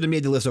probably should have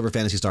made the list over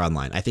Phantasy Star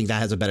Online. I think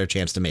that has a better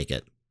chance to make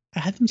it. I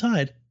had them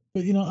tied,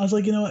 but I was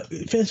like,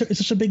 it's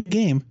such a big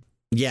game.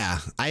 Yeah,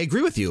 I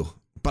agree with you,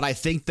 but I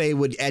think they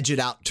would edge it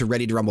out to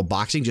Ready to Rumble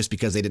Boxing just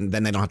because then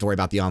they don't have to worry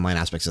about the online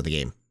aspects of the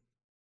game.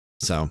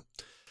 So,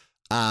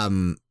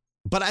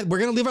 but we're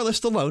going to leave our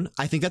list alone.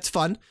 I think that's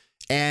fun.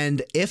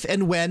 And if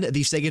and when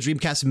the Sega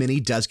Dreamcast Mini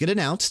does get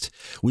announced,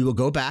 we will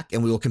go back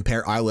and we will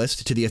compare our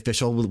list to the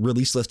official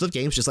release list of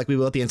games, just like we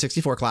will at the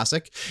N64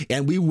 Classic.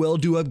 And we will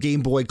do a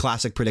Game Boy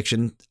Classic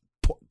prediction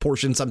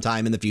portion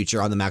sometime in the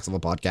future on the Max Level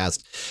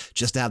Podcast,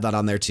 just to have that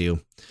on there too.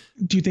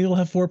 Do you think it'll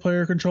have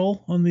 4-player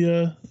control on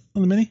the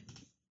Mini?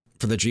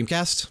 For the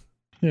Dreamcast?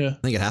 Yeah. I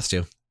think it has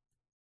to.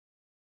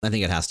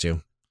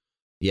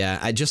 Yeah,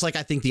 I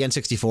think the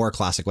N64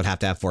 Classic would have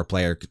to have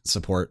 4-player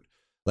support.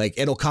 Like,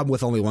 it'll come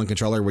with only one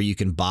controller where you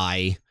can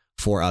buy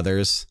 4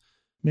 others.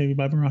 Maybe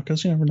buy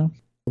maracas, you never know.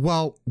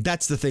 Well,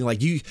 that's the thing.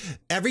 Like,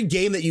 every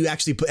game that you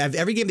actually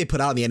every game they put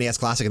out on the NES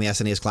Classic and the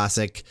SNES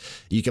Classic,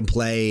 you can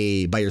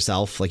play by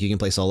yourself. Like, you can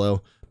play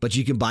solo, but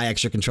you can buy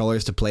extra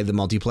controllers to play the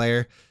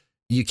multiplayer.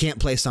 You can't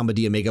play Samba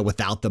de Amiga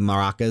without the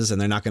maracas, and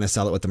they're not going to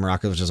sell it with the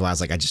maracas, which is why I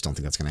was like, I just don't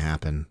think that's going to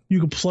happen. You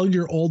can plug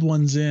your old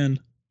ones in.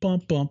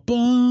 Bum, bum,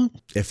 bum.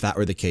 If that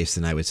were the case,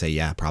 then I would say,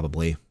 yeah,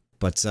 probably.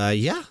 But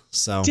yeah,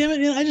 so. Damn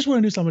it, I just want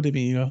to do Samba de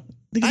Amiga.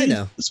 I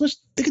know. Switch,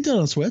 they can do it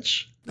on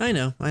Switch. I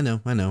know. I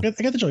got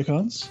the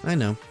Joy-Cons. I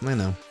know.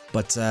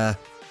 But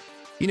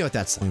you know what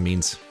that song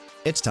means.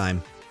 It's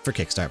time for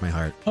Kickstart My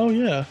Heart. Oh,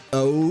 yeah.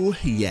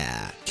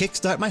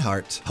 Kickstart My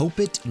Heart. Hope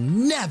it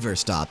never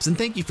stops. And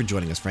thank you for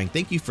joining us, Frank.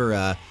 Thank you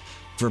for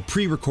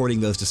pre-recording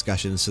those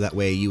discussions so that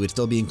way you would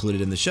still be included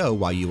in the show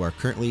while you are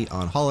currently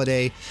on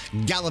holiday,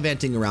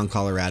 gallivanting around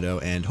Colorado,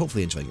 and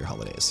hopefully enjoying your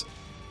holidays.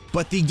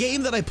 But the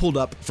game that I pulled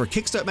up for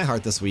Kickstart My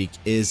Heart this week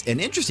is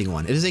an interesting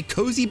one. It is a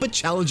cozy but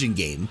challenging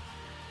game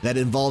that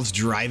involves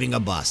driving a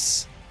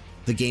bus.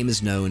 The game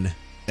is known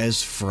as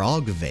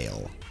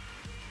Frogvale.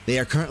 They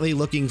are currently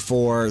looking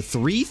for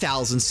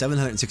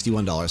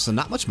 $3,761, so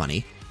not much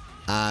money.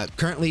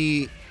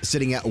 Currently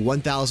sitting at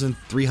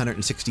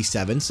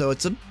 $1,367, so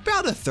it's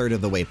about a third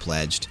of the way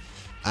pledged.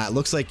 It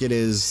looks like it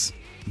is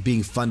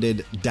being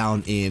funded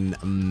down in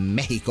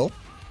Mexico.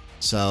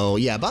 So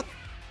yeah, about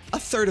a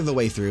third of the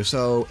way through.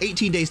 So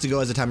 18 days to go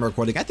as the time of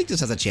recording. I think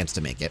this has a chance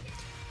to make it.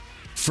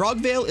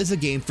 Frogvale is a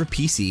game for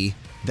PC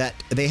that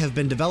they have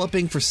been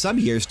developing for some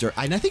years.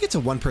 And I think it's a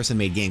one-person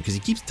made game because he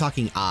keeps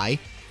talking I.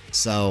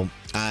 So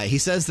he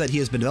says that he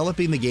has been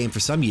developing the game for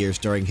some years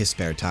during his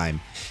spare time.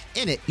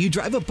 In it, you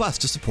drive a bus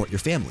to support your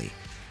family.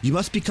 You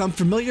must become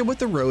familiar with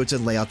the roads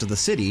and layout of the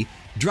city,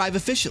 drive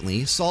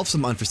efficiently, solve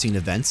some unforeseen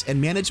events, and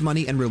manage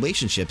money and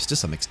relationships to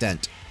some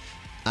extent.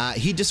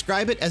 He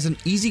described it as an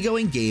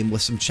easygoing game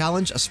with some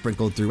challenge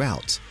sprinkled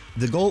throughout.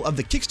 The goal of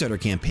the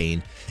Kickstarter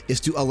campaign is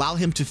to allow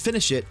him to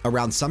finish it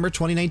around summer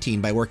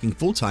 2019 by working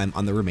full-time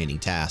on the remaining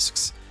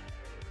tasks.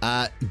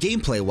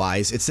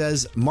 Gameplay-wise, it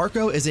says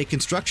Marco is a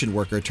construction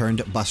worker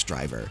turned bus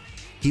driver.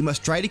 He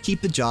must try to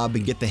keep the job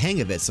and get the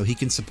hang of it so he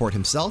can support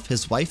himself,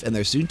 his wife, and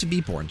their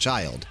soon-to-be-born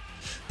child.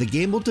 The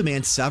game will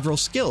demand several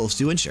skills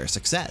to ensure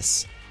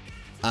success.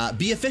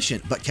 Be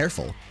efficient but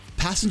careful.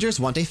 Passengers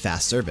want a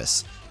fast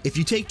service. If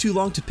you take too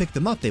long to pick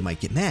them up, they might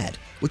get mad,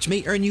 which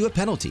may earn you a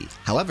penalty.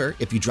 However,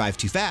 if you drive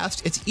too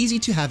fast, it's easy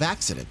to have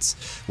accidents,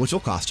 which will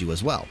cost you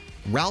as well.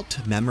 Route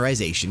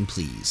memorization,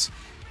 please.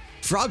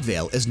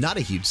 Frogvale is not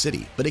a huge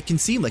city, but it can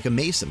seem like a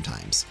maze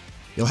sometimes.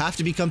 You'll have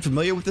to become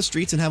familiar with the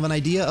streets and have an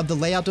idea of the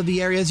layout of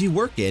the areas you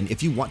work in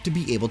if you want to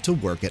be able to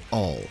work at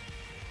all.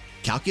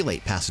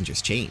 Calculate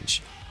passengers'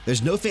 change.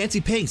 There's no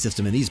fancy paying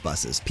system in these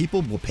buses.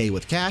 People will pay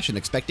with cash and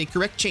expect a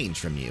correct change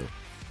from you.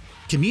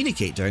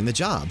 Communicate during the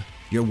job.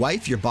 Your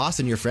wife, your boss,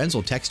 and your friends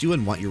will text you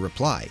and want your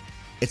reply.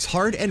 It's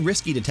hard and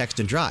risky to text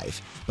and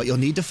drive, but you'll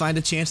need to find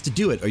a chance to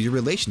do it or your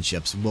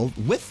relationships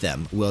with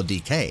them will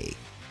decay.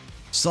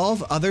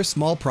 Solve other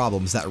small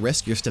problems that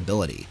risk your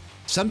stability.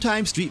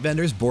 Sometimes street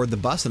vendors board the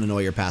bus and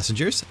annoy your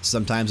passengers.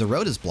 Sometimes a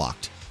road is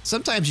blocked.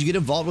 Sometimes you get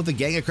involved with a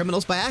gang of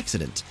criminals by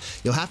accident.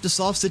 You'll have to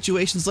solve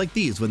situations like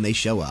these when they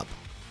show up.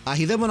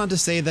 He then went on to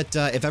say that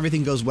if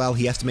everything goes well,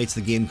 he estimates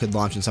the game could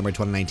launch in summer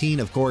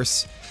 2019. Of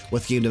course,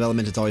 with game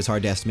development, it's always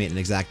hard to estimate an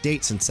exact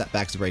date since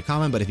setbacks are very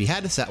common, but if he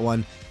had to set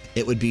one,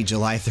 it would be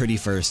July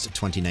 31st,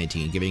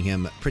 2019, giving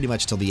him pretty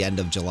much till the end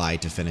of July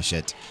to finish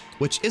it,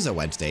 which is a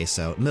Wednesday,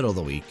 so middle of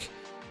the week.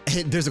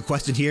 And there's a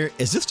question here.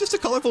 Is this just a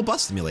colorful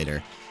bus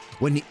simulator?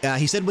 When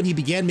he said when he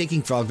began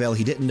making Frogvale,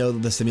 he didn't know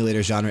that the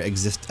simulator genre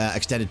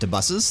extended to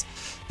buses.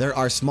 There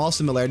are small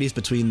similarities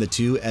between the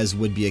two as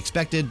would be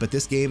expected, but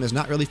this game is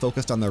not really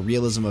focused on the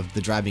realism of the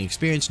driving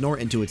experience nor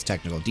into its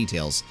technical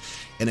details,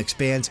 and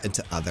expands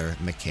into other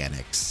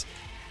mechanics.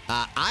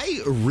 I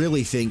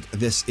really think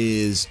this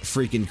is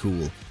freaking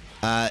cool.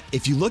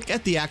 If you look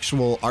at the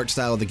actual art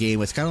style of the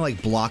game, it's kind of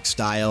like block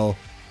style,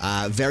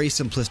 very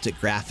simplistic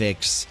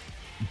graphics,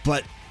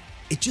 but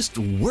it just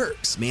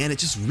works, man. It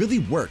just really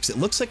works. It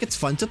looks like it's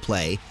fun to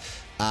play.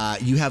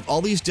 You have all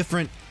these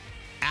different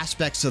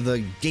aspects of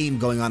the game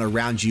going on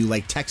around you,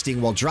 like texting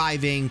while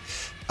driving,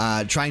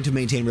 trying to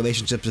maintain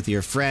relationships with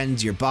your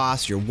friends, your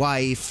boss, your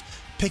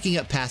wife, picking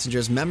up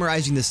passengers,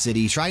 memorizing the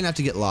city, trying not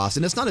to get lost.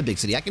 And it's not a big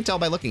city. I can tell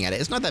by looking at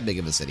it. It's not that big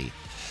of a city.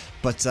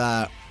 But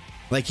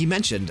like he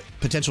mentioned,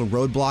 potential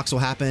roadblocks will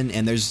happen,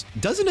 and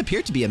doesn't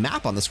appear to be a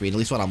map on the screen, at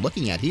least what I'm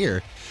looking at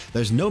here.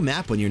 There's no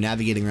map when you're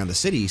navigating around the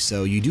city,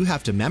 so you do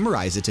have to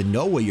memorize it to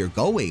know where you're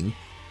going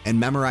and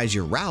memorize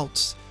your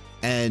routes.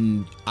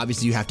 And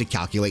obviously you have to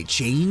calculate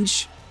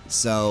change,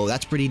 so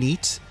that's pretty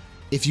neat.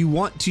 If you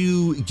want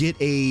to get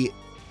a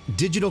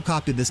digital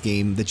copy of this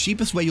game, the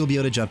cheapest way you'll be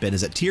able to jump in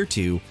is at Tier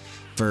 2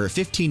 for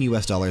 $15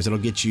 US. It'll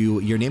get you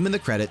your name in the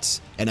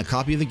credits and a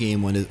copy of the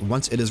game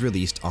once it is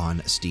released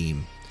on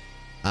Steam.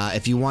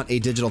 If you want a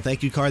digital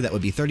thank you card, that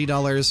would be $30.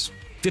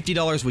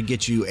 $50 would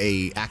get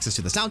you access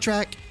to the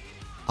soundtrack.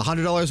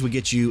 $100 would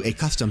get you a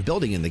custom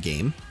building in the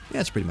game. Yeah,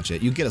 that's pretty much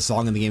it. You get a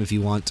song in the game if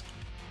you want.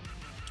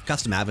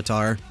 Custom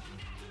avatar.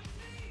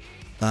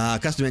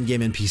 Custom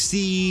endgame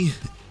NPC.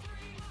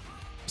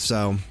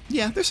 So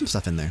yeah, there's some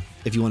stuff in there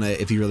if you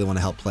really want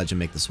to help pledge and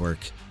make this work.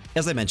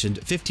 As I mentioned,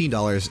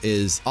 $15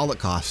 is all it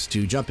costs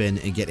to jump in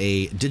and get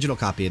a digital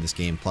copy of this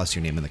game plus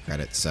your name in the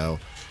credits. So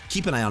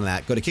keep an eye on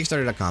that. Go to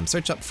Kickstarter.com,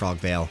 search up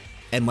Frogvale,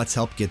 and let's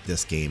help get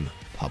this game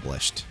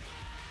published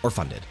or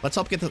funded. Let's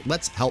help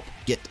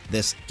get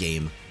this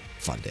game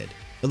funded.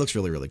 It looks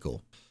really, really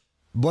cool.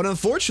 But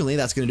unfortunately,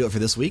 that's going to do it for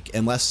this week,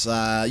 unless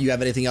you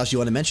have anything else you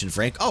want to mention,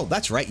 Frank. Oh,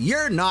 that's right.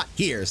 You're not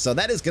here. So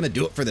that is going to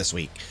do it for this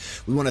week.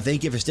 We want to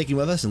thank you for sticking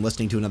with us and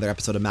listening to another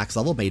episode of Max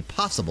Level made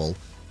possible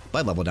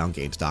by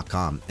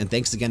LevelDownGames.com. And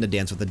thanks again to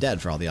Dance with the Dead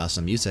for all the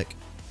awesome music.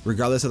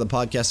 Regardless of the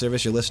podcast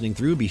service you're listening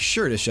through, be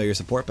sure to show your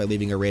support by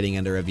leaving a rating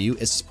and a review,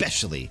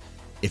 especially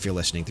if you're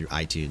listening through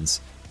iTunes.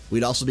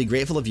 We'd also be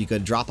grateful if you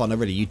could drop on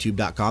over to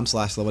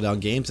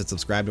youtube.com/LevelDownGames and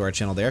subscribe to our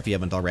channel there if you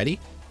haven't already.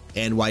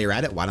 And while you're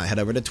at it, why not head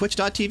over to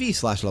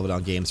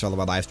twitch.tv/LevelDownGames for all of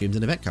our live streams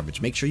and event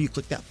coverage. Make sure you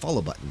click that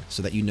follow button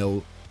so that you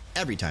know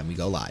every time we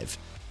go live.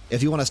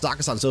 If you want to stalk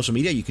us on social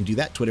media, you can do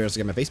that, Twitter,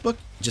 Instagram, and Facebook.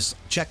 Just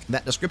check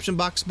that description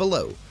box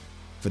below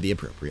for the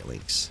appropriate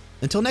links.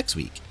 Until next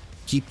week,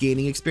 keep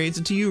gaining experience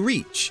until you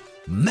reach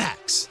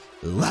max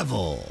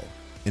level.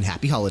 And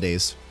happy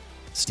holidays.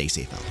 Stay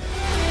safe out there.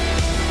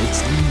 It's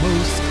the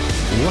most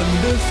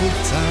wonderful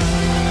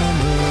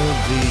time of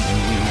the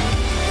year.